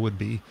example would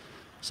be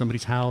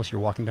somebody's house.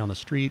 You're walking down the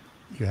street.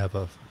 You have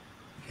a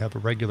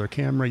regular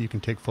camera. You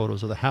can take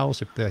photos of the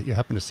house. If you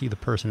happen to see the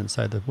person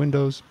inside the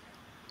windows,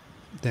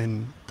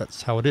 then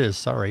that's how it is.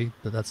 Sorry,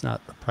 but that's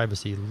not a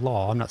privacy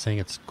law. I'm not saying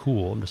it's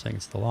cool. I'm just saying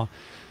it's the law.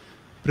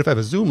 But if I have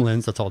a zoom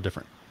lens, that's all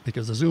different,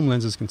 because the zoom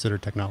lens is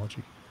considered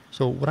technology.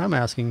 So what I'm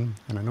asking,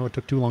 and I know it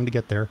took too long to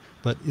get there,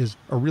 but is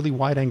a really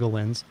wide angle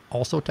lens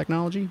also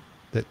technology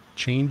that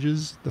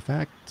changes the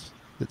fact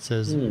that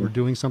says we're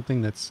doing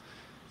something that's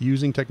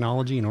using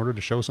technology in order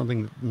to show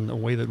something in a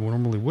way that we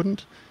normally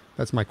wouldn't?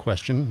 That's my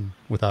question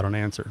without an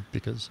answer,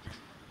 because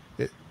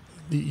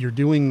you're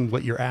doing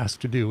what you're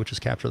asked to do, which is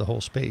capture the whole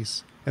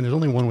space. And there's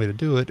only one way to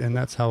do it, and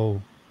that's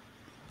how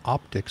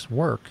optics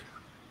work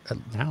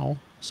now.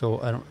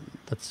 So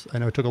I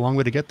know it took a long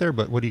way to get there,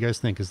 but what do you guys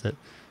think? Is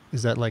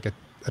that like a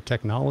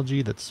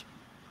technology that's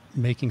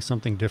making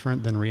something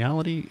different than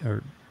reality,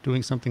 or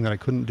doing something that I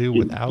couldn't do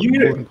without?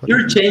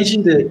 You're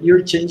changing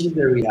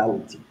the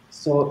reality.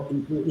 So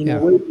in a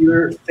way,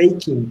 you're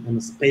faking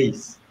in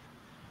space.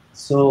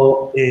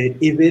 So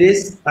if it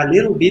is a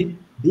little bit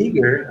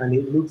bigger and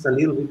it looks a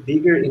little bit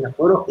bigger in a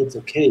photo, it's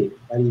okay.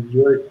 But if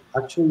you're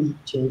actually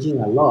changing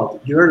a lot,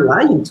 you're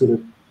lying to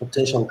the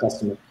potential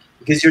customer,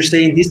 because you're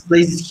saying this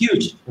place is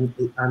huge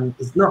and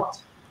it's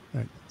not.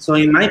 Right. So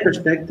in my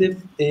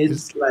perspective,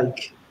 it's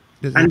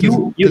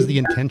does the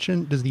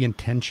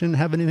intention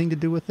have anything to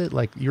do with it?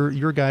 Like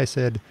your guy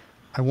said,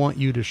 I want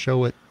you to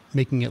show it,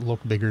 making it look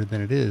bigger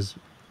than it is.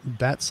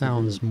 That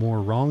sounds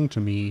more wrong to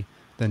me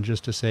than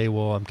just to say,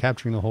 well, I'm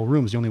capturing the whole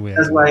room is the only way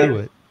I can do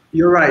it.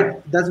 You're right.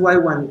 That's why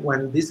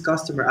when this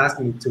customer asked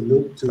me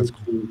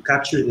to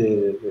capture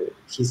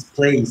his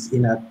place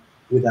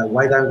with a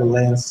wide angle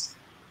lens,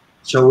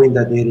 showing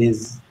that it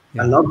is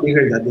a lot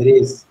bigger than it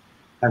is,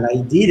 and I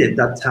did it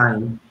that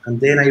time, and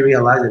then I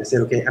realized, I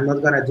said, okay, I'm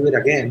not gonna do it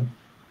again.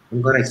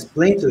 I'm gonna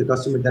explain to the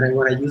customer that I'm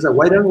gonna use a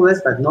wide angle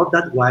lens, but not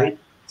that wide,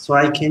 so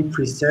I can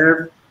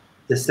preserve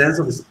the sense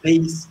of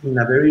space in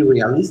a very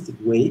realistic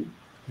way.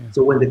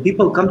 So when the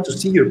people come to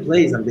see your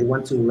place and they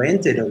want to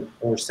rent it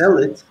or sell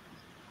it,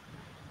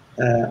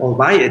 or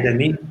buy it, I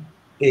mean,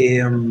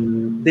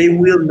 they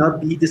will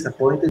not be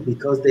disappointed,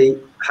 because they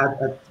had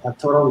a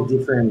totally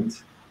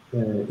different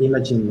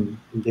image in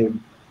their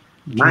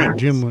mind.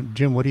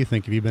 Jim, what do you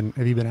think? Have you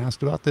been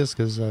asked about this?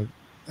 Because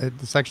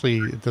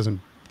it doesn't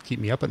keep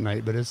me up at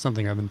night, but it's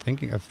something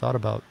I've thought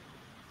about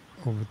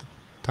over the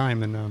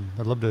time, and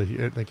I'd love to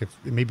hear, like, if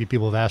maybe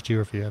people have asked you,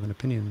 or if you have an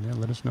opinion,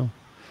 let us know.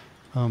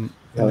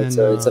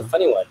 It's a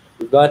funny one.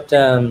 We've got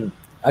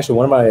actually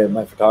one of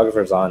my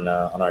photographers on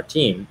our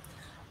team.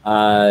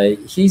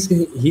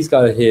 He's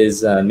got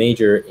his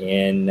major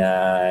in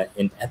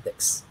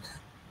ethics.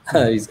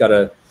 So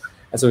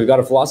we've got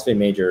a philosophy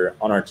major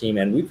on our team,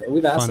 and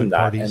we've asked him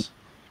that. And,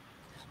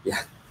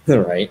 yeah,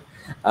 right.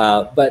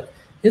 But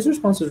his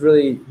response was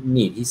really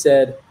neat. He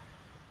said,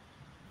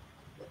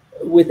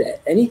 with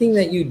anything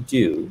that you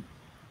do,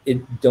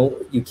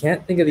 you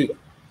can't think of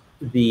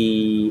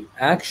the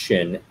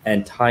action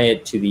and tie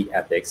it to the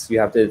ethics. You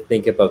have to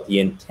think about the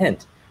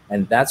intent,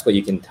 and that's what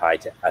you can tie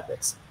to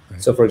ethics.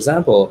 Right. So for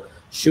example,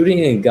 shooting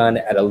a gun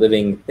at a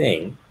living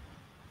thing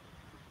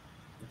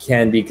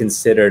can be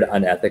considered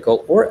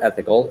unethical or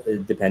ethical,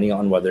 depending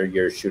on whether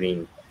you're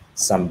shooting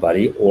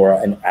somebody or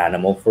an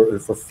animal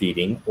for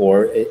feeding,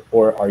 or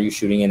are you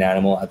shooting an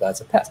animal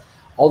that's a pest.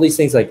 All these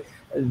things, like,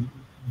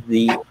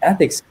 the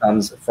ethics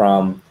comes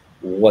from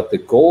what the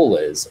goal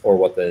is or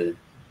what the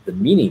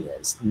meaning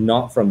is,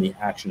 not from the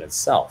action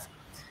itself.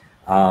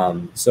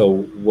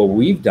 So what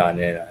we've done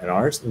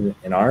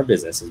in our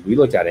business is we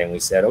looked at it and we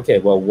said, okay,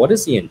 well, what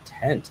is the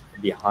intent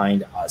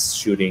behind us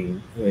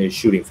shooting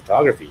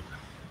photography?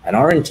 And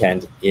our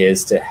intent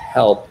is to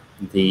help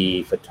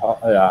the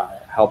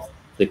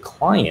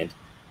client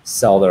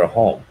sell their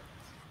home.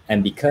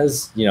 And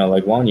because,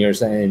 like Juan, you're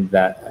saying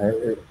that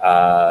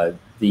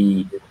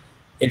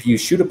if you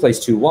shoot a place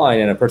too wide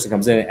and a person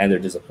comes in and they're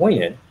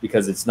disappointed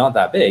because it's not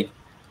that big,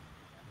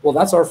 well,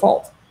 that's our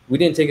fault. We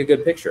didn't take a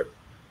good picture.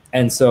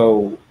 And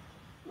so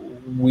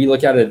we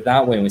look at it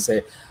that way and we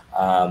say,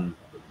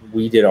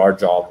 we did our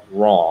job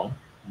wrong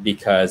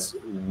because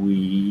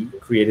we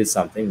created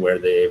something where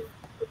the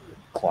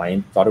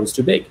client thought it was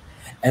too big.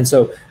 And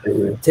so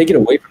take it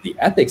away from the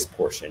ethics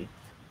portion,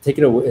 take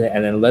it away,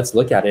 and then let's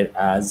look at it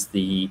as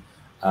did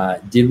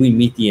we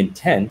meet the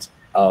intent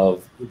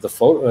of the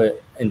photo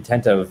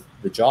intent of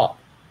the job,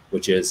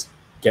 which is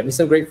get me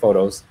some great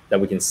photos that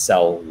we can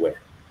sell with.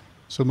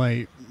 So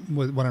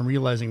what I'm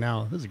realizing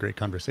now, this is a great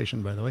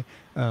conversation, by the way.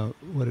 I'm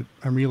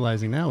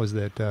realizing now is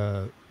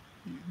that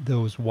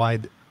those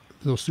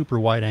super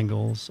wide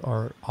angles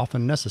are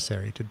often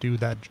necessary to do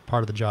that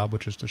part of the job,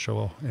 which is to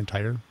show an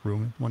entire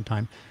room at one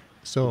time.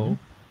 So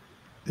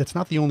it's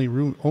not the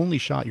only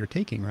shot you're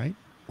taking, right?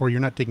 Or you're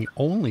not taking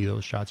only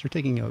those shots.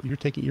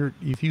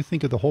 If you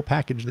think of the whole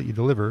package that you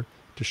deliver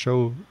to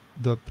show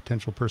the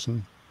potential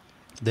person,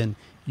 then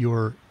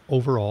your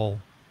overall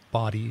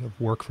body of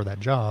work for that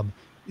job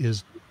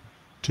is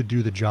to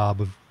do the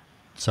job of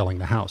selling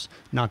the house,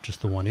 not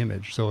just the one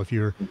image. So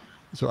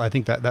I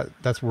think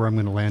that's where I'm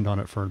going to land on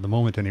it for the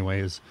moment anyway,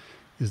 is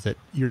that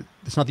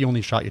it's not the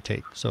only shot you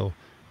take. So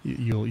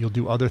you'll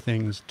do other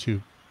things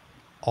to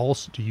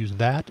use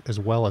that as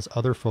well as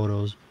other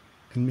photos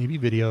and maybe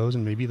videos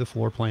and maybe the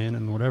floor plan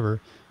and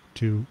whatever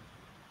to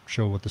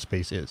show what the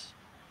space is.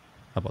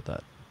 How about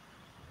that?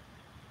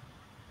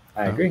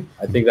 I agree.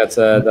 I think that's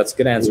a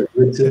good answer.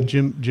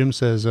 Jim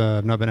says,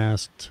 I've not been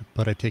asked,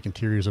 but I take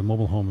interiors of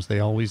mobile homes. They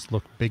always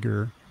look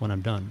bigger when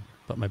I'm done,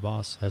 but my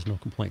boss has no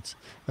complaints.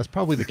 That's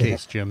probably the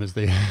case, Jim, is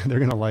they're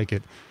going to like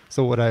it.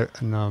 So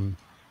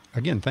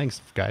again,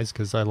 thanks guys,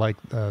 because I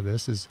like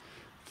this, is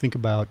think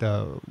about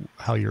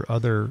how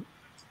your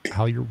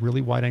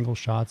really wide angle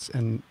shots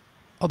and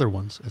other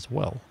ones as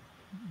well,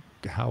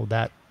 how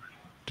that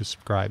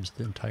describes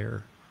the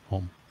entire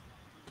home.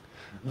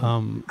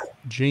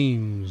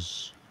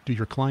 James, do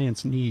your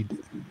clients need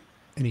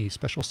any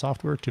special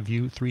software to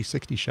view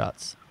 360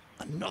 shots?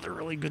 Another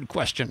really good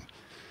question.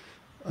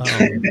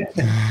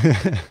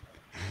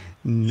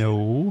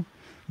 No,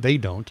 they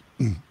don't.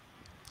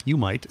 You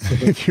might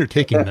if you're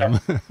taking them.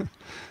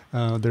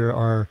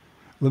 Let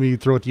me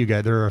throw it to you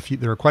guys. There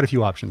are quite a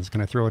few options.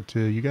 Can I throw it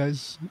to you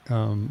guys?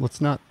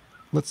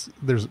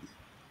 There's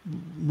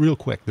real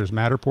quick. There's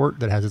Matterport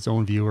that has its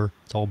own viewer.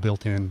 It's all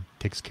built in,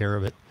 takes care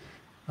of it.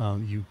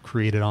 You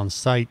create it on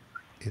site.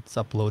 It's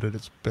uploaded,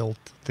 it's built.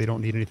 They don't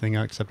need anything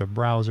except a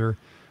browser.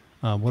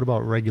 What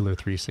about regular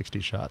 360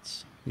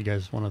 shots? You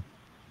guys want to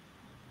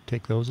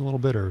take those a little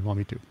bit, or want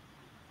me to?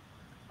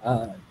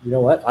 You know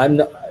what? I am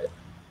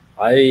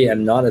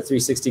not a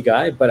 360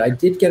 guy, but I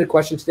did get a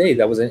question today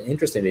that was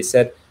interesting. They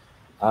said,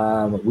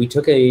 we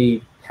took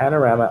a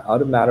panorama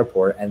out of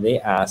Matterport and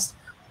they asked,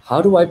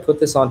 how do I put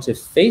this onto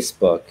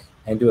Facebook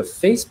and do a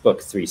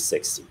Facebook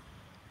 360?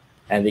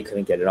 And they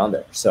couldn't get it on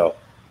there. So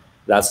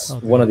that's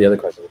one of the other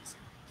questions.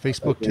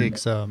 Facebook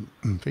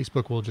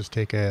Facebook will just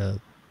take a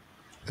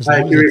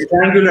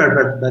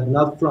rectangular, but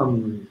not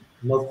from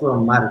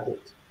Matterport.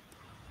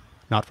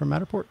 Not from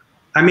Matterport?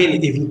 I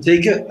mean, if you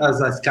take it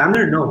as a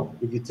scanner, no.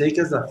 If you take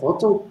it as a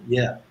photo,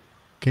 yeah.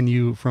 Can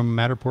you, from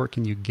Matterport,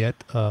 can you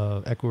get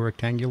a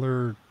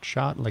equirectangular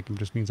shot? Like it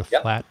just means a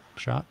flat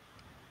shot?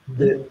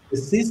 The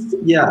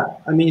system, yeah.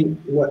 I mean,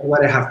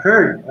 what I have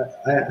heard,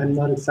 I'm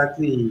not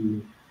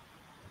exactly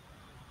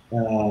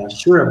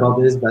sure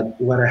about this,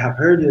 but what I have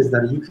heard is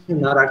that you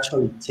cannot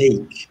actually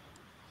take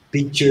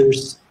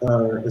pictures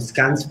or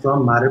scans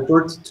from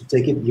Matterport to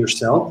take it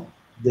yourself.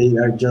 They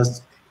are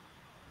just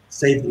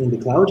saved in the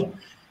cloud.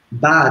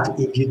 But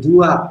if you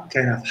do a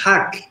kind of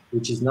hack,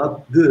 which is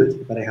not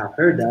good, but I have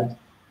heard that,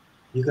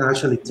 you can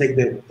actually take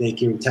the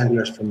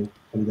rectangulars from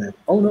there.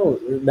 Oh no,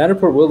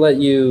 Matterport will let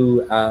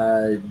you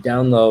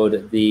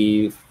download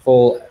the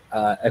full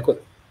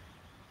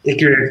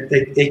rectangular.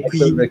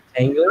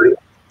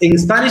 In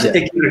Spanish,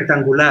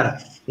 equirectangular.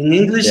 In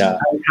English, I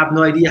have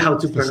no idea how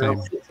to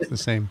pronounce it. It's the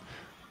same.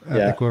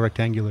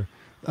 Equirectangular.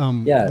 So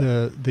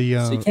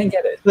you can't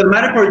get it. The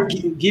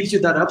Matterport gives you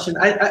that option.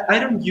 I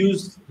don't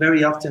use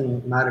very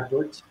often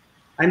Matterport.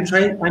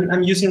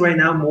 I'm using right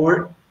now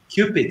more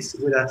Cupids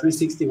with a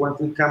 360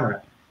 one-click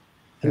camera.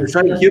 And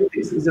try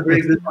Cupids is a very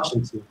good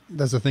option too.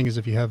 That's the thing, is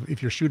if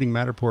you're shooting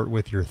Matterport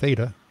with your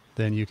Theta,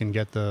 then you can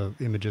get the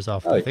images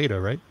off the Theta,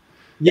 right?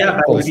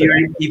 Yeah, but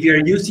if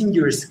you're using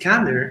your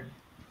scanner,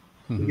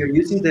 if you're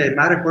using the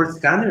Matterport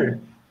scanner,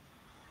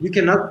 you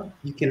cannot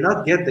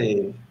get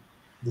the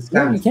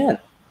scanner. No, you can't.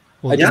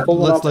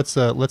 Well, let's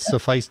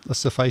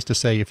suffice to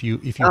say if you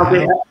have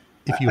it.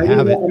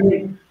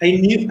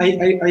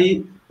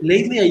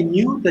 Lately I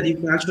knew that you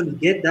can actually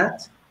get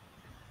that,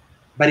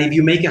 but if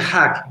you make a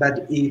hack,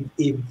 but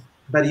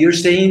you're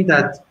saying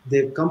that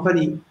the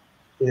company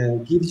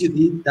gives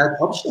you that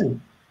option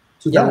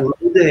to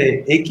download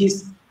the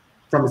X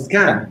from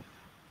scan.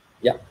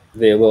 Yeah,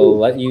 they will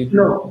let you.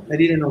 No, I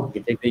didn't know.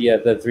 You can take the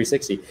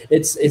 360.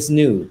 It's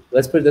new.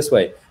 Let's put it this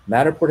way: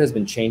 Matterport has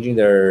been changing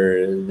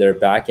their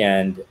back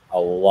end a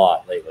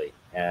lot lately,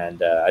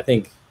 and I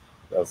think,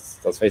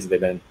 let's face it,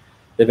 they've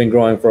been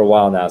growing for a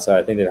while now. So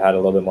I think they've had a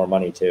little bit more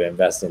money to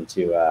invest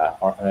into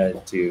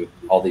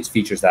all these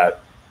features that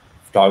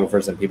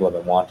photographers and people have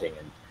been wanting,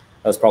 and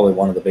that was probably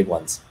one of the big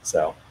ones.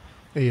 So,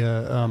 you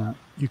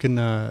can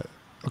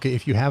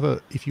if you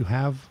have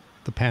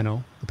the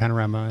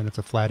panorama, and it's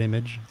a flat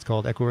image. It's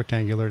called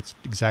equirectangular. It's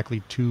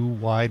exactly 2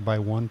 wide by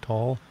 1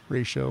 tall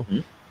ratio.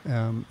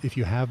 If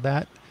you have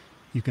that,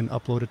 you can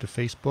upload it to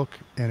Facebook,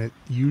 and it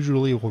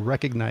usually will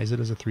recognize it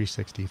as a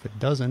 360. If it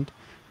doesn't,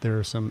 there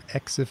are some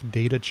EXIF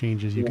data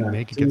changes you can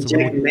make. It gets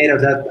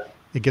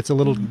a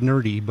little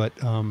nerdy, but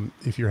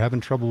if you're having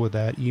trouble with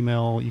that,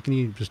 email. You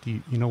can just,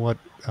 you know what,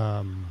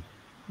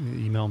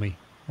 email me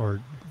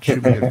or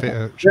shoot me a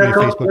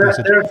Facebook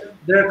message.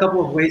 There are a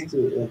couple of ways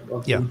to.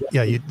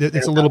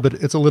 It's a little bit.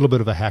 It's a little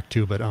bit of a hack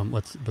too, but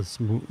let's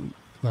move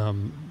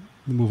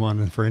on.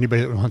 And for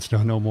anybody that wants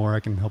to know more, I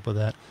can help with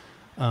that.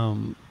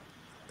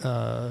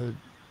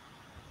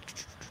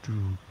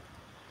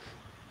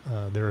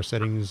 There are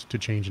settings to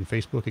change in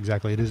Facebook.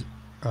 Exactly, it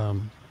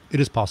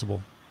is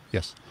possible.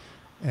 Yes,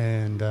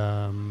 and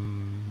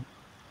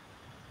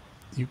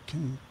you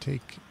can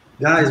take.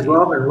 Guys,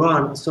 Rob and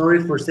Ron,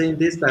 sorry for saying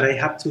this, but I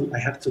have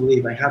to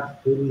leave. I have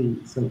really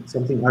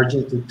something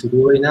urgent to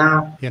do right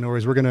now. Yeah, no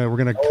worries. We're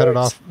gonna cut it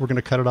off. We're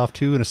gonna cut it off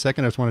too in a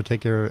second. I just want to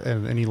take care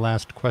of any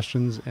last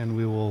questions, and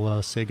we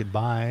will say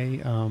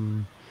goodbye.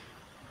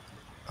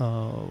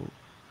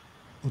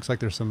 Looks like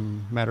there's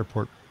some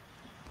Matterport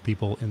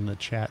people in the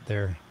chat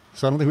there.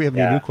 So I don't think we have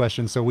any new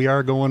questions. So we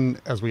are going,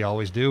 as we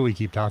always do. We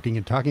keep talking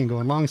and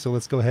going long. So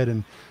let's go ahead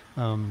and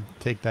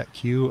take that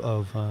cue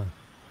of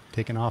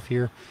taking off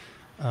here.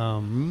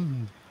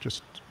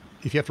 Just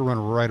if you have to run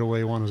right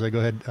away, Juan Jose, go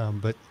ahead.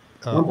 But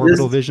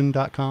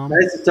orbitalvision.com.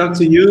 Nice to talk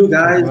to you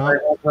guys.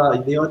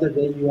 The other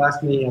day you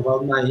asked me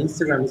about my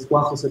Instagram. It's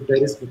Juan Jose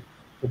Perez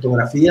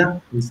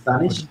Fotografía in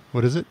Spanish.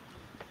 What is it?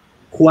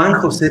 Juan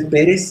Jose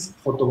Perez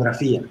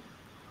Fotografía.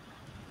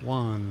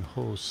 Juan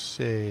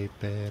Jose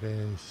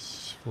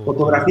Perez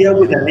Fotografía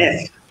with an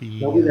F.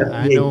 Not with a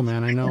I know,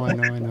 man. I know.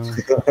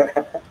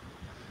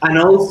 And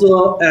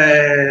also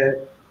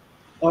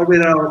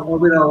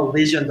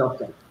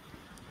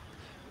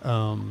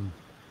orbitalvision.com.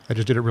 I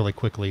just did it really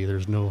quickly.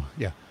 There's no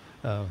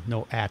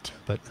at,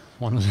 but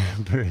Juan Jose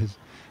Perez.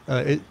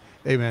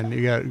 Hey man,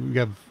 you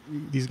got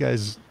these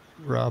guys,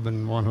 Rob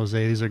and Juan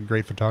Jose. These are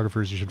great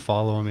photographers. You should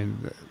follow. I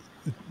mean,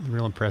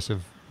 real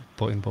impressive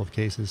in both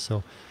cases.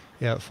 So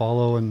yeah,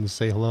 follow and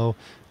say hello.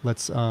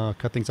 Let's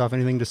cut things off.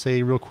 Anything to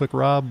say real quick,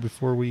 Rob,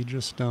 before we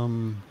just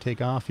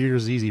take off?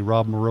 Here's easy,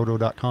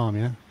 robmoroto.com,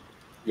 yeah?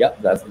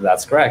 Yep,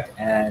 that's correct.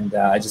 And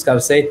I just got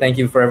to say thank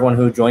you for everyone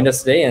who joined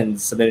us today and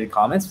submitted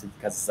comments,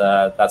 because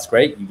that's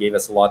great. You gave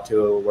us a lot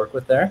to work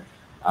with there.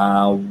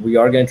 We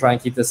are going to try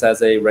and keep this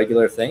as a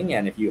regular thing.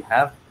 And if you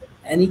have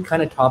any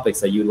kind of topics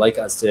that you'd like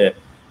us to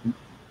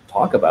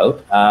talk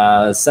about,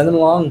 send them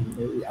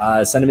along.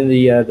 Send them in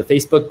the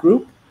Facebook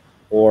group,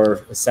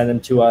 or send them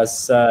to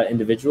us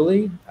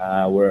individually.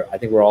 I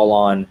think we're all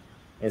on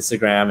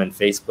Instagram and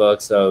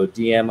Facebook, so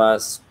DM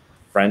us,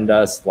 friend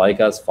us,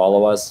 like us,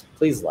 follow us.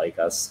 Please like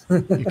us.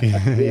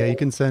 You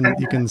can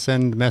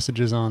send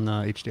messages on the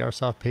HDR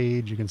Soft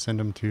page. You can send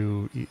them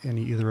to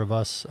either of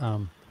us.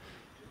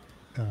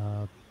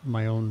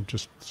 My own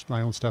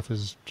stuff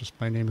is just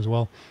my name as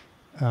well,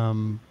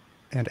 and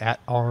at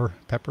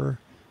 @rpepper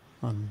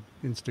on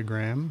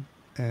Instagram.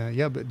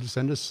 But just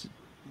send us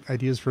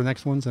ideas for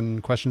next ones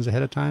and questions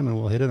ahead of time, and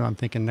we'll hit it. I'm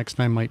thinking next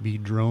time might be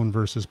drone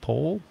versus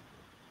pole,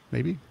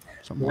 maybe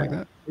something like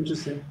that.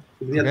 Interesting.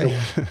 Okay.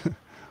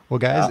 Well,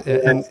 guys,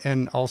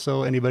 and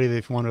also anybody that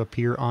if you want to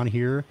appear on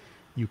here,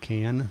 you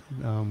can.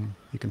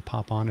 You can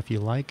pop on if you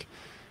like,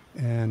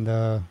 and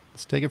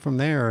let's take it from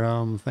there.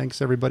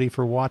 Thanks everybody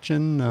for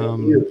watching.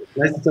 Thank you.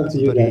 Nice to talk to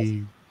you guys.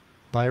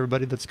 Bye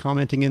everybody that's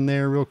commenting in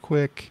there real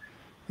quick,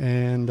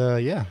 and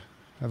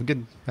have a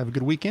good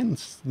weekend.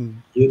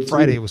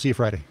 Friday, we'll see you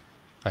Friday.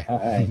 Bye. All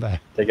right. Bye.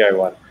 Take care,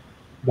 everyone.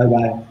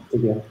 Bye-bye.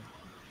 Take care.